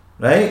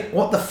 right?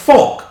 What the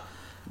fuck?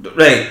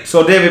 Right.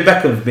 So David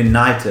Beckham's been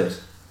knighted,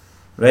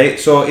 right?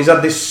 So he's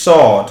had this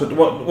sword.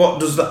 What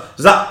does that?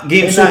 Does that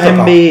give him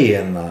superpowers? NBA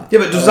and that. Yeah,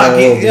 but does that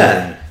give?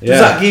 Yeah. Does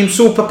that give him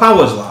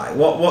superpowers? Like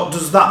what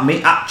does that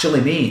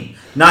actually mean?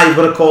 Now you've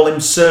got to call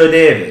him Sir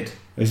David.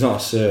 He's not a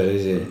sir,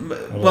 is he?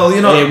 Well,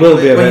 you know, it will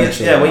be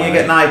eventually. when you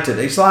get knighted,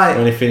 it's like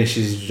when he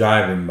finishes his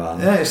driving ban.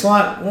 Yeah, it's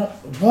like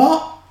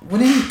what?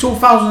 We're in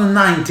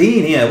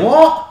 2019 here.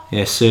 What?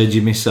 Yeah, Sir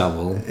Jimmy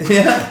Savile.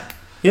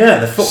 Yeah,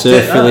 the fuck.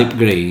 Sir Philip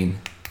Green.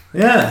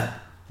 Yeah,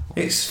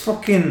 it's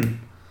fucking,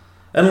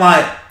 and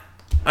like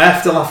I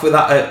have to laugh with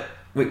that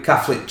with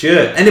Catholic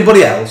Church.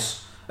 Anybody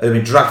else would have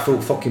been dragged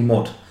through fucking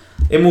mud.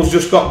 Him was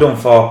just got done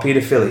for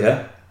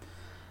paedophilia,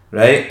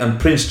 right? And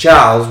Prince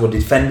Charles were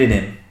defending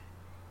him.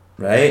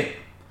 Right,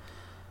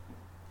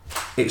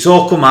 it's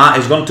all come out.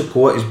 He's gone to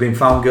court. He's been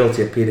found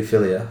guilty of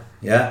paedophilia.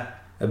 Yeah,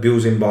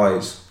 abusing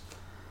boys.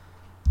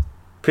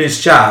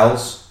 Prince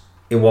Charles,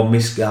 he was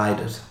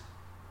misguided.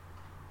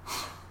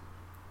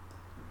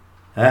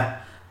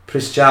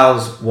 Prince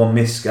Charles was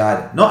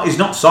misguided. He's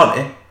not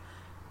sorry.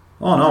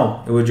 Oh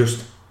no, he was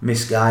just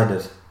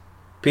misguided.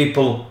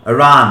 People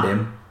around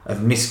him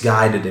have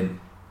misguided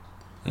him.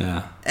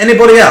 Yeah.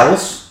 Anybody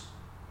else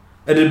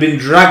would have been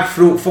dragged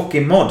through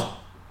fucking mud.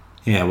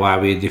 Yeah, why are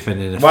we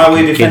defending a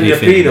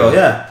pedo?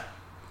 Yeah.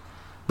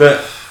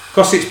 But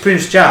because it's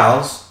Prince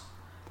Charles,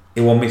 he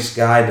was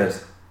misguided.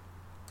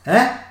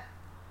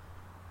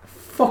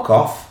 Fuck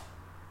off.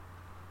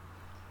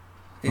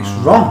 It's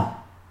wrong.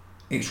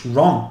 It's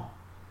wrong.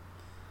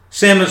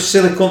 Same as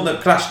silly cunt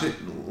that crashed the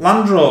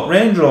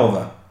Range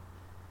Rover.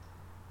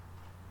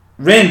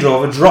 Range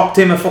Rover dropped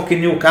him a fucking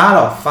new car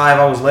off 5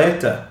 hours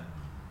later.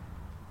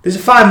 There's a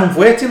 5-month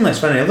waiting list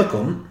for any other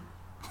cunt.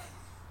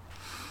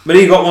 But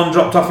he got one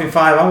dropped off in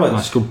 5 hours.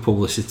 That's good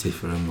publicity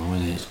for him though,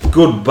 isn't it?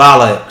 Good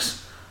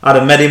bollocks. I'd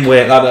have made him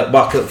wait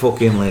back at the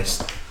fucking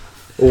list.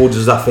 Who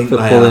does that think for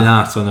they pulling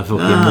are? out on a fucking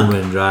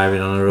woman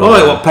driving on a road. Oh,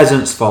 it was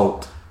peasants'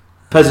 fault.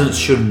 Peasants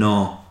should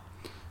know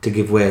to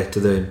give way to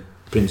the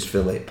Prince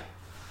Philip.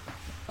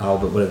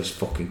 Albert, whatever it's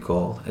fucking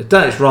called.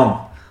 It's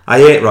wrong. I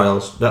hate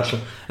royals.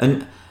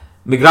 And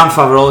my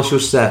grandfather always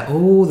used to say,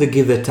 oh, they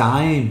give the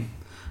time.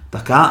 They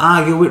can't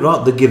argue with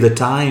what they give the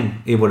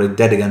time. He would have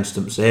dead against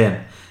them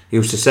saying. He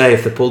used to say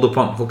if they pulled up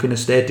on fucking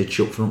estate, he'd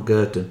shut front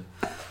curtain.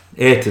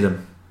 Hated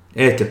them.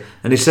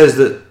 And he says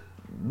that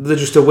they're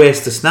just a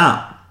waste of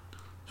snap.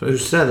 So he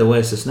used to say they're a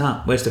waste of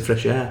snap, waste of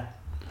fresh air.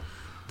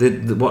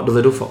 What do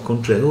they do for the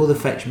country? Oh, they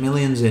fetch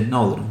millions in.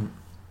 No, they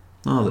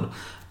don't.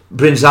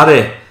 Prince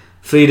Harry,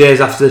 3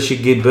 days after she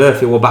gave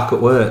birth, he was back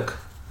at work.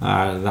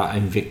 That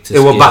Invictus.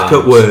 He was back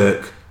at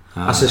work.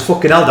 I says,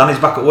 fucking hell, Dan, he's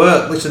back at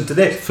work. Listen to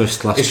this.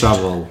 First class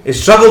travel.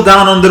 He's travelled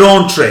down on their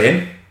own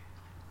train,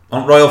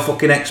 on Royal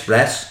fucking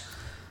Express.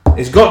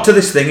 He's got to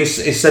this thing,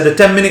 he's said a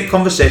 10-minute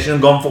conversation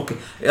and gone fucking...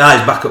 he's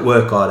back at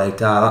work, alright.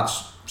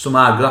 That's some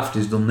hard graft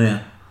he's done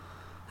there.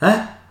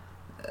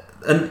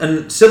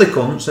 And silly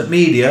cunts at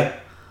media...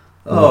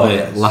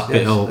 Yes, lap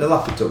it up. They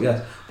lap it up,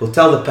 yes. We'll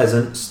tell the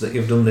peasants that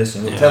you've done this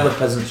and we'll tell the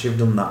peasants you've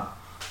done that.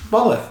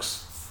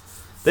 Bollocks.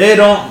 They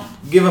don't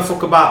give a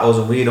fuck about us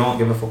and we don't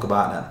give a fuck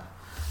about them.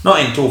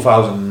 Not in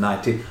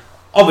 2019.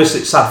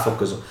 Obviously it's sad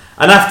fuckers.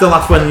 And I have to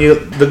laugh when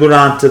they go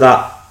round to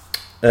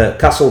that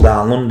castle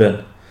down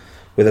London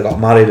where they got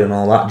married and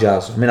all that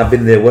jazz. I mean, I've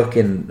been there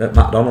working at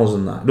McDonald's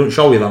and that. Don't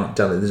show you that on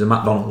telly. There's a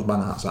McDonald's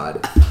banner outside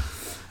it.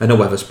 And a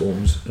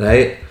Weatherspoons,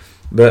 right?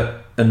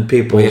 And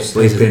people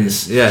sleeping,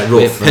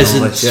 rough.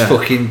 Peasants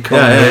fucking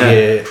come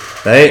here.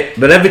 Right?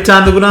 But every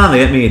time they go down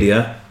there at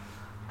media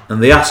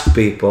and they ask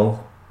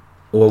people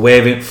who are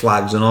waving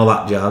flags and all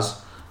that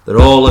jazz, they're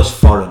all as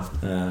foreign.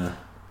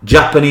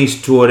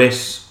 Japanese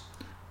tourists,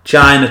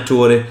 China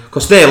tourists,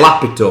 because they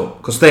lap it up,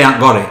 because they ain't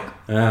got it.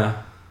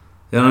 Yeah.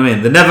 You know what I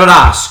mean? They never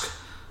ask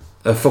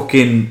a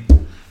fucking...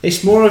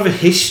 It's more of a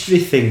history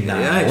thing now,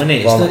 Yeah, isn't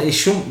it? well- It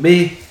shouldn't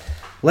be.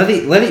 Let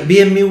it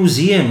be a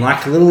museum,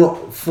 like a little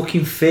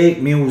fucking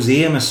fake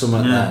museum or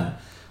something. Yeah. Then, you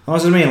know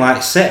what I mean?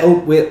 Like set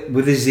up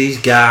with these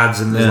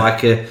guards, and there's Yeah.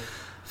 like a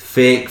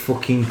fake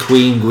fucking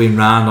queen going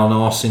round on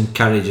horse and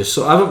carriages.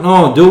 So I don't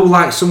know. Do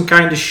like some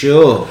kind of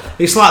show,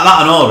 It's like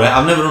that and all, right?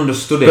 I've never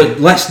understood it. but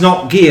let's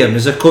not give them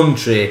as a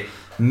country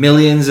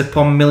millions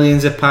upon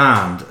millions of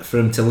pounds for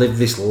them to live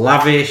this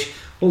lavish.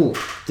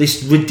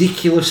 This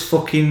ridiculous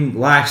fucking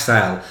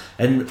lifestyle,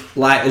 and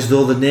like as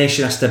though the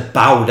nation has to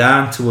bow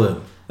down to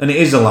them. And it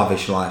is a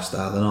lavish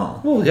lifestyle and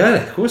all. Well, yeah,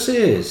 of course it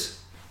is.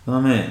 You know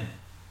what I mean?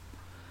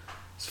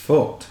 It's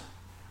fucked.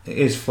 It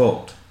is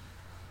fucked.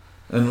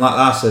 And like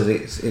I said,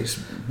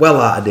 it's well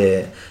out of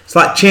date. It's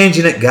like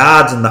changing at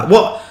guards and that.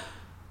 What?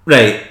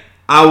 Right,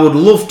 I would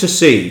love to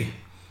see,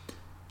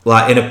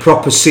 like in a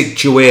proper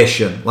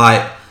situation,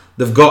 like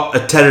they've got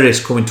a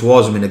terrorist coming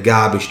towards them in a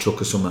garbage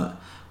truck or something,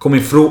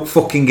 coming through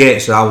fucking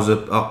gates of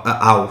a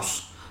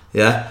house.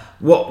 Yeah?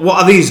 What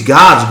are these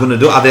guards going to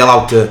do? Are they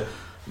allowed to...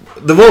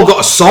 They've all got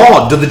a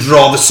sword. Do they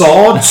draw the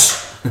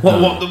swords? what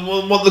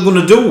are they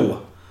going to do?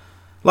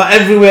 Like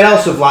everywhere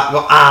else have like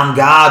got armed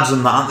guards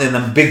and that, aren't they? And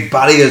them big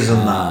barriers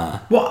and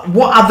that. What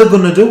are they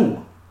going to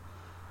do?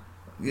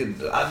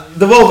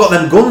 They've all got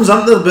them guns,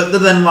 haven't they? But they're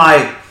then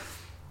like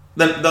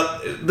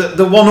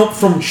the one up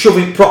from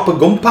shoving proper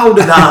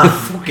gunpowder down a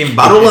fucking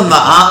barrel and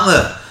that, aren't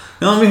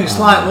they? You know what I mean? It's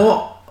like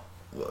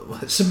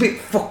what? It's a bit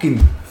fucking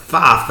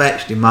far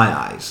fetched in my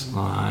eyes.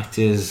 It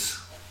is.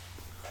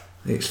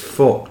 It's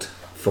fucked.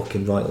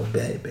 Fucking royal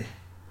baby.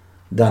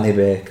 Danny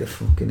Baker,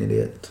 fucking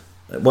idiot.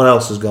 What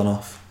else has gone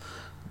off?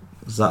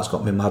 'Cause that's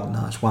got me mad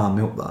now. It's wound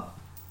me up that.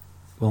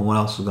 Well, what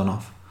else has gone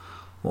off?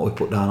 What we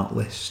put down on the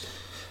list?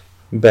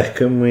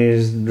 Beckham with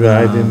his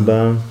driving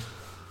ban.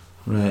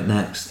 Right,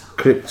 next.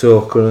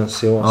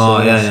 Cryptocurrency. What's Oh,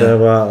 to yeah, say yeah.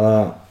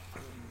 about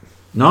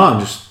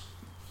No,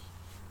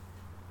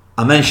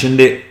 I mentioned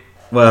it.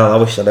 Well, I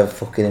wish I'd have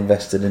fucking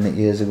invested in it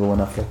years ago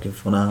when I fucking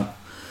fun out.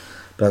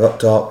 But I got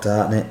talked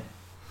out in it.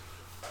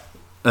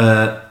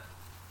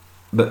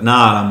 But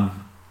now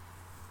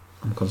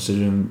I'm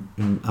considering.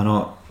 I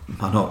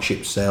know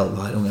ships sail.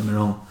 Like, don't get me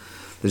wrong.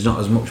 There's not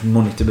as much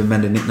money to be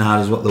made in it now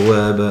as what there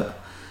were. But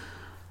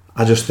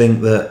I just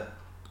think that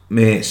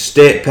my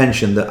state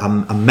pension that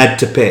I'm meant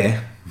to pay,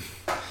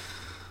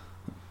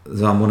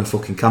 that I'm gonna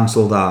fucking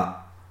cancel that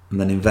and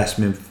then invest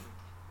me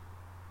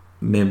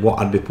what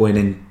I'd be putting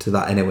into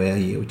that anyway a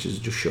year, which is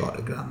just short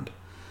of £1,000.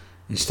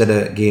 Instead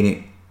of getting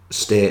it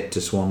state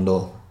to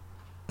swindle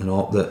and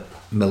hope that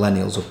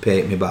millennials will pay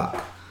it me back,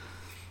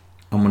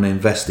 I'm going to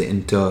invest it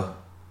into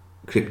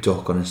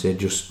cryptocurrency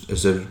just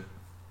as a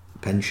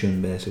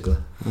pension, basically.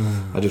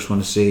 I just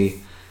want to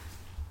see,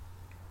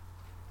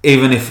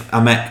 even if I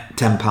make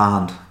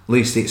 £10, at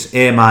least it's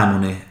my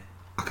money.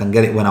 I can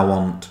get it when I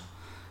want.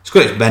 It's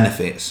got its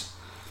benefits.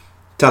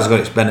 It has got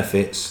its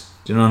benefits.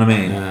 Do you know what I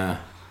mean? Yeah.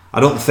 I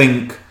don't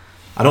think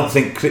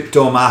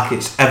crypto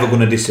market's ever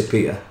going to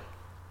disappear.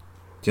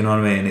 Do you know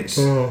what I mean? It's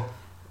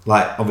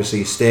like, obviously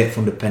your state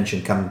funded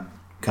pension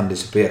can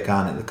disappear,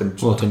 can't it? They can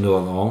Well, they can do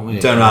what they want with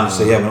it. turn around and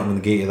say, yeah, we're not going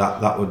to give you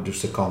that. That would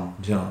just succumb.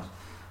 Do you know?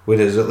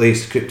 Whereas at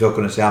least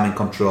cryptocurrency, I'm in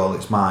control.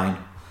 It's mine.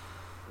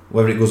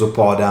 Whether it goes up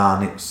or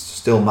down, it's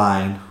still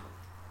mine.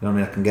 You know what I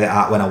mean? I can get it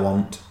out when I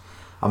want.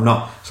 I'm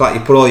not. It's like you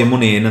put all your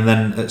money in, and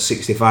then at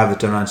 65 they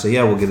turn around and say,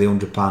 yeah, we'll give you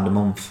 £100 a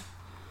month.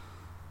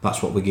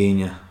 That's what we're giving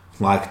you.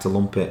 Like to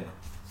lump it.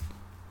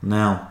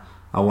 Now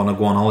I want to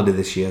go on holiday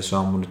this year, so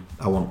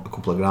I want a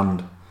couple of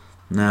grand.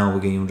 Now we're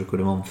getting £100 a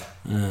month.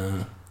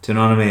 Do you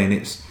know what I mean?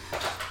 It's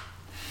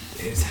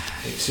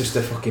just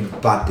a fucking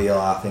bad deal.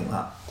 I think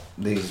that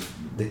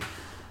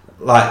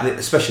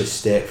especially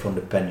state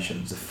funded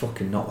pensions, they're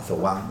fucking not worth a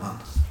wank, man.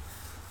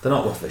 They're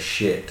not worth a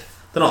shit.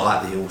 They're not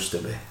like they used to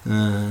be. You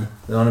know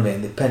what I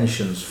mean? The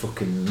pensions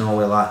fucking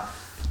nowhere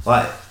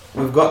like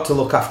we've got to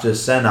look after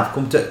Sen. I've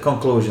come to the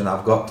conclusion that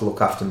I've got to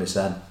look after my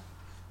Sen.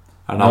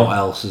 I know what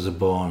else is a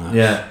bonus.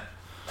 Yeah,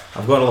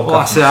 I've got to look Well,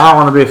 I after. say I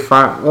want to be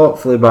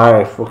hopefully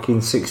by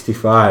fucking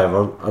 65.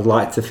 I'd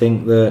like to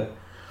think that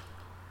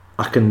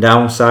I can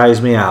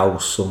downsize my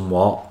house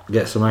somewhat,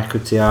 get some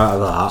equity out of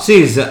that.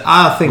 See, is that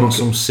I think Got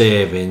some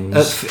savings.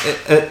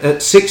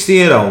 at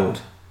 60-year-old,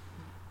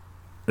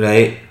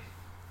 right?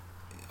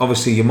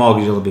 Obviously, your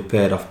mortgage will be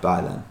paid off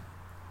by then.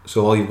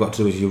 So all you've got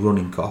to do is your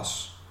running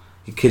costs.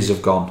 Your kids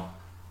have gone,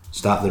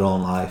 start their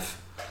own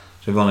life.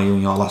 So you've only you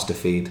and your lass to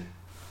feed.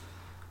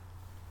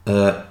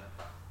 £100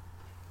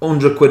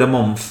 a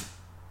month.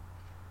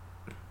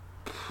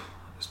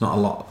 It's not a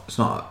lot. It's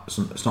not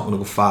going to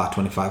go far.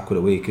 £25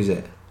 a week, is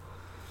it?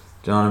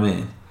 Do you know what I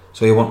mean?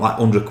 So you want like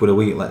 £100 a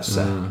week, let's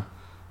say.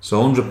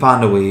 So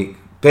 £100 a week.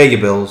 Pay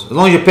your bills. As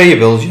long as you pay your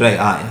bills, you're right,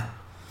 aren't you?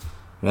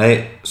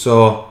 Right.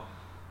 So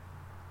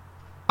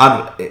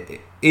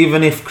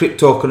even if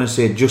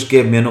cryptocurrency just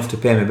gave me enough to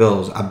pay my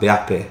bills, I'd be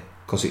happy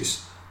because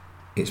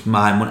it's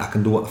my money. I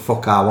can do what the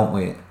fuck I want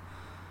with it.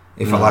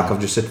 If I've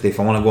just said to you, if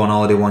I want to go on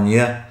holiday 1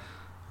 year,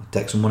 I'll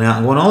take some money out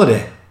and go on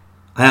holiday.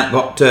 I ain't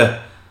got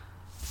to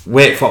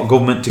wait for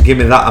government to give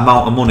me that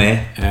amount of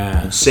money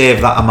and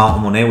save that amount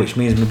of money, which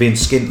means me being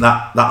skint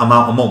that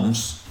amount of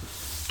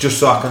months just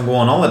so I can go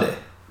on holiday.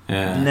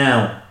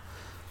 Now,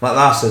 like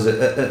that says,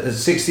 at a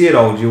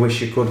 60-year-old, you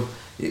wish you could,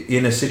 you're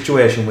in a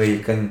situation where you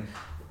can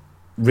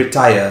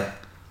retire,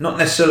 not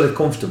necessarily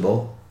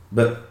comfortable,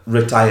 but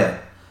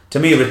retire. To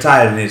me,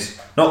 retiring is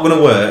not going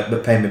to work,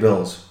 but pay my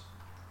bills.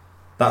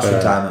 That's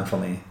retirement for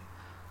me,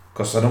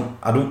 because I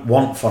don't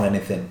want for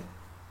anything.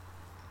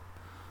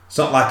 It's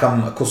not like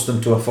I'm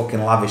accustomed to a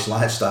fucking lavish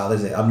lifestyle,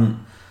 is it? You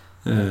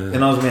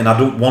know what I mean? I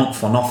don't want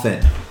for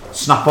nothing.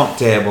 Snap on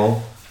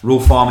table,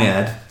 roof on my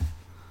head,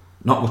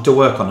 not go to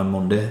work on a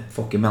Monday,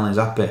 fucking millions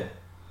happy.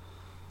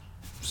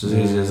 It's as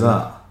easy as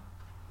that.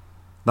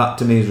 That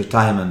to me is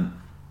retirement.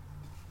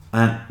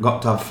 I ain't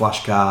got to have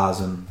flash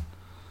cars, and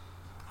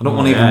I don't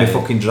want to even be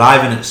fucking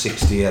driving at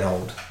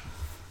 60-year-old.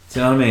 Do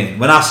you know what I mean?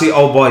 When I see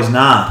old boys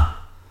now,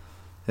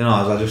 you know,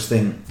 I just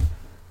think,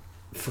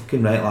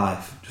 fucking great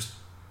life. Just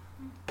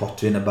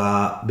pottering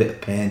about, bit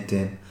of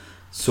painting,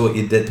 sort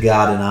your dead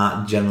garden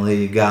out.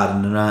 Generally, you're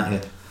gardener, aren't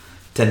you?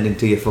 Tending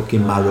to your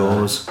fucking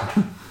marrows,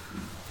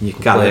 your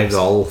Play calips.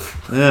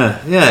 golf.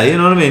 Yeah, you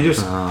know what I mean.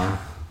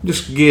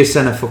 Just give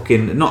yourself a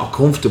fucking, not a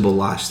comfortable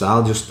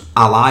lifestyle, just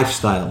a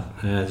lifestyle.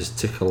 Yeah, just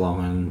tick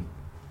along and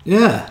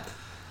Yeah,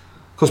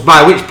 because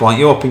by which point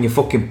you're hoping your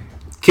fucking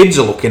kids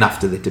are looking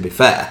after you. To be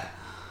fair,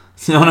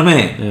 you know what I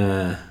mean.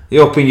 yeah.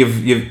 You're hoping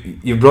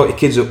you've brought your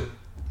kids up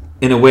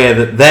in a way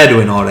that they're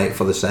doing all right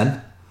for the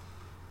sen.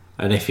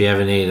 And if you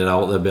ever need it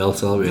out, they're built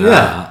to help you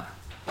Yeah.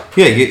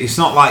 Yeah, it's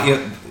not like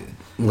you.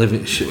 live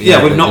it.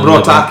 We've not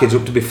brought our kids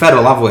up to be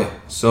federal, have we?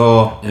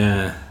 So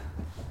Yeah.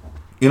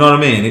 you know what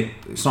I mean.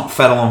 It's not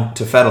federal on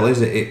to federal,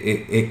 is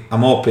it?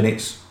 I'm hoping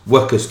it's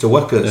workers to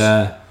workers.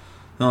 Yeah.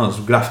 No, it's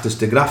grafters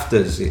to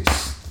grafters.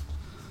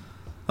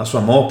 That's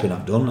what I'm hoping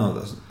I've done.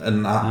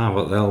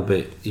 But they'll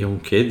be young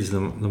kids. They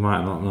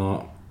might not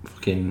know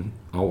fucking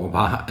all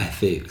about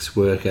ethics,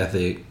 work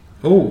ethic.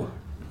 Oh,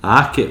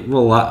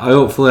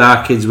 Hopefully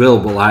our kids will.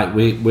 But like,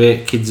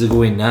 where kids are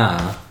going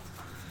now,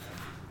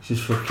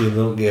 just fucking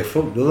don't give a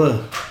fuck, do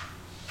they?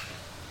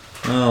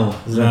 no.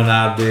 They're on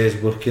hard days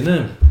working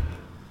them.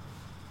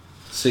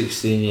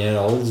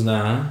 16-year-olds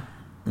now.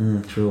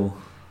 True.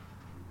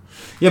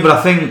 Yeah, but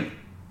I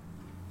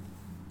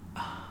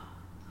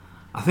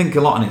think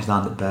a lot of it's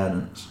down to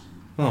parents.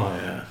 Oh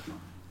yeah,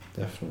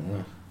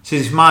 definitely. See,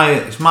 it's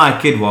my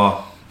kid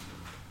what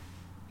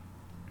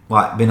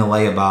like been a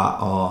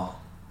layabout or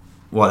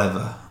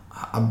whatever.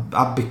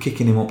 I'd be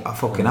kicking him up a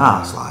fucking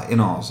ass, like, you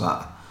know, it's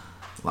like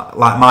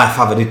my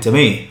father did to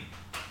me,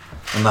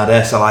 and I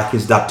dare say like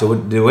his dad to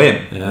do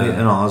him. Yeah.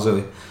 You know,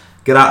 so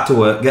get out to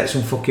work, get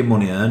some fucking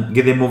money earned,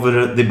 give him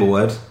over the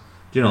board.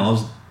 You know,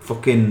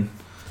 fucking.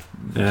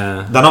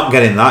 Yeah. They're not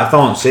getting that. If they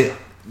want sit,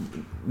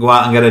 go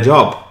out and get a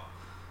job.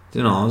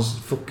 You know, it's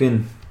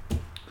fucking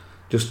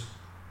just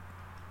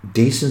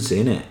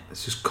decency, innit?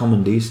 It's just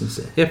common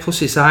decency. Yeah.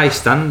 Plus, it's high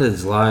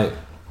standards. Like,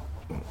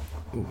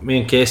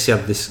 me and Casey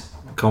had this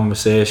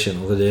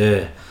conversation the other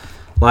day.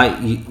 Like,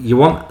 you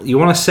want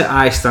to set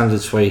high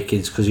standards for your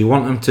kids because you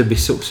want them to be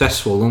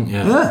successful, don't you?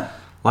 Yeah.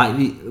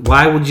 Like,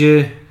 why would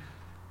you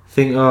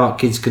think, oh,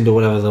 kids can do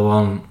whatever they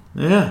want?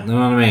 Yeah. You know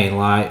what I mean?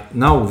 Like,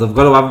 no, they've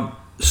got to have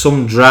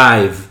some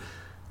drive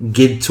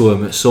give to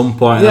them at some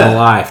point in their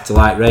life to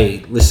like,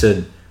 right,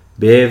 listen,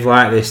 behave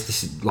like this.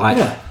 This is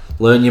like,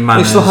 learn your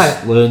manners.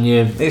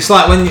 It's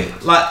like when you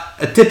like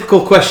a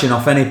typical question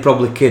off any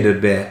probably kid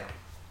would be,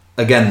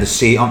 again, the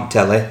seat on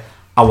telly.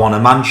 I want a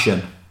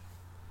mansion.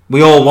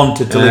 We all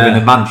wanted to live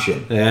in a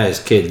mansion. Yeah, as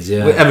kids.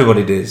 Yeah,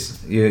 everybody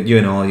does.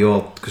 You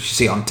know, because you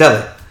see it on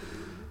telly.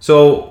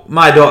 So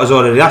my daughter's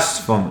already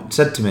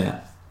said to me,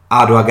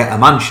 how do I get a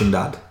mansion,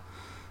 Dad?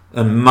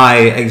 And my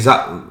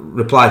exact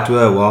reply to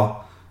her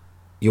was,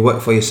 you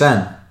work for your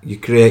son. You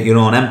create your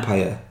own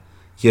empire.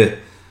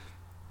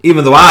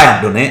 Even though I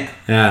haven't done it,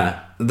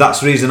 that's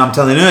the reason I'm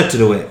telling her to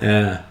do it.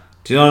 Yeah.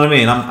 Do you know what I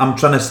mean? I'm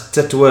trying to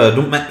say to her,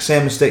 don't make the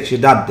same mistakes your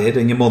dad did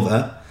and your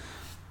mother.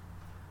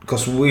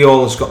 Because we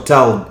always got to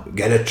tell,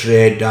 get a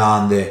trade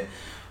down there.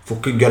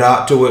 Fucking get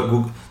out to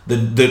work.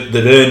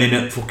 They're earning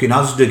at fucking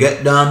Asda.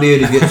 Get down there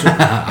to get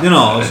some... You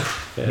know,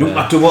 don't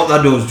matter what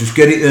that does, just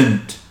get it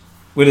earned.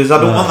 Whereas I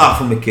don't want that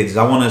for my kids.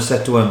 I want to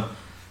say to them,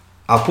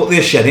 I'll put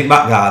their shed in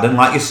back garden,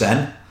 like you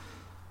said.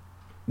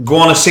 Go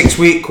on a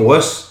 6-week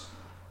course.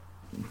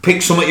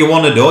 Pick something you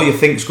want to do, you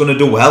think's going to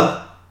do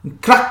well.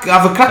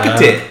 Have a crack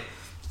at it.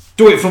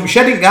 Do it from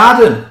shed in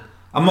garden.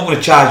 I'm not going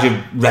to charge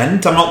you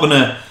rent. I'm not going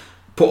to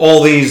put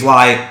all these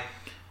like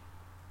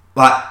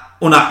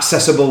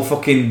unaccessible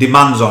fucking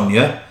demands on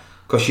you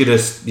because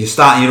you're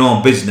starting your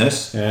own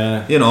business.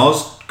 Yeah. You know,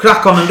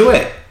 crack on and do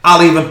it.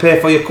 I'll even pay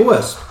for your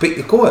course. Pick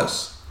your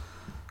course.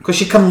 Because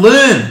you can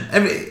learn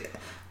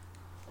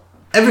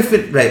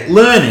everything. Right,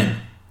 learning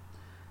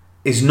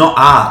is not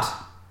hard.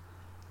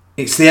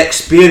 It's the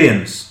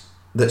experience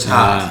that's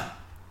hard.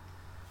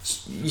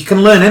 You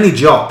can learn any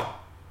job.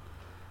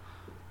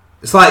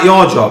 It's like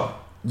your job.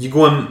 you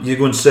go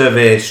and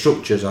survey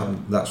structures,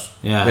 and that's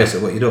Yeah.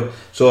 basically what you do.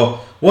 So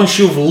once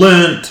you've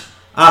learnt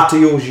how to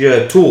use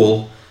your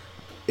tool,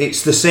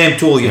 it's the same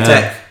tool you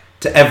take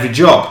to every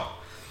job.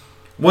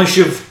 Once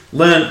you've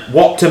learnt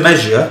what to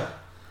measure,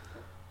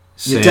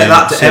 you take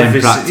that to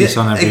every practice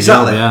on every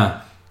exactly.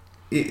 job.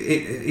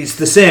 It's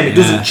the same. It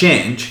doesn't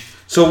change.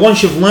 So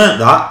once you've learnt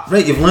that,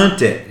 right, you've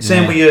learnt it.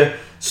 Same with your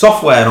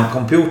software on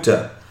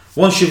computer.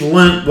 Once you've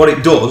learnt what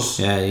it does,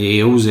 Yeah,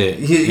 you use it.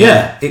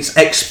 it's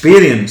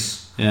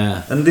experience.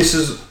 Yeah. And this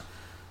is,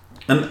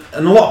 and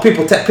a lot of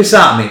people take piss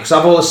out of me because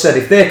I've always said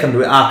if they can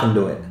do it, I can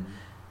do it.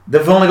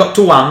 They've only got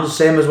 2 hands,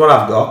 same as what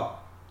I've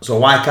got, so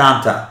why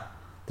can't I?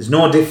 There's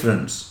no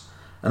difference,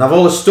 and I've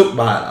always stuck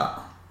by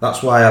that.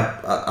 That's why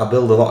I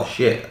build a lot of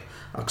shit,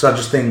 because I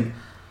just think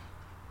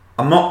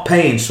I'm not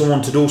paying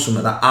someone to do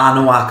something that I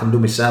know I can do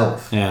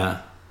myself.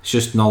 Yeah. It's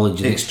just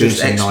knowledge and It's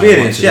just experience. And knowing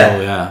what experience, to yeah.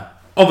 do, yeah.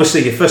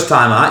 Obviously, your first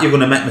time out, you're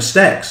going to make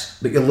mistakes,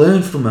 but you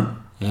learn from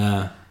them.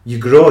 Yeah. You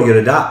grow, you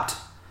adapt.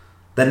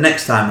 Then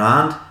next time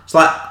round, it's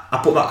like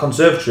I put that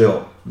conservatory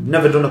up.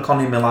 Never done a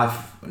con in my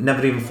life.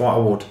 Never even thought I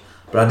would,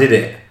 but I did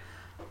it.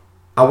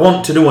 I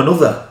want to do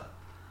another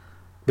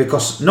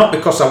not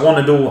because I want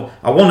to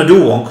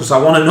do one because I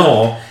want to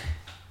know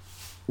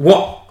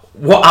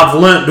what I've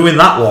learnt doing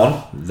that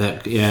one.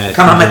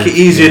 Can I make it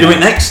easier doing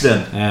next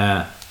then?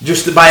 Yeah.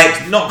 Just to buy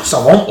it, not because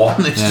I want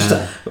one. It's just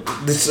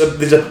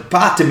there's a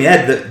part in my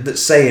head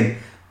that's saying,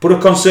 put a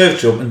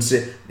conservatory up and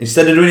say,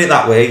 instead of doing it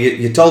that way,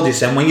 you told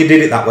yourself when you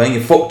did it that way and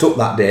you fucked up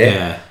that day,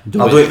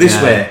 I'll do it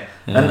this way.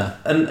 Yeah.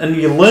 And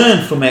you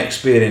learn from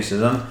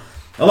experiences. And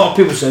a lot of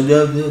people say,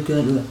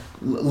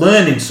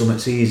 learning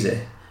something's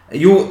easy.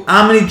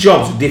 How many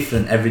jobs are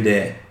different every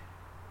day?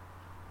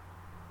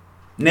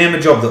 Name a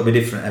job that'll be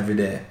different every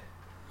day.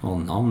 Well,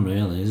 none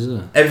really, is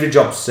there? Every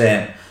job's the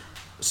same.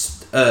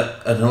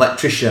 An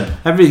electrician.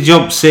 Every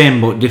job's same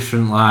but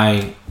different,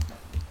 like,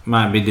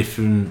 might be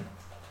different.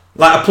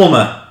 Like a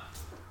plumber.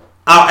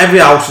 Every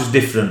house is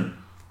different.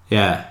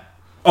 Yeah.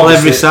 Well,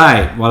 every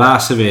site, our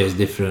survey is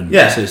different.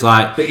 Yeah. So it's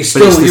like, but it's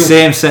the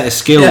same set of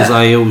skills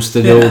I use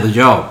to do the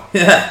job.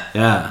 Yeah.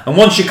 Yeah. And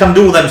once you can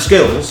do them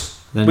skills,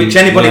 then which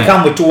anybody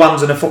can with 2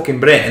 hands and a fucking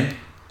brain,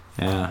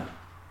 yeah.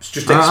 it's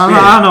just experience.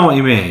 I know what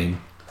you mean.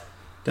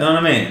 Do you know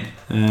what I mean?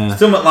 Yeah.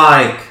 Something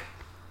like,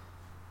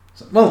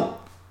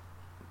 well,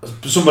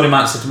 somebody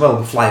might say,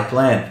 well, fly a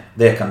plane.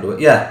 They can do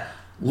it. Yeah.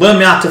 Learn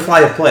me how to fly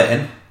a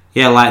plane.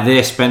 Yeah, like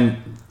they spend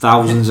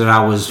thousands of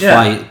hours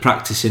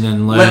practicing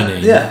and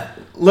learning.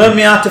 Learn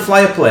me how to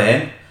fly a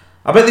plane.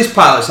 I bet there's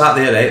pilots out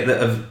there, right,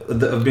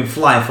 that have been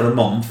flying for a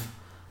month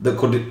that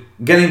could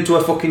get into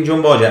a fucking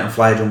jumbo jet and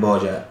fly a jumbo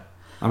jet.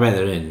 I bet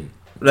they're in.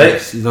 Right?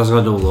 They've got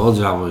to do loads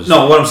of hours.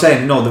 No, what I'm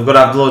saying, they've got to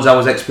have loads of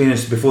hours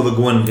experience before they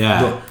go and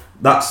Yeah.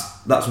 That's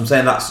what I'm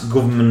saying. That's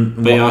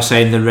government. But you're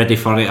saying they're ready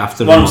for it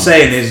after. What I'm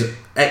saying is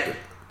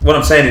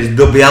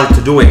they'll be able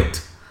to do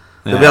it.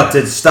 They'll be able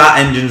to start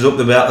engines up.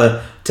 They'll be able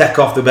to take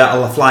off. They'll be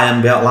able to fly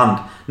and be able to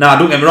land. Now,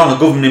 don't get me wrong. The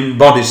governing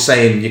body's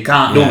saying you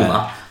can't do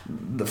that.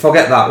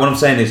 Forget that. What I'm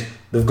saying is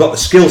they've got the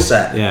skill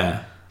set.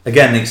 Yeah.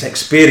 Again, it's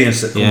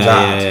experience that comes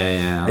out.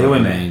 Yeah. Are you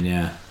with me?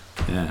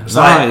 Yeah. It's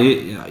like,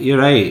 you're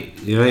right.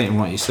 You're right in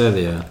what you said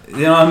there.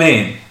 You know what I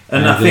mean?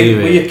 And I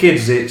think with your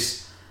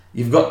kids,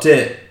 you've got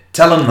to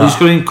tell them that. You just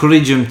got to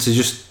encourage them to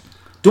just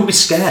don't be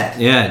scared.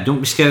 Yeah, don't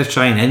be scared of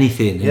trying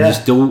anything. And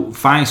just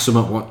find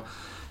something.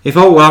 If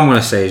all I'm going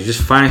to say is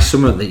just find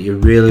something that you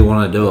really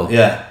want to do.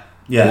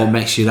 Yeah. What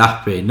makes you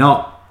happy,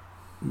 not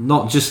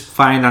just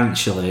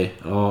financially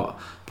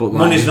but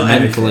money's not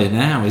mentally. everything.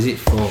 Now is it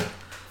for?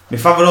 My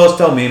father always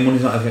told me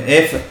money's not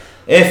everything.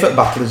 If at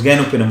battle is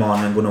getting up in the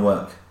morning and going to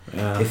work.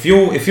 Yeah. If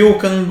you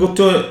can go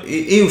to,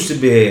 he used to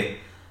be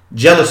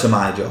jealous of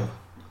my job.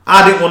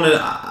 I didn't want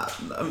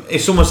to.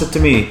 If someone said to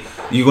me,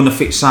 "You're going to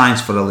fix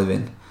signs for a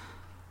living,"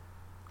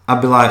 I'd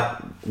be like,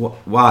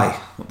 "Why?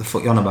 What the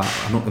fuck you on about?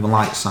 I don't even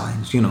like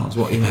signs. You know, it's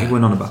what you're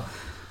going on about."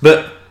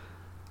 But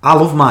I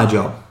love my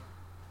job,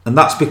 and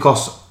that's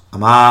because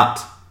I'm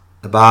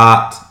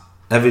about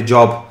every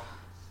job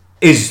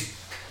is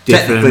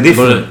technically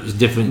different. But it's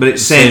different. But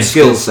it's same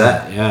skill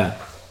set.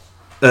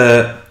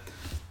 Yeah.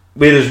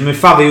 Whereas my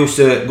father used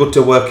to go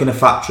to work in a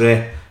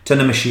factory,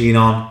 turn a machine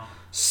on,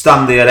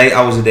 stand there 8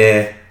 hours a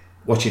day,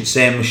 watching the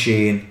same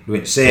machine,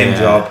 doing the same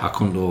job. I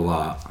couldn't do all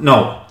that.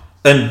 No.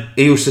 And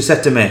he used to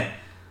say to me,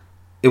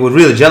 he was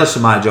really jealous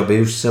of my job. He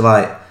used to say,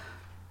 like,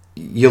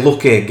 you're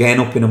lucky getting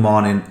up in the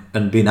morning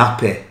and being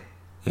happy. Yeah.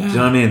 Do you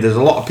know what I mean? There's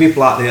a lot of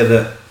people out there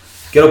that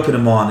get up in the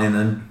morning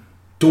and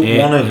don't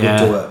want to go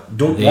to work.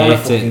 Don't want to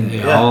fucking...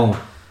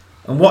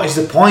 And what is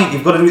the point?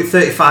 You've got to do it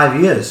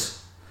 35 years.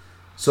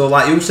 So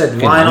like you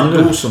said, why not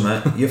do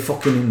something you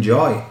fucking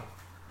enjoy?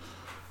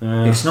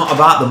 Yeah. It's not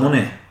about the money.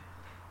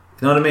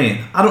 You know what I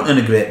mean? I don't earn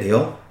a great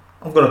deal.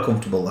 I've got a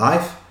comfortable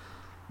life.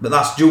 But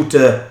that's due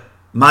to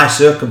my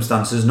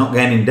circumstances not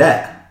getting in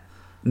debt.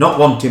 Not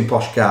wanting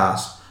posh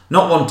cars.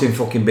 Not wanting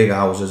fucking big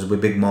houses with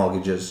big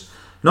mortgages.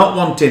 Not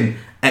wanting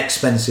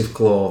expensive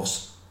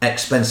clothes.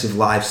 Expensive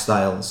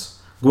lifestyles.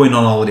 Going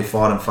on holiday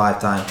 4 and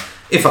 5 times.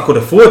 If I could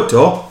afford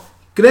to,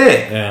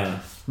 great. Yeah.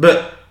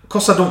 But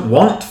because I don't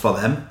want for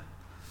them,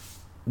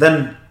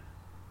 then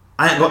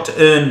I ain't got to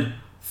earn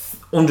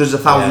hundreds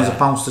of thousands of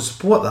pounds to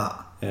support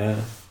that. Yeah.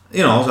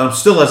 You know, I'm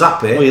still as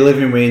happy. Well, you're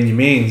living within your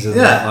means, and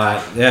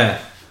Yeah.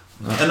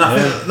 And I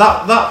think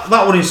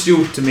that was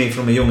instilled to me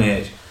from a young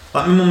age.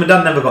 Like my mum and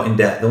dad never got in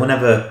debt. They were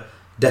never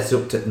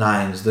debted up to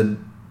nines.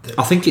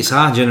 I think it's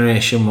our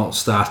generation what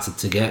started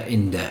to get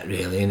in debt,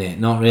 really, innit?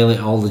 Not really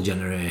older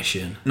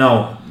generation.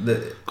 No.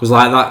 Because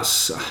like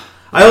that's...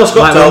 I also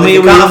got like told when that we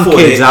you were can't young afford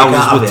kids, it, you houses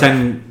can't were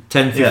have it.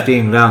 10,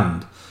 15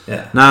 grand.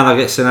 Yeah. Now that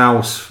gets an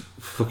house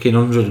fucking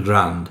 100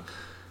 grand.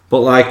 But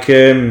like,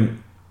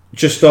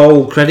 just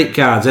all credit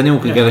cards.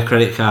 Anyone can get a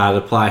credit card,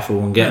 apply for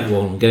one, get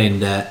one, get in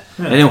debt.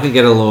 Yeah. Anyone can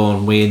get a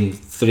loan within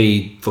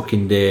 3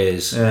 fucking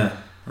days. Yeah.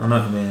 I know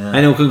what you mean. Yeah.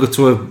 Anyone can go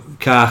to a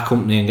car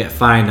company and get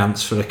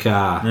finance for a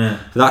car. Yeah.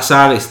 That's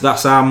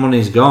how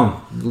money's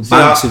gone.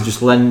 Banks have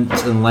just lent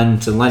and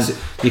lent and lent.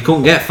 You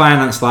couldn't get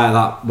finance like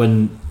that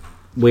when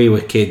we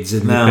were kids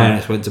and your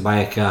parents went to buy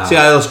a car. See,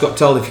 I also got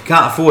told if you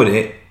can't afford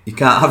it, you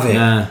can't have it.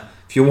 Yeah.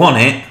 If you want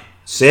it,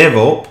 save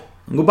up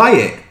and go buy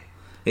it.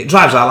 It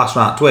drives our last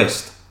round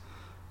twist.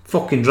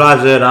 Fucking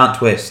drives her round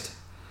twist.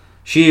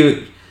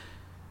 She'd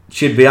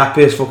be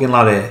happy as fucking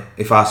laddie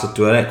if I said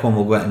to her, hey, come,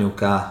 we'll get a new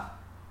car.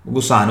 We'll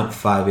go sign up for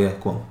 5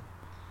 years, come.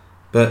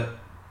 But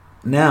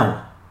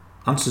now,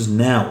 answer's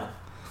now.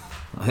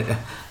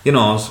 You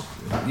know,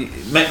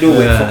 make do with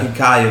the fucking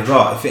car you've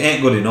got. If it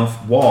ain't good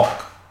enough,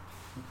 walk.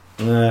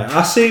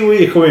 I see where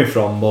you're coming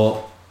from,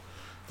 but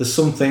there's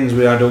some things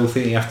where I do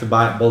think you have to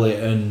bite bullet,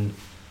 and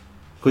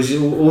because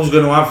who's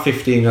going to have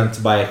 15 grand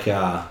to buy a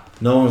car?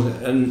 No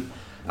one's. And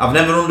I've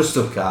never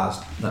understood cars.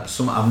 That's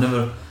something I've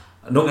never.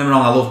 Don't get me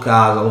wrong, I love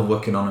cars, I love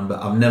working on them,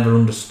 but I've never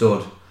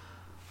understood.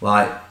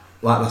 Like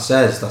that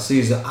says,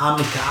 how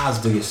many cars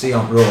do you see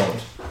on the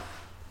road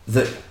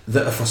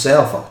that are for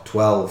sale for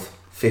 12,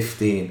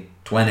 15,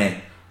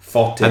 20,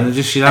 40, and they're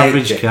just your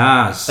average 80.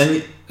 cars.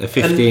 And, At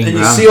 15 and you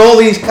grand. see all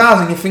these cars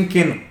and you're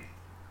thinking,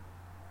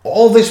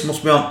 all this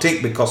must be on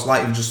tick because,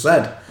 like you just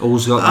said,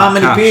 Who's got how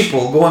that many cash?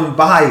 people go and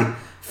buy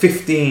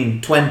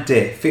 15,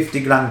 20, 50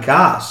 grand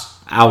cars?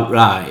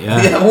 Outright,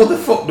 yeah. Yeah, what the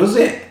fuck does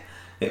it?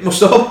 It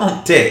must all be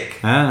on tick.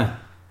 Yeah.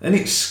 And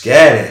it's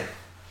scary.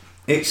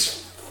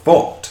 It's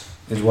fucked,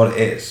 is what it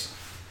is.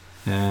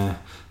 Yeah.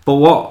 But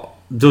what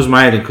does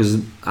my head in,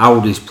 because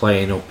Audi's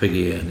playing up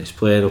again, it's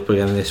played up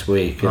again this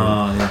week,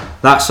 and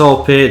that's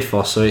all paid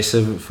for, so it's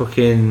a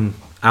fucking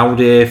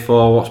Audi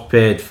for what's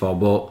paid for,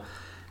 but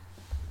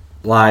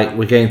like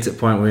we're getting to the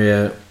point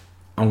where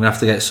I'm going to have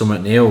to get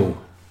something new,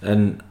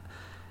 and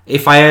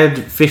if I had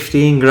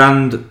 15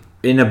 grand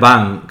in a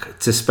bank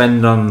to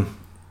spend on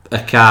a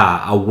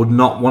car, I would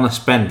not want to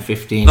spend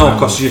 15 grand. No,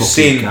 because you've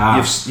seen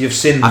I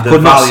the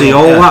could not value see of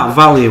all it. that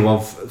value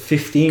of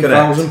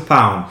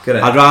 £15,000.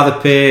 Correct. I'd rather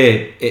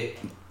pay it,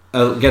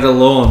 get a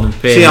loan and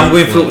pay. See, I'm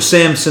going monthly. through the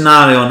same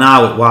scenario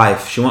now with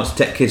wife. She wants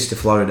to take kids to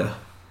Florida,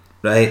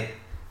 right?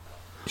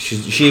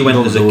 She went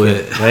Don't as a do kid,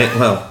 it. right?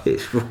 Well,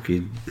 It's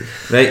fucking.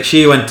 right.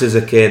 She went as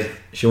a kid.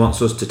 She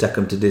wants us to take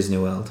them to Disney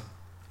World.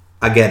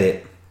 I get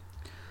it.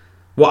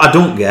 What I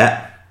don't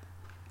get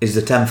is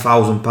the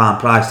 £10,000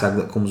 price tag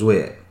that comes with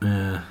it.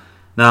 Yeah.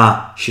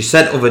 Now, she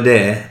said other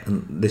day,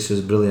 and this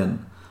is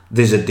brilliant,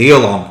 there's a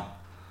deal on.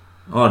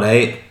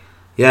 Alright.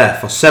 Yeah,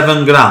 for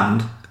 7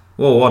 grand.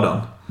 Whoa, hold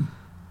on.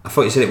 I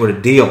thought you said it was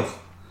a deal.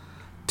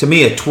 To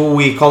me, a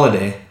 2-week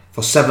holiday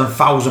for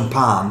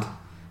 £7,000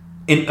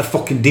 ain't a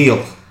fucking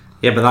deal.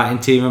 Yeah, but that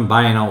ain't even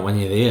buying out when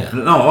you're there.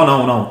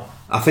 No.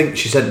 I think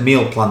she said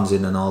meal plans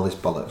in and all this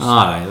bollocks.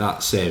 Alright,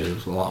 that saves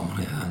us a lot of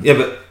money then. Yeah,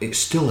 but it's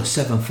still a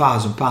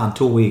 £7,000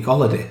 2-week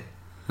holiday.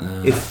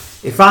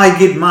 If I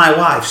give my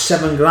wife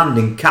 7 grand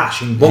in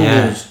cash in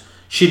bundles,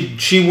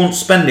 she won't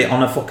spend it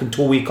on a fucking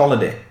 2-week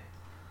holiday.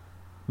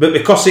 But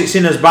because it's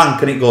in her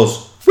bank and it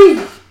goes,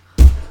 whee,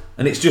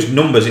 and it's just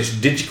numbers, it's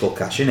digital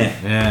cash,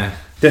 innit? Yeah.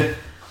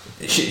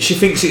 She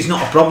thinks it's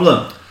not a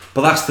problem.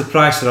 But that's the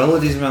price of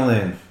holidays,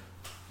 Melanie.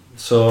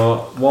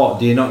 So what?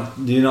 Do you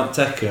not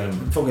take them?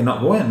 I'm fucking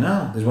not going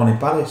now. There's one in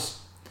Paris.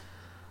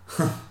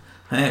 I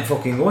ain't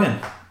fucking going.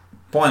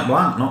 Point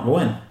blank, not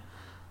going.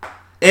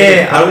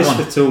 Paris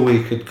for 2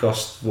 weeks could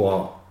cost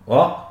what?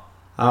 What?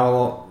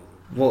 How?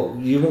 Well,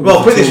 you won't.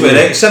 Well, put it this way,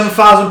 right?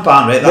 £7,000,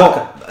 right?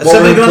 What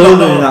were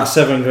included in that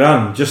 7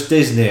 grand? Just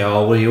Disney,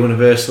 or were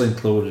Universal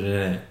included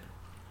in it?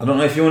 I don't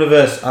know if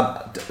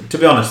Universal. To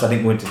be honest, I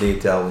didn't go into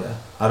detail. Yeah,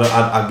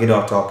 I get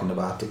out talking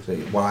about it because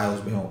it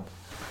wiles me up.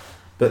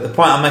 But the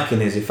point I'm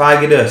making is, if I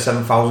get her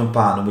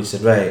 £7,000 and we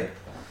said, right.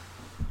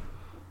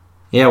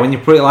 Yeah, when you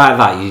put it like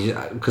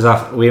that,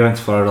 because we went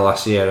to Florida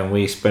last year and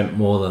we spent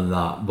more than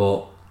that.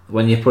 But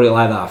when you put it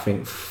like that, I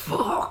think,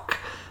 fuck,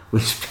 we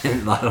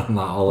spent that on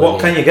that holiday.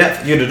 What can you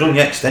get? You'd have done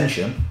your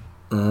extension.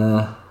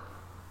 Yeah,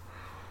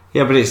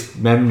 but it's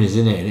memories,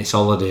 isn't it? And it's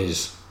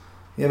holidays.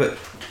 Yeah, but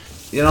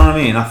you know what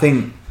I mean? I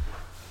think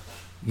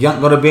you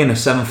ain't got to be in a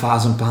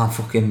 £7,000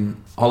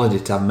 fucking holiday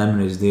to have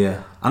memories, do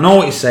you? I know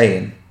what you're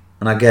saying,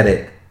 and I get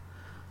it.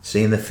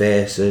 seeing the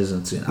faces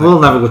and seeing. We'll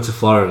never go to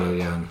Florida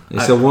again.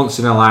 It's a once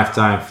in a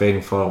lifetime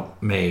thing for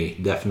me,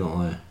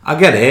 definitely. I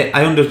get it.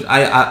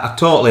 I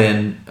totally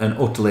and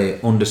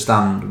utterly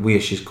understand where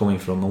she's coming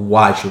from and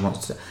why she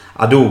wants to.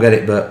 I do get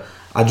it, but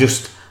I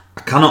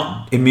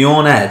cannot, in my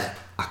own head,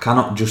 I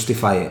cannot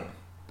justify it.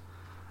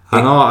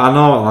 I know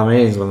what that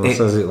means when it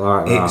says it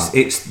like that.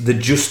 It's the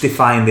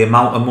justifying the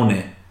amount of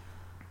money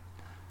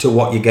to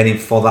what you're getting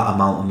for that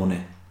amount of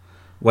money.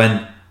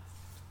 When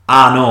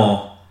I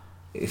know,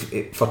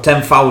 if for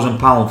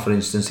 £10,000, for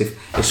instance,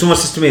 if someone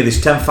says to me, "There's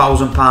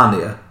 £10,000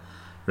 here,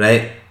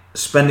 right?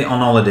 Spend it on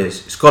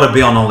holidays. It's got to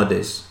be on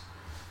holidays."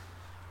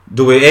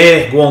 Do we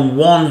go on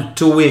 1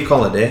 2-week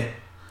holiday,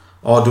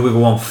 or do we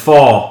go on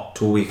 4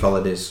 2-week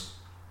holidays?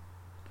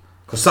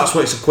 Because that's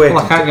what it's equating.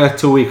 Well, I can't get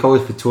a 2-week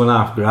holiday for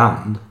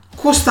 $2,500. Of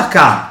course I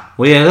can.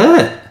 Where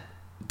it?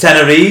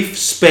 Tenerife,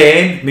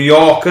 Spain,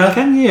 Mallorca.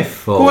 Can you?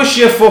 Of course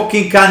you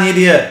fucking can, you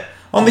idiot.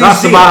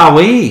 That's about a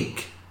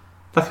week.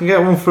 I can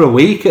get one for a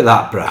week at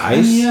that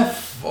price. Yeah,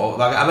 fuck.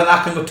 I mean,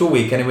 I can go to a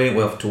week anyway. It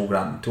worth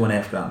 $2,000,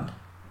 $2,500.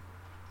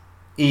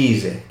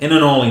 Easy in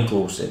an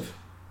all-inclusive.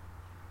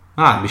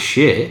 That'd be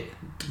shit.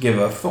 Give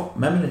her a fuck.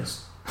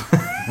 Memories.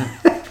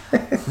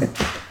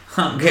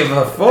 Can't give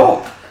her a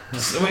fuck.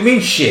 So it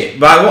means shit.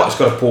 By what? It's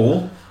got a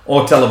pool.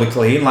 Hotel will be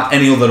clean, like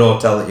any other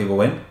hotel that you go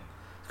in.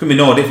 It's gonna be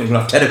no different. You're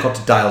gonna have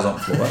terracotta tiles on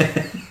the floor.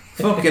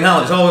 Fucking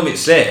hell, it's all a bit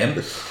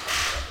same.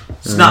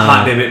 Snap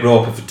might be a bit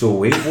ropey for 2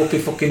 weeks. Whoopie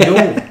fucking do.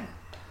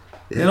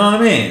 You know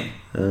what I mean?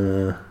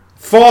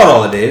 4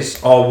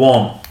 holidays or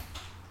 1.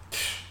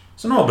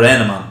 It's a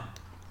no-brainer, man.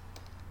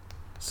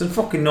 It's a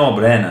fucking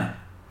no-brainer.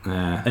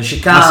 Yeah. And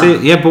she can't. That's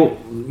it. Yeah,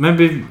 but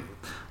maybe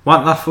why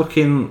don't that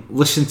fucking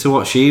listen to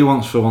what she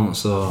wants for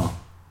once, though?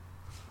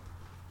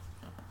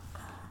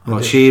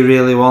 What she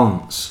really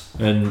wants,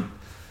 and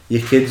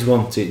your kids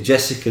want it.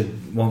 Jessica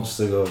wants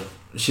to go.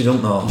 She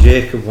don't know.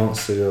 Jacob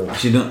wants to go.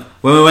 She don't.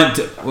 When we went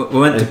to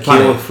queue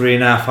Paris,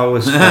 3.5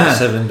 hours for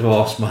 7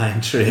 dwarfs mine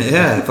trip.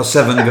 yeah, for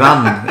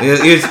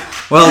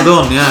 $7,000. Well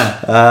done,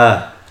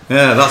 yeah.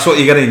 Yeah, that's what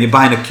you're getting. You're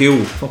buying a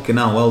queue. Fucking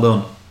hell, well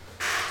done.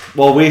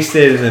 Well, we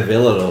stayed in a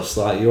villa, us.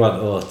 Like you had a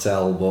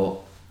hotel,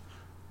 but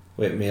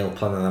with meal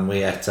planning and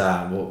we had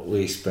time, but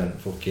we spent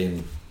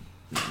fucking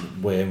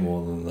way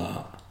more than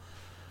that.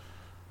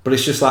 But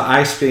it's just like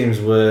ice creams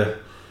were,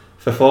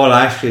 for 4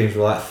 ice creams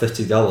were like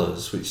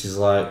 $30, which is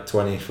like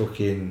 20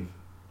 fucking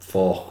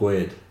 4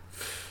 quid.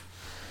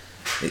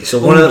 So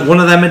one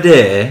of them a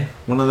day,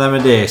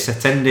 so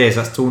 10 days,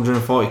 that's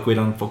 240 quid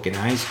on fucking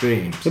ice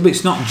creams. Yeah, but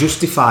it's not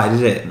justified,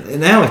 is it?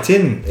 No, it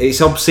isn't.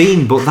 It's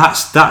obscene, but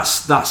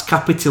that's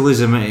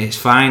capitalism at its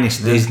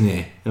finest,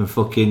 Disney and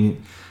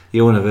fucking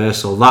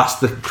Universal. That's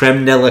the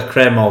creme de la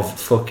creme of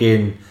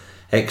fucking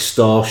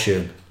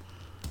extortion.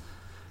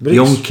 But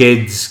young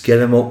kids, get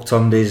them hooked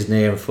on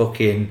Disney and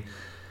fucking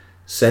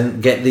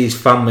get these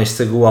families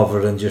to go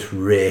over and just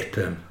rape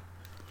them.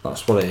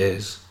 That's what it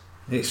is.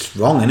 It's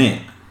wrong, isn't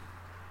it?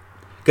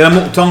 Get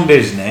them hooked on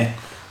Disney,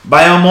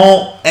 buy them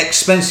all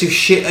expensive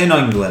shit in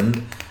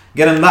England,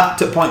 get them that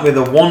to the point where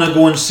they want to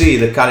go and see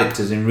the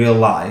characters in real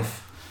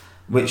life,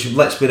 which,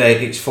 let's be right,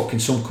 it's fucking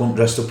some cunt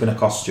dressed up in a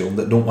costume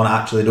that don't want to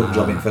actually do a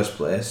job in the first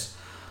place.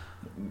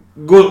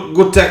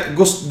 Good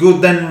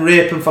then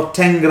rape them for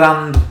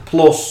 $10,000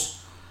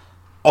 plus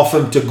off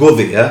them to go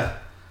there,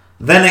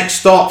 then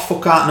extort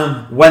fuck out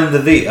them when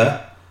they're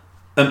there,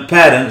 and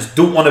parents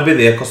don't want to be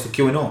there because they're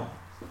queuing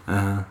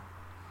up.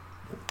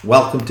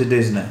 Welcome to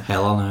Disney.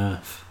 Hell on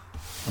earth.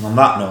 And on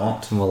that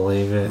note, We'll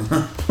leave it.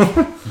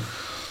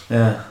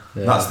 yeah,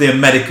 that's the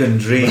American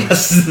dream.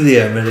 That's the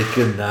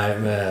American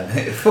nightmare.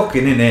 It's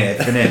fucking in here,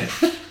 isn't it?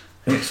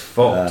 It's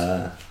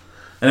fucked.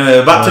 Anyway,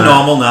 we're back to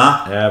normal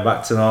now. Yeah,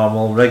 back to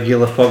normal.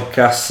 Regular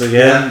podcasts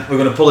again. We're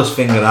going to pull his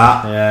finger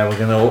out. Yeah, we're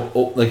going to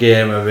up the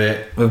game a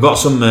bit. We've got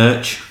some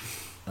merch.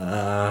 We've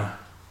got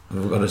a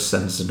another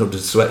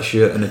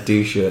sweatshirt and a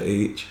t-shirt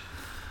each.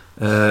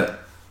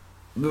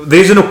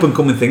 There's an up and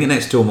coming thing in the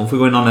next 2 months. We're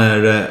going on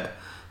a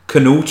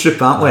canoe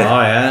trip, aren't we?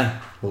 Oh yeah,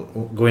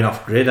 we're going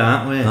off grid,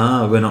 aren't we?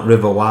 We're going up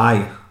River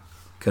Wye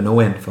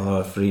canoeing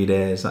for 3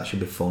 days. That should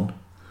be fun.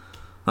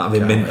 That'll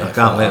be mint. I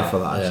can't wait for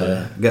that.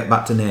 Actually, get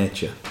back to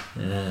nature.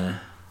 Yeah.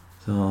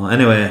 So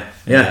anyway,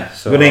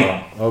 So good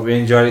night. Hope you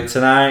enjoyed it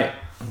tonight.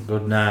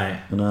 Good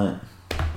night. Good night.